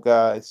Grapple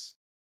Guys.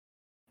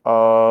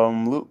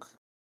 Luke.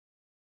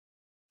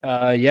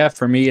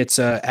 For me it's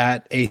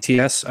at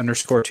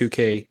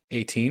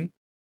ATS_2K18.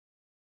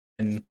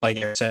 And like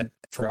I said,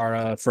 for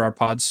our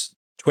pods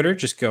Twitter,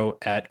 just go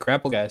at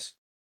Grapple Guys.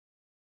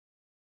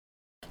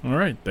 All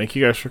right. Thank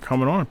you guys for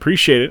coming on.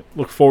 Appreciate it.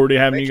 Look forward to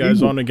having you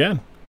guys on again.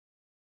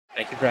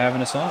 Thank you for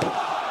having us on.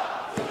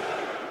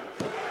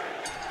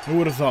 Who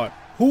would have thought?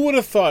 Who would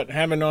have thought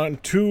having on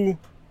 2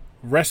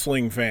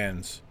 wrestling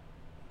fans?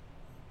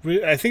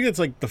 I think it's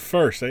like the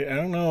first. I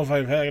don't know if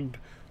I've had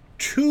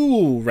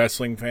 2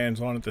 wrestling fans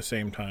on at the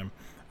same time.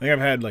 I think I've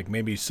had like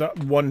maybe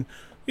one.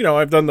 You know,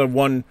 I've done the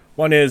one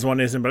is, one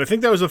isn't. But I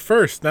think that was the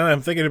first. Now that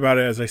I'm thinking about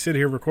it as I sit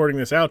here recording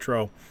this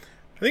outro,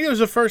 I think it was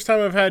the first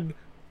time I've had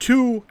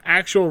 2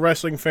 actual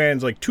wrestling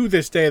fans, like to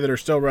this day, that are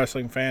still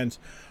wrestling fans.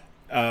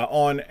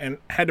 on and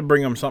had to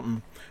bring them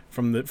something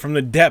from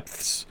the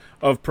depths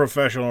of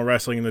professional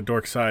wrestling and the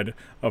dork side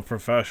of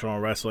professional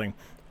wrestling.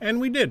 And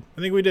we did.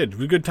 I think we did. It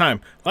was a good time.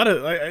 A lot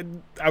of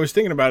I was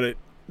thinking about it.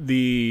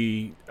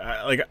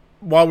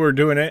 While we were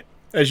doing it,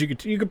 as you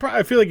could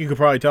I feel like you could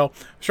probably tell. I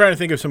was trying to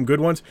think of some good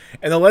ones,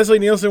 and the Leslie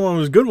Nielsen one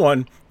was a good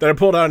one that I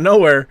pulled out of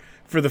nowhere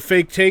for the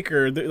fake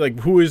Taker.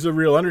 Who is the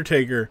real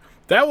Undertaker?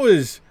 That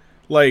was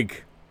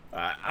like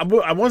I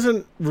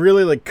wasn't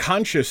really like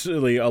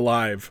consciously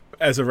alive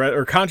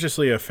or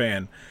consciously a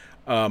fan,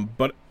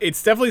 but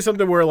it's definitely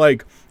something where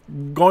like.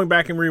 Going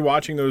back and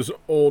rewatching those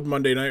old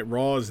Monday Night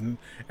Raws, and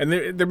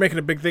they're making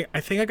a big thing. I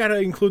think I got to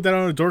include that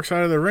on the dork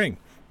side of the ring.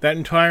 That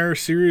entire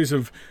series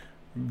of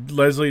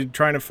Leslie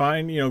trying to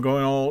find,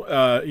 going all,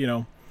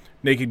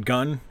 Naked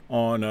Gun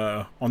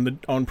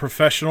on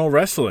professional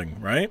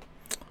wrestling, right?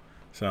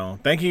 So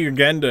thank you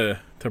again to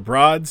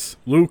Broads,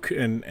 Luke,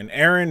 and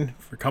Aaron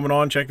for coming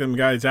on. Check them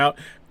guys out.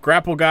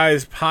 Grapple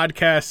Guys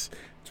podcast.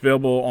 It's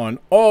available on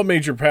all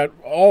major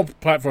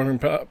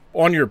platforms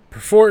on your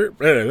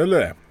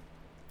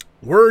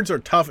Words are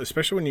tough,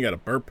 especially when you got a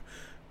burp.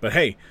 But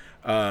hey,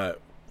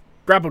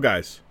 Grapple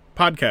Guys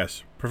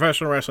podcast,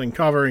 professional wrestling,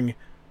 covering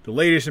the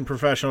latest in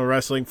professional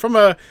wrestling from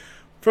a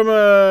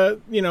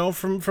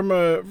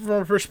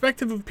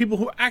perspective of people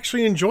who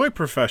actually enjoy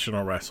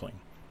professional wrestling.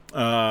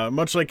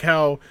 Much like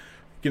how,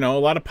 a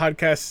lot of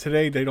podcasts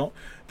today they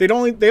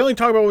only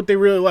talk about what they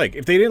really like.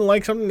 If they didn't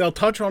like something, they'll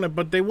touch on it,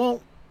 but they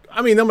won't.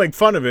 I mean, they'll make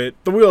fun of it.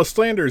 The Wheel of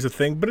Slander is a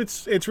thing, but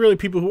it's really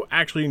people who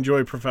actually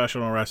enjoy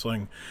professional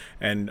wrestling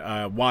and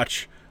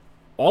watch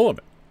all of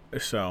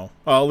it. So,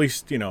 at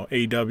least,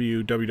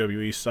 AEW,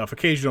 WWE stuff,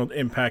 occasional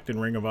Impact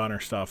and Ring of Honor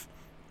stuff,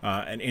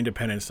 and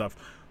independent stuff.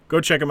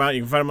 Go check them out.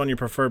 You can find them on your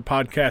preferred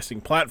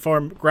podcasting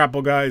platform.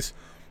 Grapple Guys,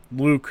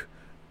 Luke,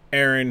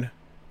 Aaron,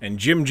 and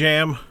Jim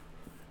Jam,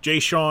 Jay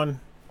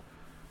Sean.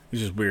 It's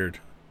just weird.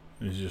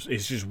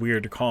 It's just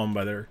weird to call them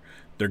by their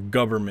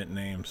government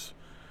names.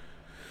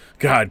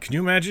 God, can you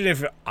imagine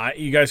if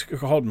you guys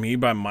called me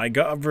by my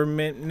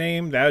government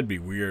name? That would be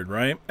weird,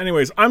 right?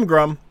 Anyways, I'm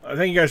Grum.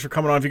 Thank you guys for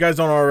coming on. If you guys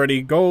don't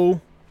already, go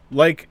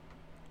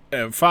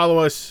follow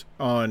us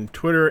on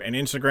Twitter and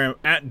Instagram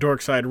at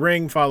Dorkside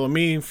Ring. Follow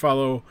me.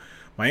 Follow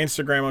my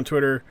Instagram on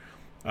Twitter.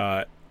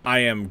 I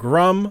am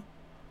Grum.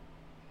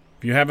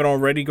 If you haven't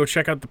already, go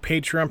check out the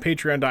Patreon,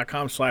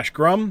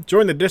 patreon.com/Grum.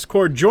 Join the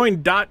Discord,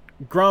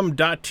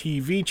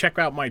 join.grum.tv. Check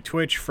out my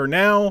Twitch for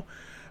now.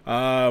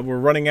 We're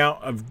running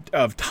out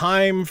of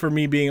time for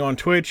me being on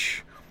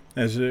Twitch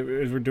as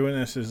we're doing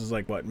this. This is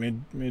like what,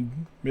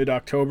 mid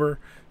October.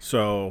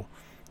 So,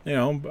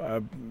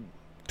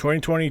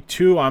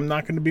 2022, I'm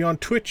not going to be on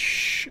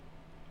Twitch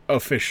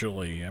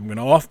officially. I'm going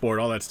to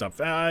offboard all that stuff.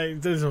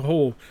 There's a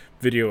whole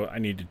video I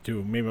need to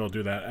do. Maybe I'll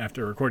do that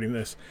after recording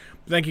this.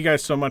 But thank you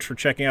guys so much for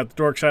checking out the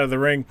Dork Side of the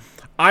Ring.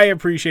 I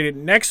appreciate it.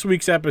 Next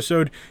week's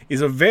episode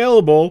is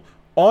available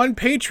on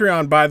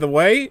Patreon, by the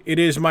way. It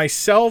is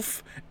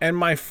myself and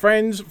my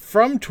friends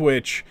from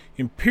Twitch,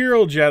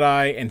 Imperial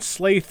Jedi and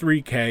Slay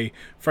 3K,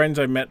 friends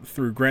I met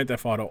through Grand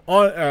Theft Auto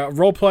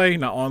roleplay,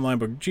 not online,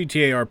 but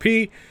GTA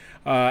RP.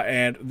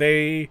 And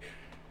they,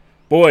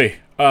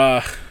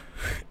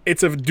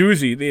 it's a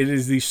doozy. It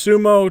is the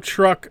sumo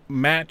truck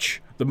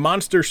match, the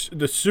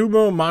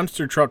sumo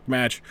monster truck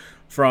match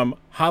from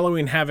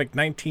Halloween Havoc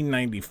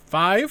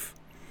 1995.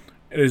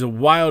 It is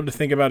wild to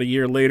think about a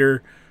year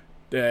later.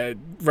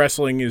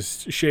 Wrestling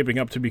is shaping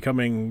up to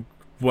becoming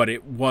what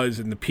it was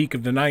in the peak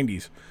of the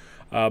 90s.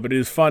 But it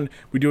is fun.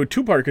 We do a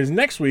two-part because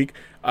next week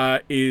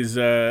is,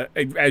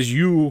 as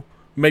you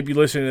might be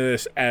listening to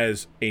this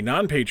as a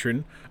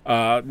non-patron,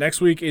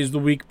 next week is the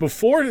week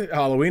before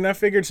Halloween. I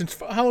figured since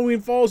Halloween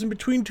falls in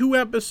between two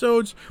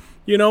episodes,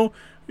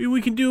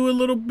 we can do a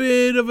little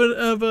bit of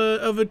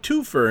a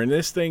twofer. And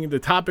this thing, the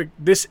topic,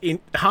 in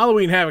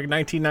Halloween Havoc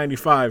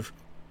 1995,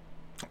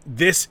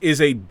 this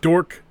is a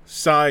dork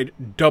side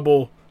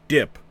double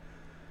dip.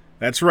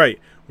 That's right.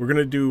 We're going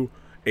to do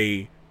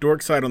a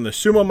dork side on the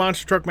sumo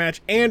monster truck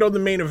match and on the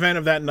main event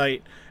of that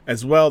night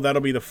as well.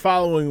 That'll be the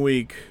following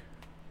week.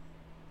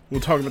 We'll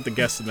talk about the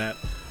guests in that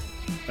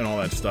and all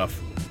that stuff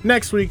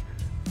next week.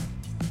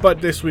 But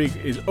this week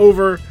is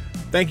over.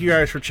 Thank you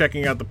guys for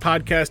checking out the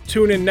podcast.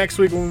 Tune in next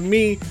week when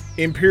me,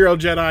 Imperial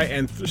Jedi,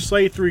 and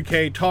Slay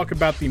 3K talk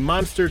about the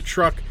monster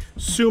truck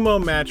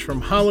sumo match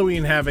from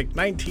Halloween Havoc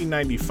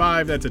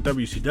 1995. That's a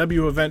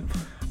WCW event.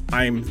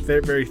 I'm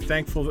very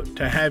thankful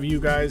to have you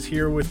guys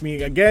here with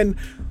me again.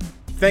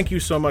 Thank you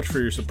so much for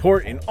your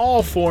support in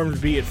all forms,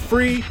 be it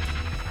free,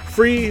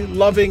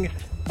 loving,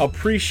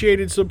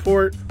 appreciated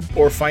support,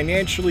 or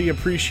financially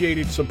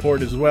appreciated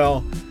support as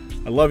well.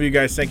 I love you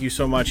guys. Thank you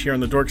so much here on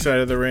the Dork Side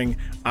of the Ring.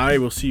 I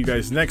will see you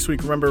guys next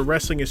week. Remember,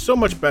 wrestling is so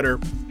much better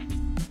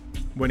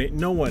when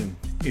no one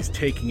is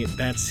taking it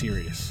that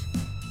serious.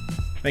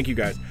 Thank you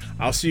guys.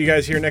 I'll see you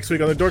guys here next week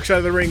on the Dork Side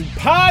of the Ring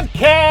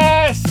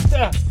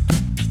podcast.